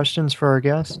other questions for our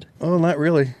guest? Oh, not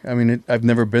really. I mean, I've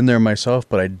never been there myself,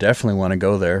 but I definitely want to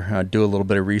go there. I do a little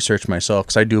bit of research myself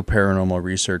because I do paranormal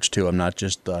research too. I'm not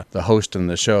just the host in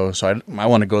the show, so I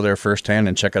want to go there firsthand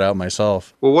and check it out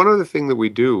myself. Well, one other thing that we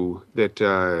do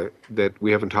that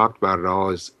we haven't talked about at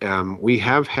all is we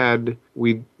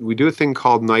do a thing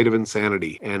called Night of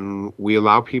Insanity, and we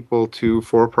allow people to,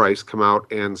 for a price, come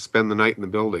out and spend the night in the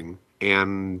building.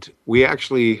 And we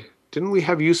actually... Didn't we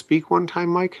have you speak one time,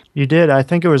 Mike? You did. I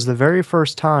think it was the very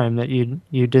first time that you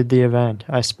did the event.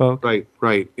 I spoke.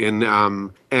 Right. And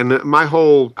my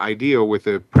whole idea with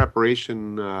the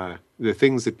preparation, the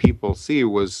things that people see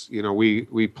was,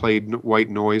 we played white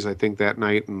noise, I think, that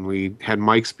night, and we had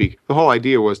Mike speak. The whole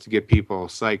idea was to get people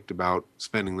psyched about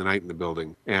spending the night in the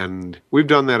building. And we've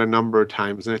done that a number of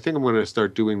times, and I think I'm going to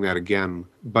start doing that again.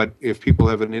 But if people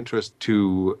have an interest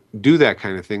to do that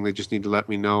kind of thing, they just need to let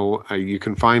me know. You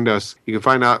can find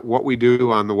out what we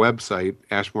do on the website,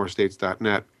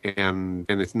 ashmorestates.net. And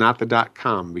it's not the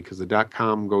 .com, because the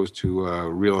 .com goes to a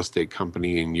real estate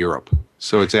company in Europe.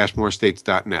 So it's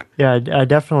ashmorestates.net. Yeah, I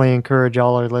definitely encourage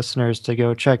all our listeners to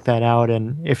go check that out.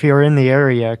 And if you're in the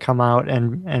area, come out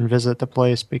and visit the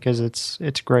place, because it's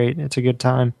great. It's a good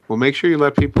time. Well, make sure you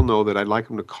let people know that I'd like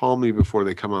them to call me before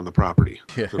they come on the property.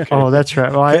 Yeah. Okay? Oh, that's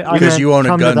right. Well, I because you own a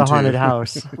come gun to the too. haunted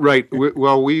house. Right.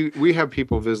 We have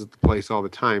people visit the place all the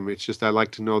time. It's just I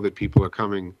like to know that people are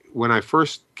coming. When I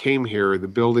first came here, the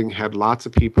building had lots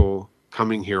of people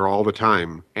coming here all the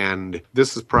time, and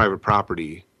this is private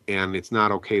property, and it's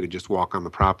not okay to just walk on the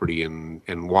property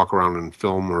and walk around and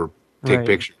film or take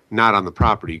pictures. Not on the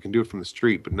property. You can do it from the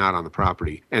street, but not on the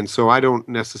property. And so I don't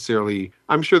necessarily...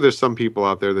 I'm sure there's some people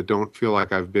out there that don't feel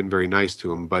like I've been very nice to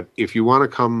them, but if you want to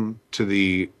come to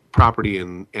the property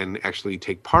and actually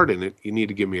take part in it, you need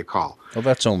to give me a call. Well,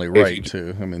 that's only right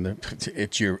too. I mean,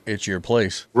 it's your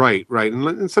place. Right.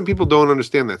 And some people don't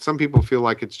understand that. Some people feel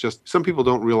like some people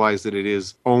don't realize that it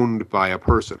is owned by a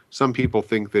person. Some people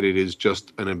think that it is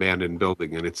just an abandoned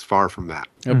building, and it's far from that.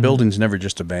 A building's never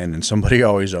just abandoned. Somebody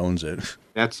always owns it.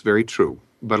 That's very true.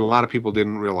 But a lot of people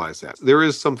didn't realize that. There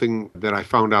is something that I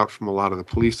found out from a lot of the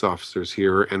police officers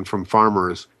here and from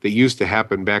farmers that used to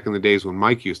happen back in the days when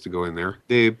Mike used to go in there.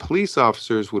 The police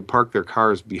officers would park their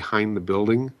cars behind the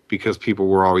building because people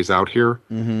were always out here,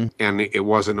 and it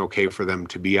wasn't okay for them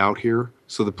to be out here.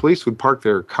 So the police would park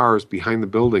their cars behind the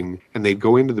building, and they'd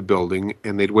go into the building,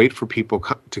 and they'd wait for people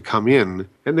to come in,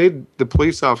 and the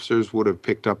police officers would have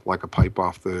picked up like a pipe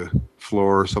off the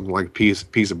floor or something, like a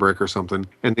piece of brick or something,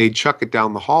 and they'd chuck it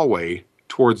down the hallway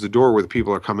towards the door where the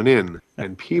people are coming in,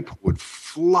 and people would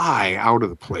fly out of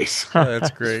the place.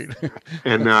 That's great.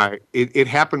 And it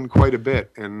happened quite a bit,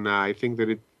 and I think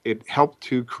that it helped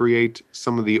to create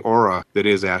some of the aura that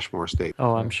is Ashmore State.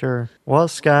 Oh, I'm sure. Well,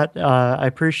 Scott, I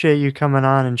appreciate you coming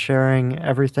on and sharing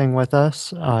everything with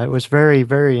us. It was very,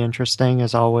 very interesting,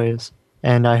 as always.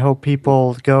 And I hope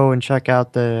people go and check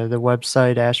out the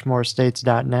website,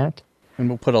 ashmorestates.net. And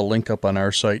we'll put a link up on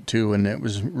our site, too. And it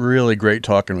was really great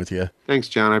talking with you. Thanks,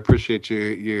 John. I appreciate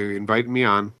you inviting me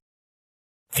on.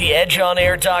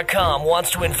 TheEdgeOnAir.com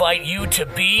wants to invite you to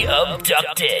be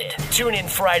abducted. Tune in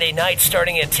Friday night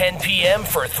starting at 10 p.m.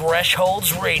 for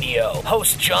Thresholds Radio.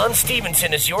 Host John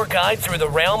Stevenson is your guide through the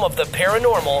realm of the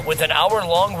paranormal with an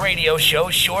hour-long radio show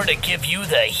sure to give you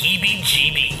the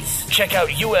heebie-jeebies. Check out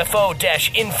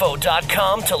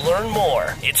UFO-info.com to learn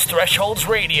more. It's Thresholds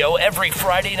Radio every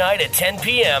Friday night at 10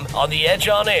 p.m. on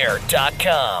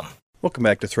TheEdgeOnAir.com. Welcome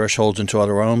back to Thresholds into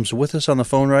Other Realms. With us on the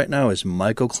phone right now is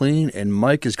Michael Kleen, and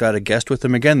Mike has got a guest with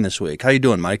him again this week. How you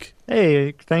doing, Mike?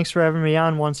 Hey, thanks for having me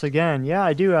on once again. Yeah,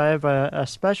 I do. I have a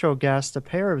special guest, a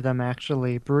pair of them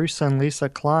actually, Bruce and Lisa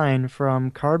Klein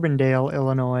from Carbondale,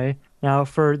 Illinois. Now,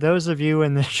 for those of you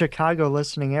in the Chicago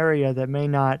listening area that may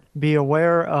not be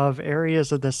aware of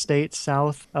areas of the state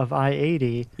south of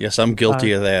I-80... Yes, I'm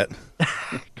guilty of that.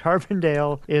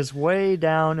 Carbondale is way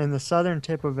down in the southern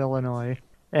tip of Illinois.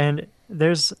 And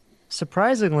there's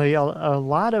surprisingly a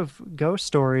lot of ghost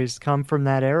stories come from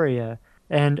that area,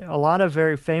 and a lot of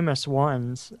very famous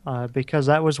ones, because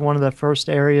that was one of the first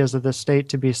areas of the state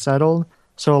to be settled.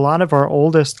 So a lot of our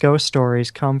oldest ghost stories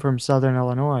come from southern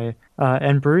Illinois.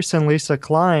 And Bruce and Lisa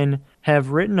Klein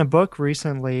have written a book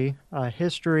recently,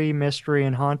 History, Mystery,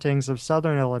 and Hauntings of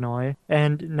Southern Illinois.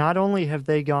 And not only have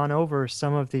they gone over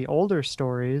some of the older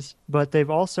stories, but they've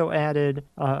also added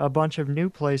a bunch of new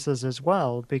places as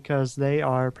well, because they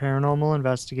are paranormal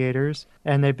investigators,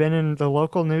 and they've been in the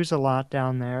local news a lot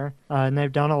down there, and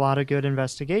they've done a lot of good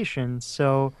investigations.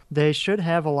 So they should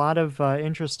have a lot of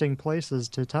interesting places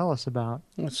to tell us about.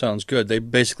 That sounds good. They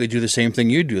basically do the same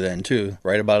thing you do then, too,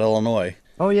 right about Illinois.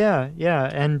 Oh, yeah, yeah.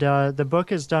 And the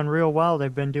book has done real well.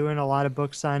 They've been doing a lot of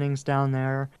book signings down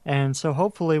there. And so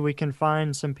hopefully we can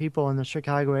find some people in the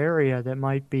Chicago area that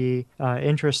might be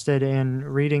interested in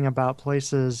reading about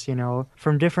places,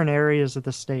 from different areas of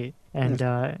the state. And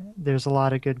there's a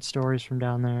lot of good stories from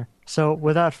down there. So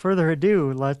without further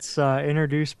ado, let's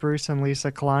introduce Bruce and Lisa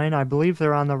Klein. I believe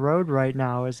they're on the road right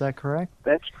now. Is that correct?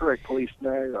 That's correct. Police and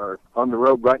I are on the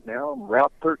road right now on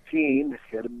Route 13,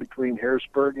 headed between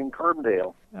Harrisburg and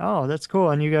Carbondale. Oh, that's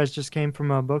cool. And you guys just came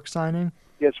from a book signing?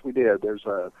 Yes, we did. There's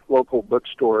a local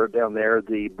bookstore down there,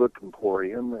 the Book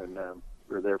Emporium, and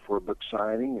we're there for a book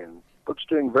signing, and book's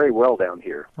doing very well down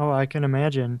here. Oh, I can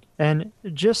imagine. And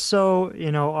just so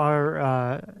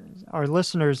our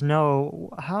listeners know,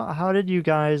 how did you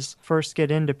guys first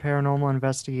get into paranormal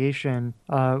investigation?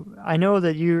 I know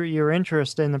that your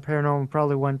interest in the paranormal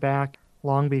probably went back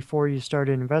long before you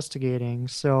started investigating.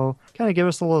 So, kind of give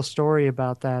us a little story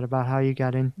about that, about how you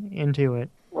got into it.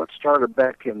 Well, it started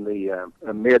back in the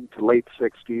mid to late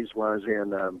 '60s when I was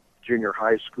in junior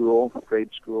high school, grade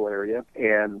school area.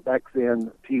 And back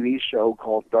then, a TV show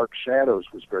called Dark Shadows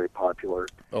was very popular.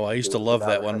 Oh, I used to love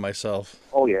that one myself.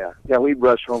 Oh, yeah. Yeah, we'd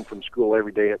rush home from school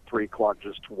every day at 3 o'clock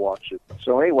just to watch it.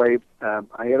 So anyway,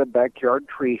 I had a backyard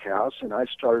treehouse, and I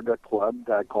started a club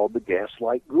that I called the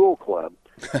Gaslight Ghoul Club.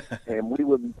 And we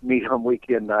would meet on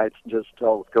weekend nights and just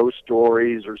tell ghost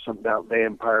stories or something about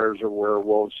vampires or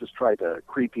werewolves, just try to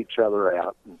creep each other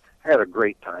out. And had a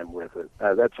great time with it.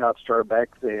 That's how it started back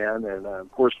then. And,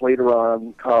 of course, later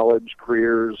on, college,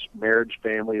 careers, marriage,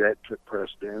 family, that took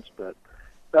precedence. But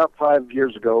about 5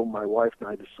 years ago, my wife and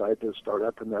I decided to start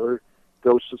up another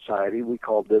ghost society. We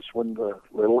called this one the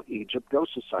Little Egypt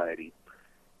Ghost Society.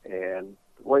 And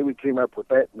the way we came up with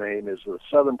that name is the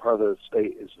southern part of the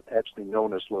state is actually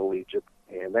known as Little Egypt.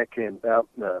 And that came about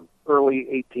in the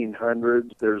early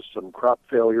 1800s. There's some crop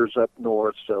failures up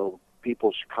north, so people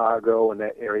in Chicago and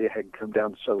that area had come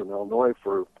down to southern Illinois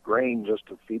for grain just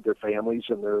to feed their families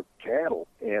and their cattle.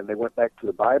 And they went back to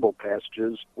the Bible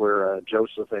passages where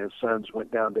Joseph and his sons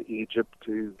went down to Egypt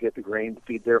to get the grain to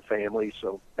feed their families.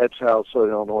 So that's how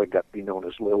southern Illinois got to be known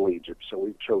as Little Egypt. So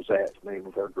we chose that as the name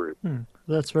of our group.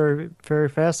 That's very, very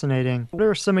fascinating. What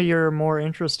are some of your more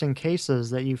interesting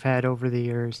cases that you've had over the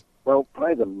years? Well,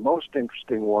 probably the most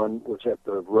interesting one was at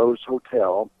the Rose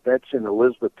Hotel. That's in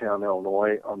Elizabethtown,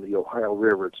 Illinois, on the Ohio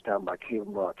River. It's down by Cave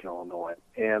Rock, Illinois.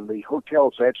 And the hotel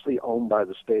is actually owned by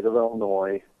the state of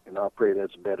Illinois and operated as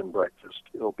a bed and breakfast.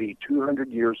 It'll be 200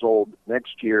 years old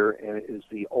next year, and it is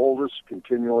the oldest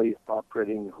continually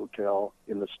operating hotel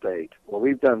in the state. Well,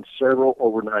 we've done several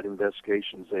overnight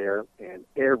investigations there, and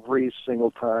every single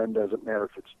time, doesn't matter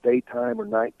if it's daytime or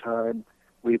nighttime,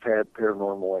 we've had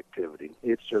paranormal activity.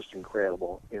 It's just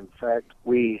incredible. In fact,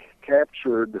 we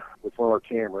captured with one of our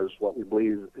cameras what we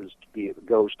believe is to be the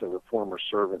ghost of a former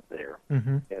servant there.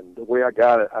 Mm-hmm. And the way I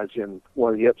got it, I was in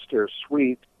one of the upstairs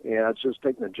suites, and I was just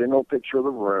taking a general picture of the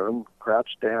room,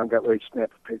 crouched down, got ready to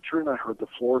snap a picture, and I heard the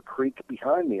floor creak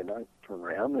behind me, and I turned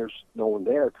around, there's no one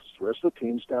there because the rest of the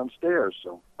team's downstairs.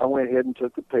 So I went ahead and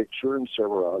took the picture, and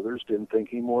several others, didn't think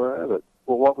any more of it.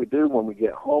 Well, what we do when we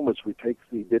get home is we take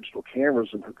the digital cameras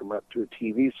and hook them up to a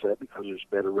TV set because there's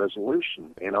better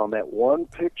resolution. And on that one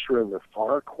picture in the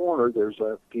far corner, there's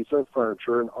a piece of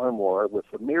furniture, an armoire with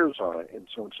the mirrors on it. And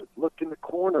so it said, look in the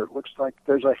corner. It looks like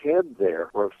there's a head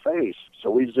there or a face. So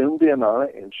we zoomed in on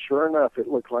it, and sure enough, it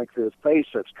looked like this face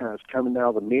that's kind of coming out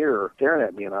of the mirror staring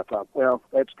at me. And I thought, well,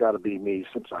 that's got to be me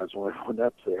since I was the only one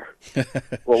up there.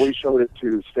 Well, we showed it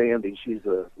to Sandy. She's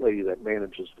the lady that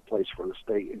manages the place for the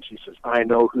state. And she says, I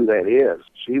know who that is.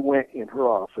 She went in her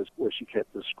office where she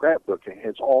kept the scrapbook and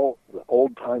has all the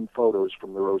old-time photos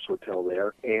from the Rose Hotel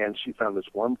there, and she found this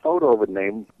one photo of a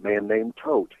man named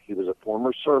Tote. He was a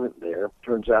former servant there.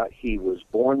 Turns out he was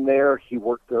born there, he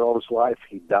worked there all his life,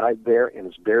 he died there, and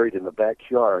is buried in the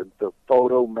backyard. The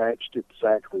photo matched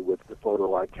exactly with the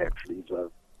photo I captured. He's a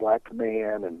black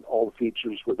man, and all the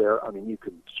features were there. I mean, you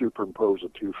could superimpose the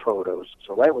two photos.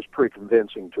 So that was pretty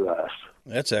convincing to us.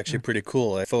 That's actually pretty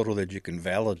cool, a photo that you can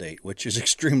validate, which is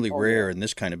extremely rare in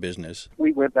this kind of business.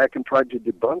 We went back and tried to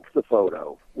debunk the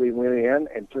photo. We went in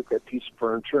and took that piece of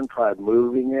furniture and tried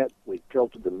moving it. We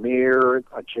tilted the mirror.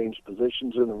 I changed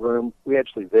positions in the room. We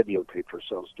actually videotaped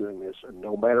ourselves doing this, and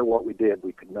no matter what we did,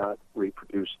 we could not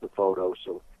reproduce the photo.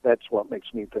 So that's what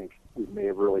makes me think we may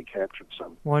have really captured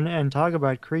some. And talk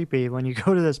about creepy. When you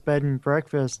go to this bed and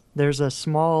breakfast, there's a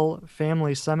small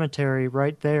family cemetery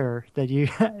right there that you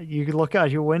can look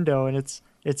out your window, and it's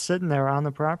sitting there on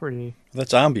the property.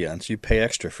 That's ambiance. You pay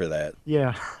extra for that.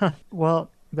 Yeah. Well,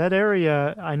 that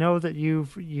area, I know that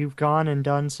you've gone and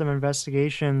done some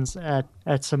investigations at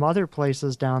some other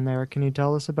places down there. Can you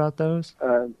tell us about those?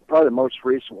 Probably the most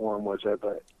recent one was at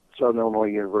the Southern Illinois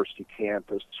University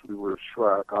campus. We were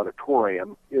Shryock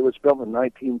Auditorium. It was built in the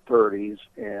 1930s,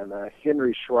 and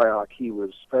Henry Shryock, he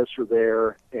was professor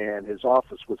there, and his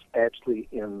office was actually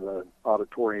in the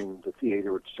auditorium, the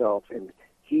theater itself, and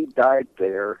he died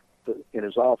there in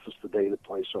his office the day the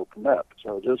place opened up.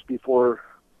 So just before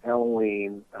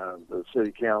Halloween, the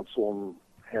city council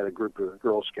had a group of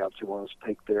Girl Scouts who wanted us to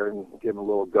take there and give them a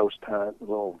little ghost hunt, a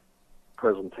little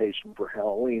presentation for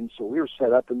Halloween. So we were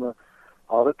set up in the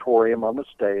auditorium on the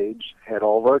stage, had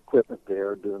all of our equipment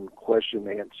there, doing question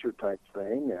and answer type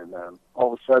thing, and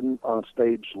all of a sudden on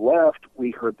stage left,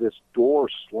 we heard this door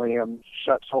slam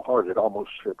shut so hard it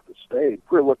almost shook the stage.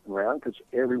 We were looking around because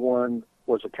everyone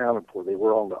was accounted for. They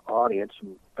were all in the audience.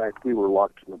 In fact, we were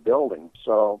locked in the building.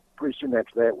 So pretty soon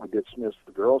after that, we dismissed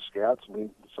the Girl Scouts, and we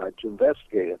decided to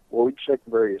investigate it. Well, we checked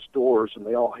various doors, and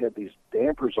they all had these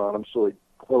dampers on them, so they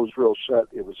closed real shut.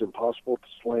 It was impossible to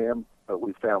slam, but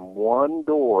we found one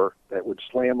door that would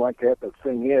slam like that. The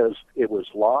thing is, it was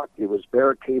locked. It was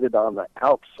barricaded on the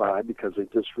outside because they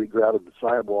just regrouted the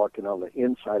sidewalk, and on the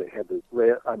inside it had the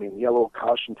yellow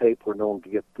caution tape where no one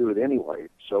could get through it anyway.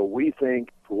 So we think,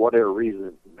 for whatever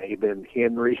reason, it may have been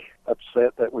Henry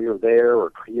upset that we were there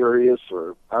or curious,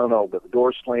 or I don't know, but the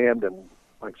door slammed, and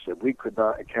like I said, we could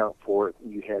not account for it.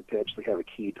 You had to actually have a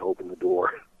key to open the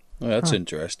door. Well, that's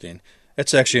interesting.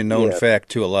 That's actually a known fact,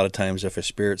 too. A lot of times if a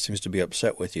spirit seems to be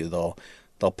upset with you,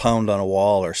 they'll pound on a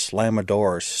wall or slam a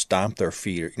door or stomp their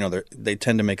feet. They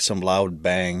tend to make some loud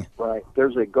bang. Right.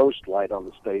 There's a ghost light on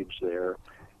the stage there,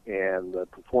 and the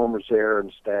performers there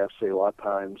and staff say a lot of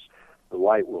times the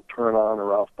light will turn on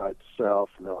or off by itself,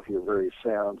 and they'll hear various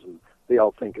sounds, and they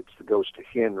all think it's the ghost of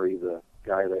Henry, the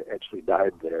guy that actually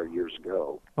died there years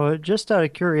ago. Well, just out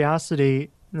of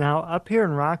curiosity, now, up here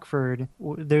in Rockford,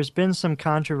 there's been some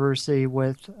controversy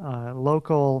with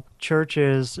local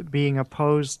churches being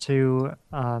opposed to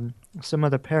some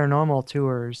of the paranormal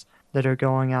tours that are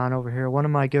going on over here. One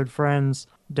of my good friends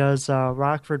does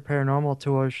Rockford paranormal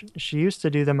tours. She used to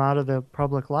do them out of the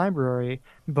public library,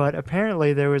 but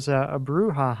apparently there was a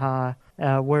brouhaha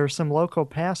where some local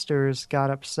pastors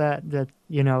got upset that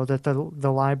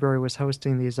the library was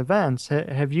hosting these events.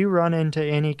 Have you run into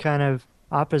any kind of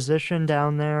opposition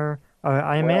down there?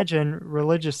 I imagine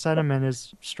religious sentiment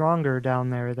is stronger down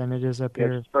there than it is up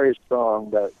here. It's very strong,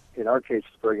 but in our case,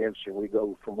 it's very interesting. We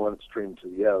go from one extreme to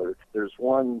the other. There's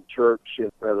one church in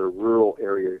a rather rural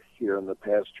area here, and the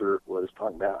pastor was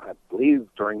talking about, I believe,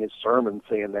 during his sermon,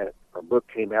 saying that our book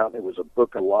came out and it was a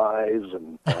book of lies,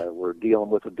 and we're dealing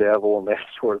with the devil and that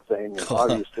sort of thing. And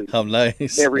obviously, how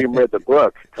nice. Never even read the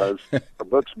book, because our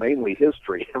book's mainly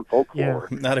history and folklore.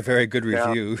 Yeah. Not a very good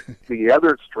review. Now, the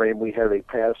other extreme, we have a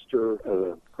pastor of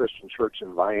a Christian church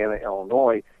in Vienna,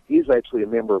 Illinois. He's actually a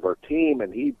member of our team,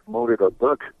 and he promoted our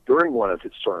book during one of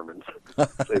his sermons. So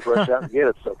they rush out and get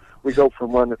it. So we go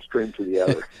from one extreme to the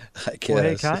other. I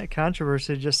guess. Well, hey,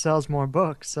 controversy just sells more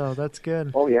books, so that's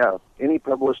good. Oh, yeah. Any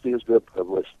publicity is good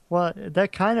publicity. Well,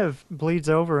 that kind of bleeds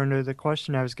over into the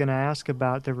question I was going to ask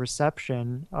about the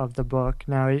reception of the book.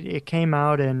 Now, it came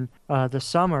out in the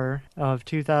summer of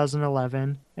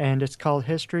 2011, and it's called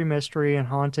History, Mystery, and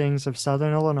Hauntings of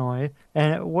Southern Illinois.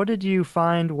 And what did you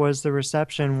find was the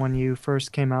reception when you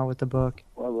first came out with the book?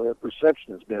 Well, the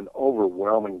reception has been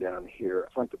overwhelming down here.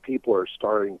 I think the people are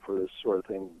starting for this sort of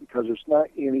thing because there's not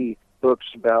any books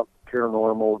about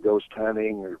paranormal, ghost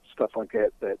hunting, or stuff like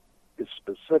that that is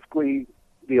specifically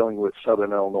dealing with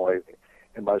Southern Illinois.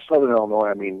 And by Southern Illinois,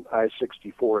 I mean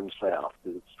I-64 and south,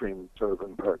 the extreme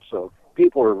southern part. So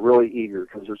people are really eager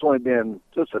because there's only been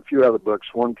just a few other books.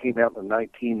 One came out in the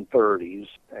 1930s,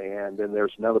 and then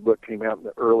there's another book came out in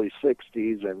the early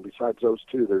 60s, and besides those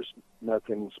two, there's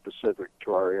nothing specific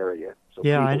to our area. So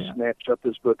people snatch up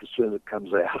this book as soon as it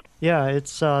comes out. Yeah,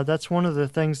 it's that's one of the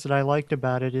things that I liked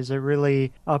about it is it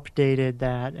really updated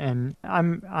that, and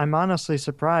I'm honestly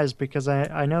surprised because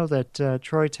I know that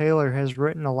Troy Taylor has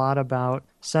written a lot about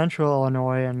Central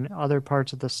Illinois and other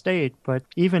parts of the state, but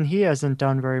even he hasn't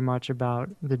done very much about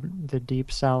the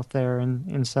deep south there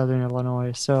in Southern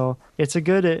Illinois. So it's a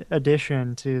good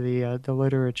addition to the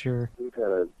literature. We've had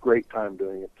a great time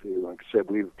doing it too. Like I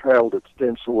said, we've traveled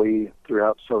extensively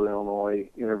throughout Southern Illinois,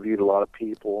 interviewed a lot of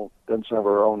people, done some of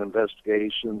our own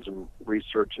investigations and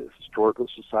research at historical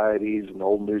societies and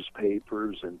old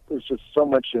newspapers, and there's just so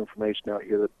much information out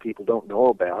here that people don't know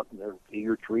about, and they're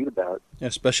eager to read about. Yeah,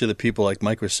 especially the people like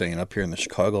Mike was saying up here in the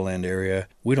Chicagoland area.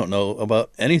 We don't know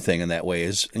about anything in that way.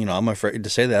 I'm afraid to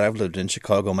say that. I've lived in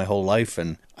Chicago my whole life,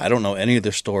 and I don't know any of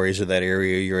the stories of that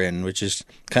area you're in, which is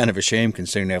kind of a shame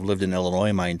considering I've lived in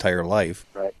Illinois my entire life.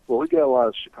 Right. Well, we got a lot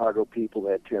of Chicago people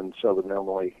that attend Southern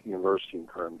Illinois University in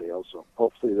Kerndale, so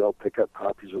hopefully they'll pick up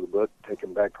copies of the book, take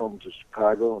them back home to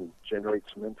Chicago, and generate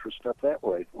some interest up that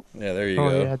way. Yeah, there you go.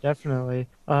 go. Oh, yeah, definitely.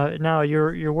 Now,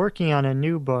 you're working on a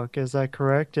new book, is that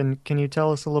correct? And can you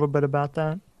tell us a little bit about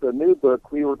that? The new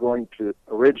book, we were going to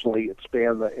originally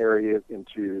expand the area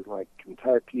into like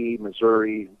Kentucky,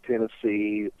 Missouri,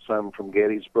 Tennessee, some from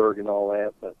Gettysburg and all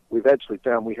that, but we've actually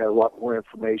found we had a lot more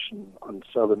information on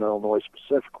Southern Illinois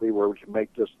specifically where we can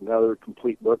make just another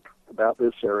complete book about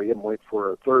this area and wait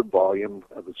for a third volume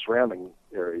of the surrounding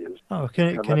areas. Oh,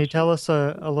 can you tell us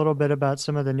a little bit about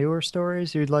some of the newer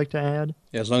stories you'd like to add?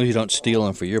 Yeah, as long as you don't steal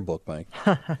them for your book, Mike.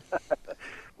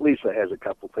 Lisa has a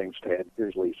couple things to add.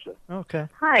 Here's Lisa. Okay.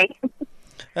 Hi.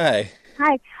 Hi.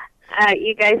 Hi.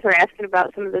 You guys were asking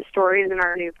about some of the stories in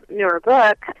our newer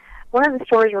book. One of the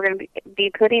stories we're going to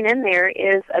be putting in there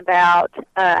is about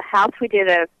a house we did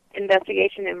a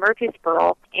investigation in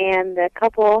Murfreesboro, and the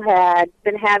couple had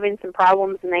been having some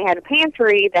problems, and they had a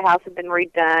pantry. The house had been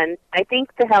redone. I think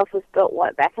the house was built,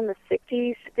 back in the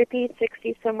 60s, 50s,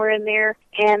 60s, somewhere in there,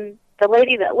 and the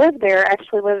lady that lived there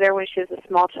actually lived there when she was a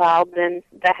small child. Then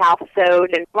the house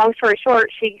sold, and long story short,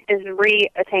 she has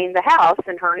reattained the house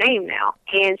in her name now.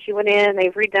 And she went in,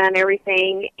 they've redone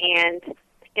everything, and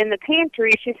in the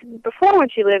pantry, she said before when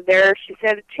she lived there, she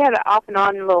said she had off and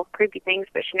on little creepy things,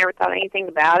 but she never thought anything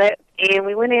about it. And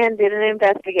we went in, did an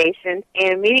investigation,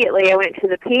 and immediately I went to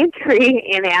the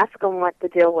pantry and asked them what the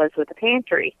deal was with the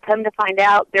pantry. Come to find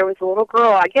out, there was a little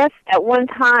girl. I guess at one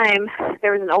time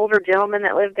there was an older gentleman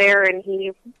that lived there, and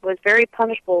he was very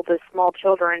punishable to small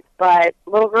children. But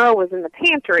little girl was in the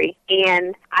pantry,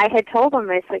 and I had told them,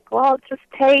 I said, well, just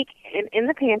take in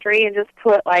the pantry and just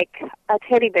put like a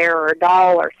teddy bear or a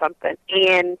doll or something.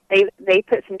 And they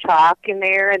put some chalk in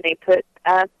there, and they put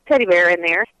a teddy bear in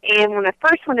there. And when I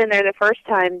first went in there the first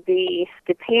time, the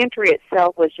pantry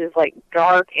itself was just like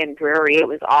dark and dreary. It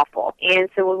was awful. And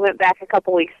so we went back a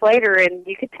couple weeks later, and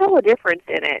you could tell a difference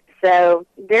in it. So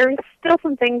there's still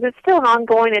some things. It's still an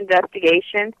ongoing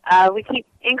investigation. We keep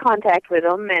in contact with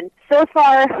them, and so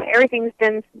far everything's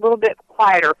been a little bit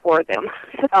quieter for them.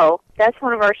 So that's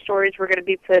one of our stories we're going to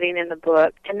be putting in the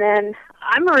book. And then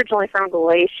I'm originally from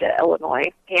Galatia,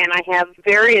 Illinois, and I have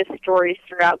various stories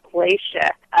throughout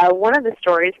Galatia. One of the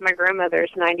stories, my grandmother is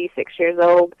 96 years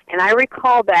old, and I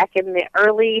recall back in the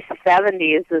early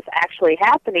 70s this actually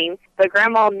happening, but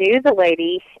Grandma knew the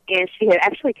lady, and she had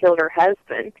actually killed her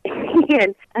husband.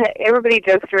 And everybody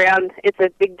jokes around, it's a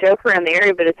big joke around the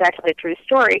area, but it's actually a true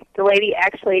story. The lady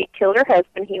actually killed her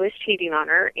husband. He was cheating on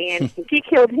her, and she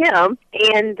killed him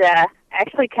and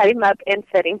actually cut him up and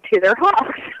fed him to their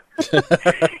hogs.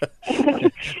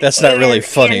 That's not really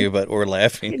funny, but we're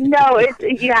laughing. No,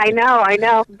 yeah, I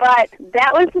know. But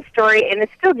that was the story, and it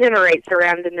still generates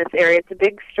around in this area. It's a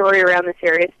big story around this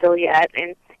area still yet,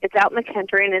 and it's out in the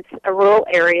country, and it's a rural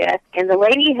area. And the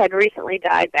lady had recently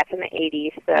died back in the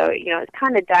 80s, so, it's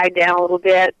kind of died down a little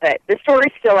bit, but the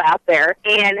story's still out there.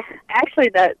 And actually,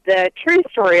 the true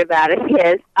story about it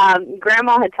is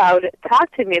Grandma had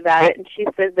talked to me about it, and she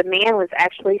said the man was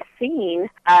actually seen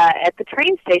at the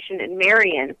train station in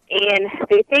Marion, and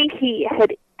they think he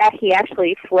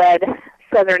actually fled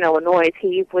Southern Illinois.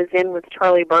 He was in with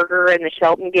Charlie Berger and the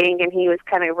Shelton gang, and he was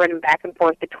kind of running back and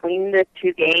forth between the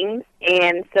two gangs.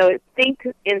 And so I think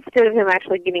instead of him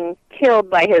actually getting killed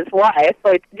by his wife,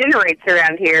 so it generates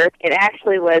around here, it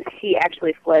actually was he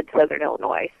actually fled Southern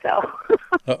Illinois. So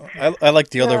I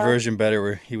like the other version better,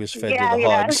 where he was fed to the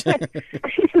hogs.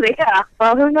 Yeah.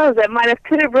 Well, who knows? That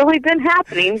could have really been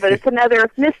happening, but it's another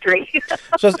mystery.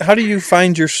 So how do you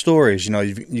find your stories?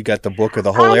 You got the book of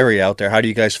the whole area out there. How do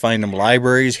you guys find them?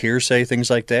 Libraries, hearsay,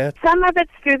 things like that? Some of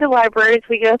it's through the libraries.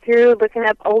 We go through looking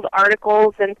up old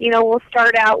articles, and, we'll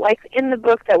start out, like in the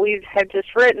book that we have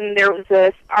just written, there was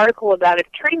this article about a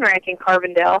train wreck in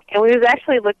Carbondale, and we was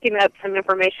actually looking up some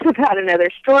information about another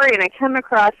story, and I come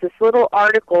across this little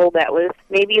article that was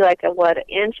maybe like an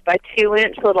inch by 2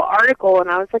 inch little article, and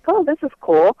I was like, oh, this is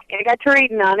cool. And I got to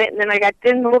reading on it, and then I got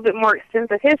in a little bit more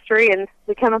extensive history, and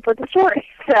we come up with the story.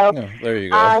 So there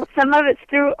you go. Some of it's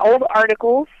through old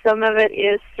articles, some of it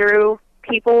is through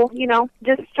people,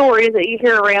 just stories that you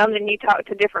hear around and you talk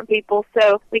to different people.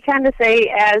 So we kind of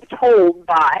say as told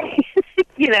by,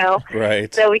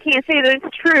 Right. So we can't say that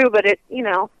it's true, but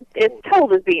it's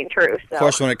told as being true. So. Of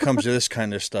course, when it comes to this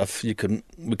kind of stuff, we can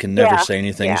never say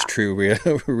anything's true,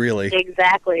 really.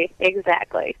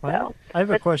 Exactly. Well, So. I have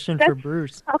a question for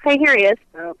Bruce. Okay, here he is.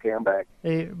 Okay, I'm back.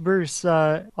 Hey, Bruce,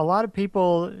 a lot of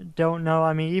people don't know.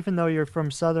 I mean, even though you're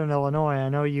from Southern Illinois, I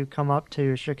know you come up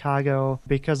to Chicago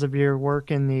because of your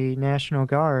work in the National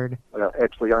Guard.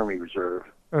 Actually, Army Reserve.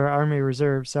 Or Army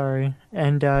Reserve, sorry.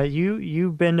 And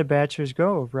you've been to Bachelor's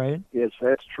Grove, right? Yes,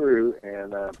 that's true.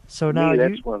 And so to now me,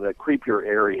 that's one of the creepier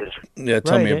areas. Yeah,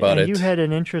 tell me about it. You had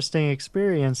an interesting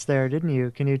experience there, didn't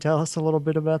you? Can you tell us a little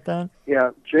bit about that?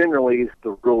 Yeah, generally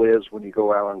the rule is when you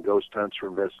go out on ghost hunts or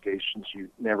investigations, you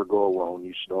never go alone.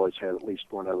 You should always have at least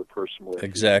one other person with you.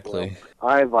 Exactly. Well,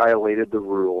 I violated the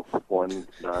rule one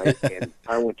night, and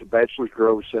I went to Bachelor's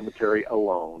Grove Cemetery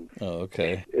alone. Oh,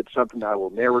 okay. It's something I will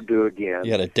never do again.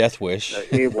 You had a death wish.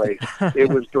 Anyway, it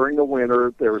was during the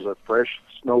winter. There was a fresh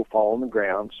snowfall on the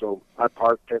ground, so I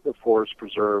parked at the Forest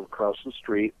Preserve across the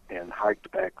street and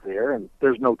hiked back there, and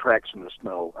there's no tracks in the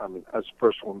snow. I mean, I was the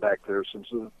first one back there since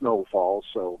the snowfall,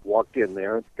 so walked in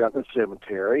there, got in the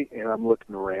cemetery, and I'm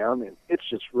looking around, and it's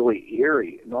just really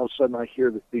eerie, and all of a sudden I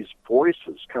hear these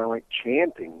voices kind of like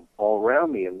chanting all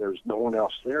around me, and there's no one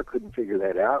else there. Couldn't figure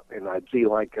that out, and I'd see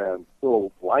like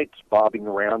little lights bobbing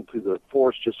around through the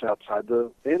forest just outside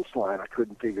the fence line. I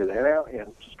couldn't figure that out,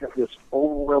 and just got this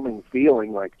overwhelming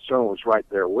feeling like someone was right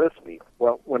there with me.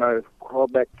 Well, when I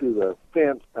crawled back through the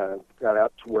fence, got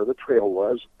out to where the trail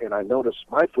was, and I noticed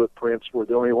my footprints were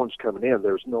the only ones coming in.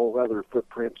 There's no other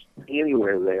footprints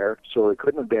anywhere there, so it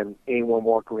couldn't have been anyone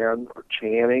walking around or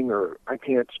chanting, or I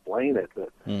can't explain it, but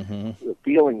the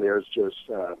feeling there is just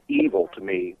evil to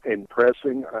me and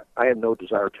pressing. I had no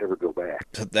desire to ever go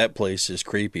back. That place is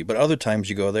creepy, but other times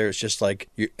you go there, it's just like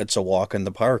it's a walk in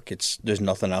the park. There's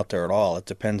nothing out there at all. It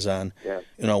depends on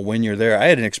when you're there. I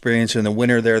had an experience in the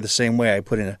winter there the same way. I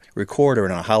put in a recorder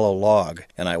in a hollow log,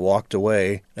 and I walked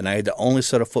away, and I had the only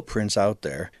set of footprints out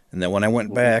there. And then when I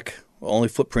went back, only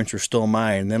footprints were still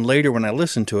mine. And then later when I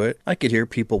listened to it, I could hear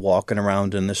people walking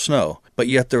around in the snow, but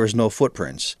yet there was no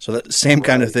footprints. So that same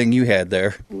kind of thing you had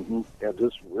there. Yeah,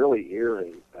 just really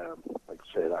eerie. Like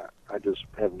I said, I just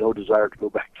have no desire to go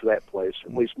back to that place,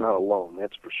 at least not alone,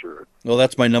 that's for sure. Well,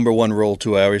 that's my number one rule,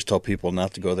 too. I always tell people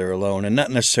not to go there alone, and not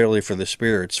necessarily for the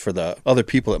spirits, for the other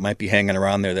people that might be hanging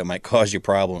around there that might cause you a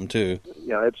problem, too.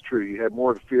 Yeah, that's true. You have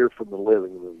more to fear from the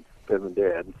living than the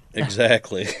dead.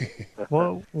 Exactly.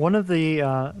 Well, one of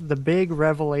the big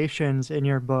revelations in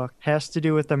your book has to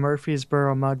do with the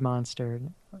Murfreesboro Mud Monster.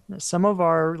 Some of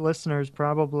our listeners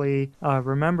probably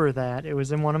remember that. It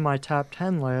was in one of my top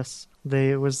 10 lists.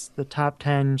 It was the top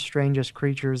 10 strangest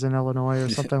creatures in Illinois or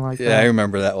something like that. Yeah, I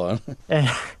remember that one.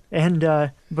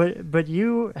 But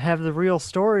you have the real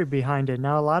story behind it.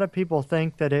 Now, a lot of people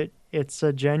think that it's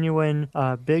a genuine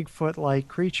Bigfoot-like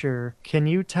creature. Can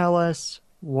you tell us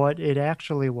what it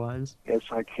actually was? Yes,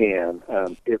 I can.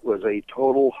 It was a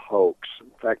total hoax.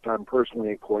 In fact, I'm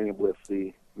personally acquainted with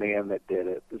the man that did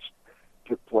it. This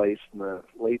took place in the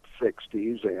late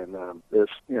 60s, and this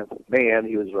man,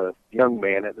 he was a young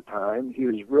man at the time. He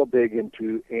was real big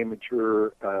into amateur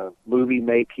movie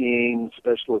making,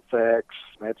 special effects,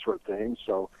 that sort of thing.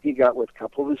 So he got with a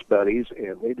couple of his buddies,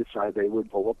 and they decided they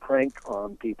would pull a prank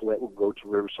on people that would go to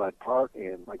Riverside Park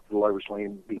and, like, the Lovers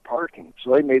Lane, be parking.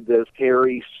 So they made this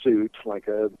hairy suit, like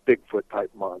a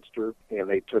Bigfoot-type monster, and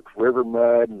they took river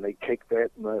mud, and they caked that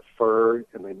in the fur,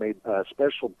 and they made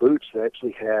special boots that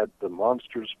actually had the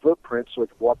monster's footprints, so they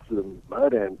could walk through the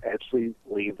mud and actually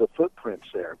leave the footprints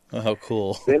there. Oh, how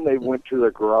cool. Then they went to their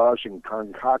garage and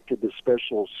concocted this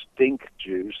special stink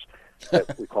juice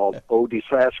that we called OD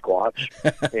Sasquatch,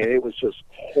 and it was just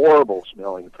horrible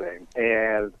smelling thing.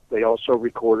 And they also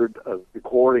recorded a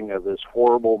recording of this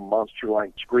horrible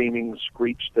monster-like screaming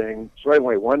screech thing. So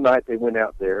anyway, one night they went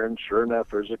out there, and sure enough,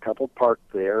 there's a couple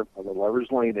parked there on the Lovers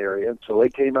Lane area. So they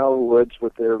came out of the woods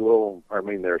with their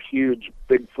their huge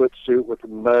Bigfoot suit with the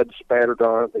mud spattered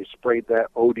on it. They sprayed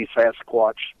that OD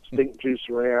Sasquatch stink juice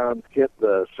around, hit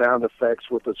the sound effects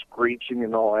with the screeching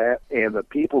and all that, and the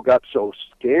people got so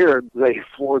scared they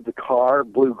floored the car,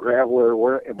 blew gravel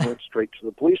everywhere, and went straight to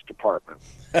the police department.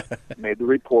 Made the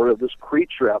report of this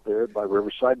creature out there by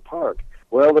Riverside Park.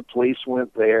 Well, the police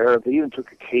went there. They even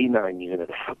took a K-9 unit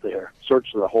out there,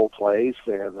 searched the whole place,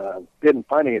 and didn't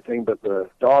find anything, but the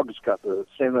dogs got the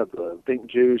scent of the stink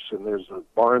juice, and there's a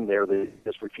barn there. They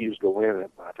just refused to go in, and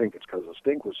I think it's because the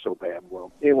stink was so bad.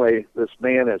 Well, anyway, this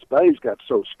man and his buddies got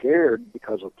so scared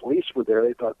because the police were there,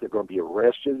 they thought they were going to be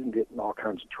arrested and get in all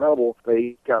kinds of trouble.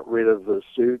 They got rid of the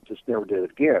suit, just never did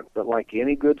it again. But like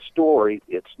any good story,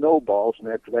 it snowballs, and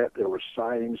after that, there were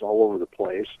sightings all over the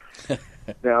place.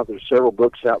 Now, there's several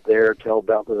books out there tell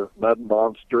about the mud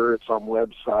monster. It's on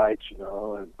websites,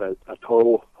 but a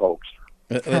total hoax.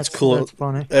 That's cool. That's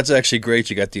funny. That's actually great.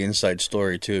 You got the inside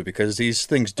story, too, because these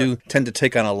things do tend to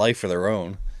take on a life of their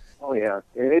own. Oh, yeah.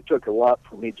 And it took a lot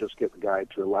for me just to get the guy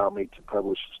to allow me to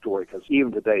publish the story, because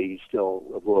even today he's still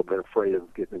a little bit afraid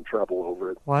of getting in trouble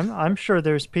over it. Well, I'm sure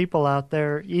there's people out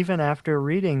there, even after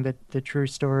reading the true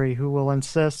story, who will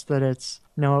insist that it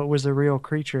was a real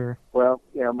creature. Well,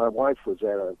 yeah, my wife was at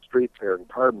a street fair in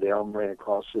Carbondale and ran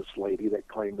across this lady that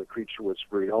claimed the creature was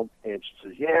real. And she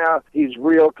says, yeah, he's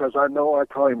real because I know I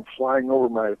caught him flying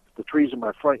over the trees in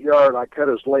my front yard. I cut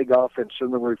his leg off and it's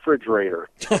in the refrigerator.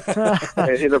 In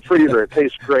the freezer. It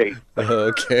tastes great.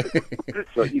 Okay.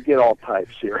 So you get all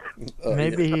types here.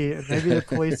 Maybe the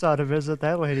police ought to visit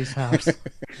that lady's house.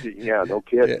 Yeah, no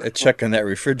kidding. Yeah, check on that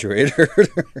refrigerator.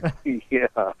 Yeah.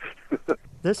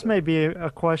 This may be a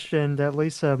question that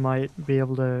Lisa might be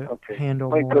able to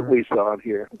handle Might more. put Lisa on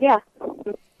here. Yeah.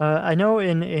 I know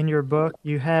in your book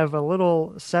you have a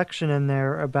little section in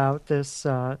there about this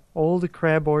old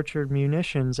crab orchard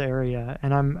munitions area,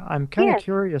 and I'm kind of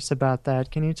curious about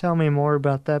that. Can you tell me more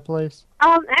about that place?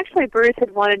 Actually, Bruce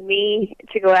had wanted me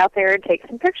to go out there and take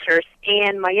some pictures,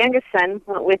 and my youngest son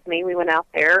went with me. We went out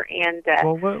there, and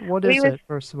well, what is it,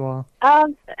 first of all?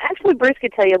 Actually, Bruce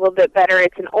could tell you a little bit better.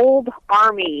 It's an old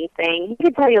Army thing. He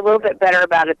could tell you a little bit better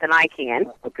about it than I can.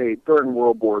 Okay, during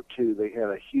World War II, they had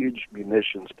a huge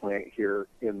munitions plant here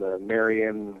in the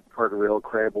Marion, Carteret,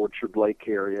 Crab Orchard Lake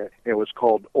area. It was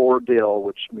called Ordill,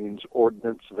 which means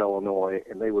Ordnance of Illinois,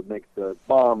 and they would make the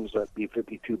bombs that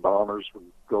B-52 bombers would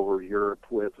go over Europe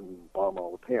with and bomb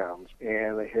all the towns.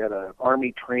 And they had an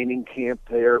Army training camp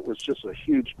there. It was just a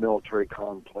huge military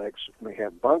complex. And they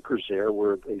had bunkers there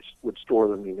where they would store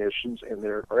the munitions, and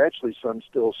there are actually some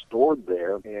still stored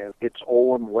there. And it's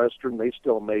Olin Western. They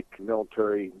still make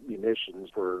military munitions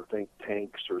for, I think,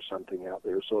 tanks or something out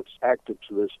there. So it's active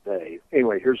to this day.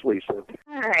 Anyway, here's Lisa.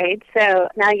 All right, so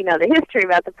now you know the history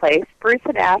about the place. Bruce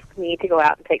had asked me to go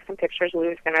out and take some pictures. We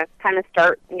was going to kind of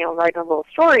start, writing a little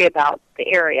story about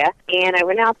the area. And I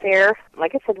went out there,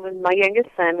 like I said, with my youngest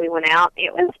son. We went out.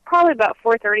 It was probably about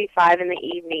 4:35 in the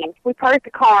evening. We parked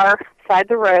the car side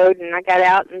the road, and I got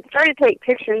out and started to take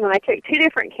pictures, and I took two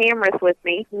different cameras with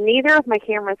me. Neither of my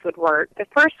cameras would work. The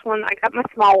first one, I got my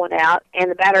small one out, and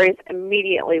the batteries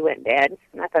immediately went dead.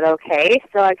 And I thought, okay.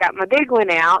 So I got my big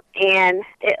one out, and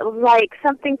it was like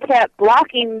something kept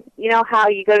blocking, how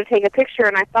you go to take a picture,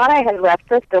 and I thought I had left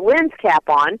the lens cap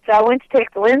on. So I went to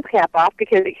take the lens cap off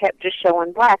because it kept just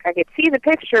showing black. I could see the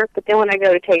picture, but then when I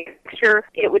go to take a picture,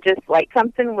 it would just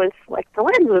something was like the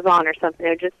lens was on or something. It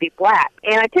would just be black.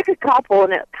 And I took a couple,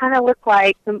 and it kind of looked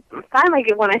like, finally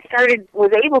when I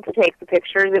was able to take the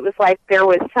pictures, it was like there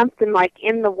was something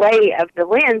in the way of the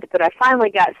lens, but I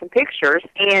finally got some pictures.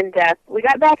 And we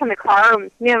got back in the car,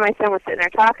 and me and my son was sitting there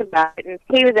talking about it, and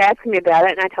he was asking me about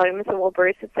it, and I told him, I said, well,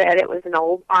 Bruce had said it was an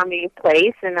old Army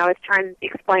place, and I was trying to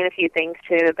explain a few things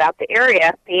to him about the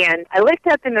area. And I looked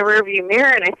up in the rearview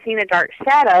mirror, and I seen a dark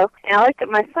shadow, and I looked at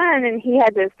my son, and he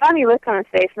had this funny look on his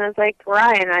face, and I was like,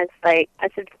 Ryan, I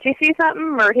said, did you see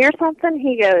something or hear something?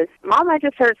 He goes, Mom, I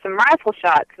just heard some rifle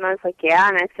shots. And I was like, yeah.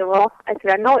 And I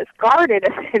said, I know it's guarded.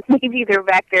 I said, maybe they're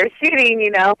back there shooting,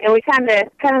 And we kind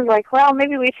of like, well,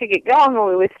 maybe we should get going while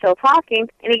we were still talking.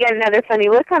 And he got another funny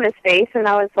look on his face, and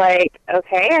I was like,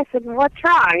 okay. I said, what's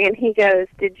wrong? And he goes,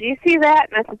 did you see that?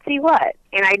 And I said, see what?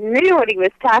 And I knew what he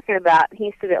was talking about.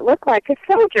 He said it looked like a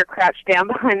soldier crouched down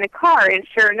behind the car, and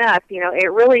sure enough,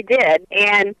 it really did.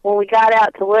 And when we got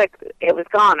out to look, it was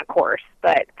gone, of course.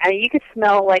 But you could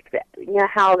smell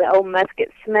how the old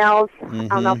musket smells. Mm-hmm. I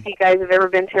don't know if you guys have ever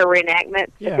been to a reenactment.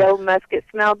 Yeah. The old musket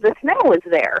smell. The smell was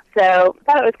there. So I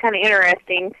thought it was kind of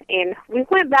interesting. And we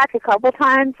went back a couple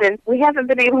times, and we haven't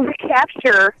been able to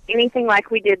capture anything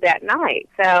like we did that night.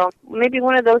 So maybe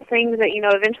one of those things that,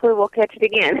 eventually we'll catch it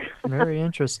again. Very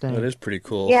interesting. That is pretty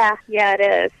cool. Yeah, it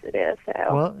is. It is.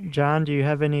 So. Well, John, do you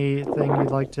have anything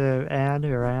you'd like to add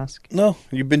or ask? No,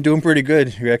 you've been doing pretty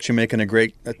good. You're actually making a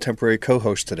great temporary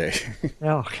co-host today.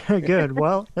 Oh, good.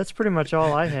 Well, that's pretty much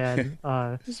all I had.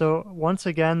 So once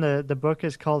again, the book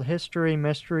is called History,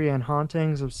 Mystery, and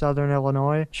Hauntings of Southern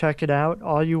Illinois. Check it out.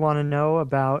 All you want to know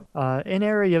about an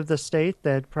area of the state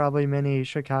that probably many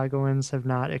Chicagoans have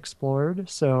not explored.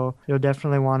 So you'll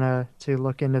definitely want to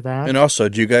look into that. And also,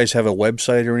 do you guys have a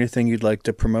website or anything you'd like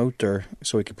to promote, or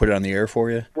so we can put it on the air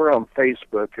for you? We're on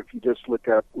Facebook. If you just look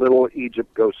up Little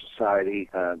Egypt Ghost Society,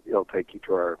 it'll take you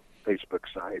to our Facebook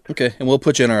site. Okay, and we'll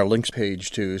put you in our links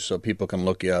page, too, so people can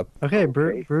look you up. Okay.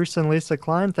 Bruce and Lisa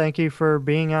Klein, thank you for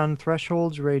being on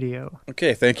Thresholds Radio.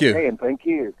 Okay, thank you. Hey, and thank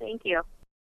you. Thank you.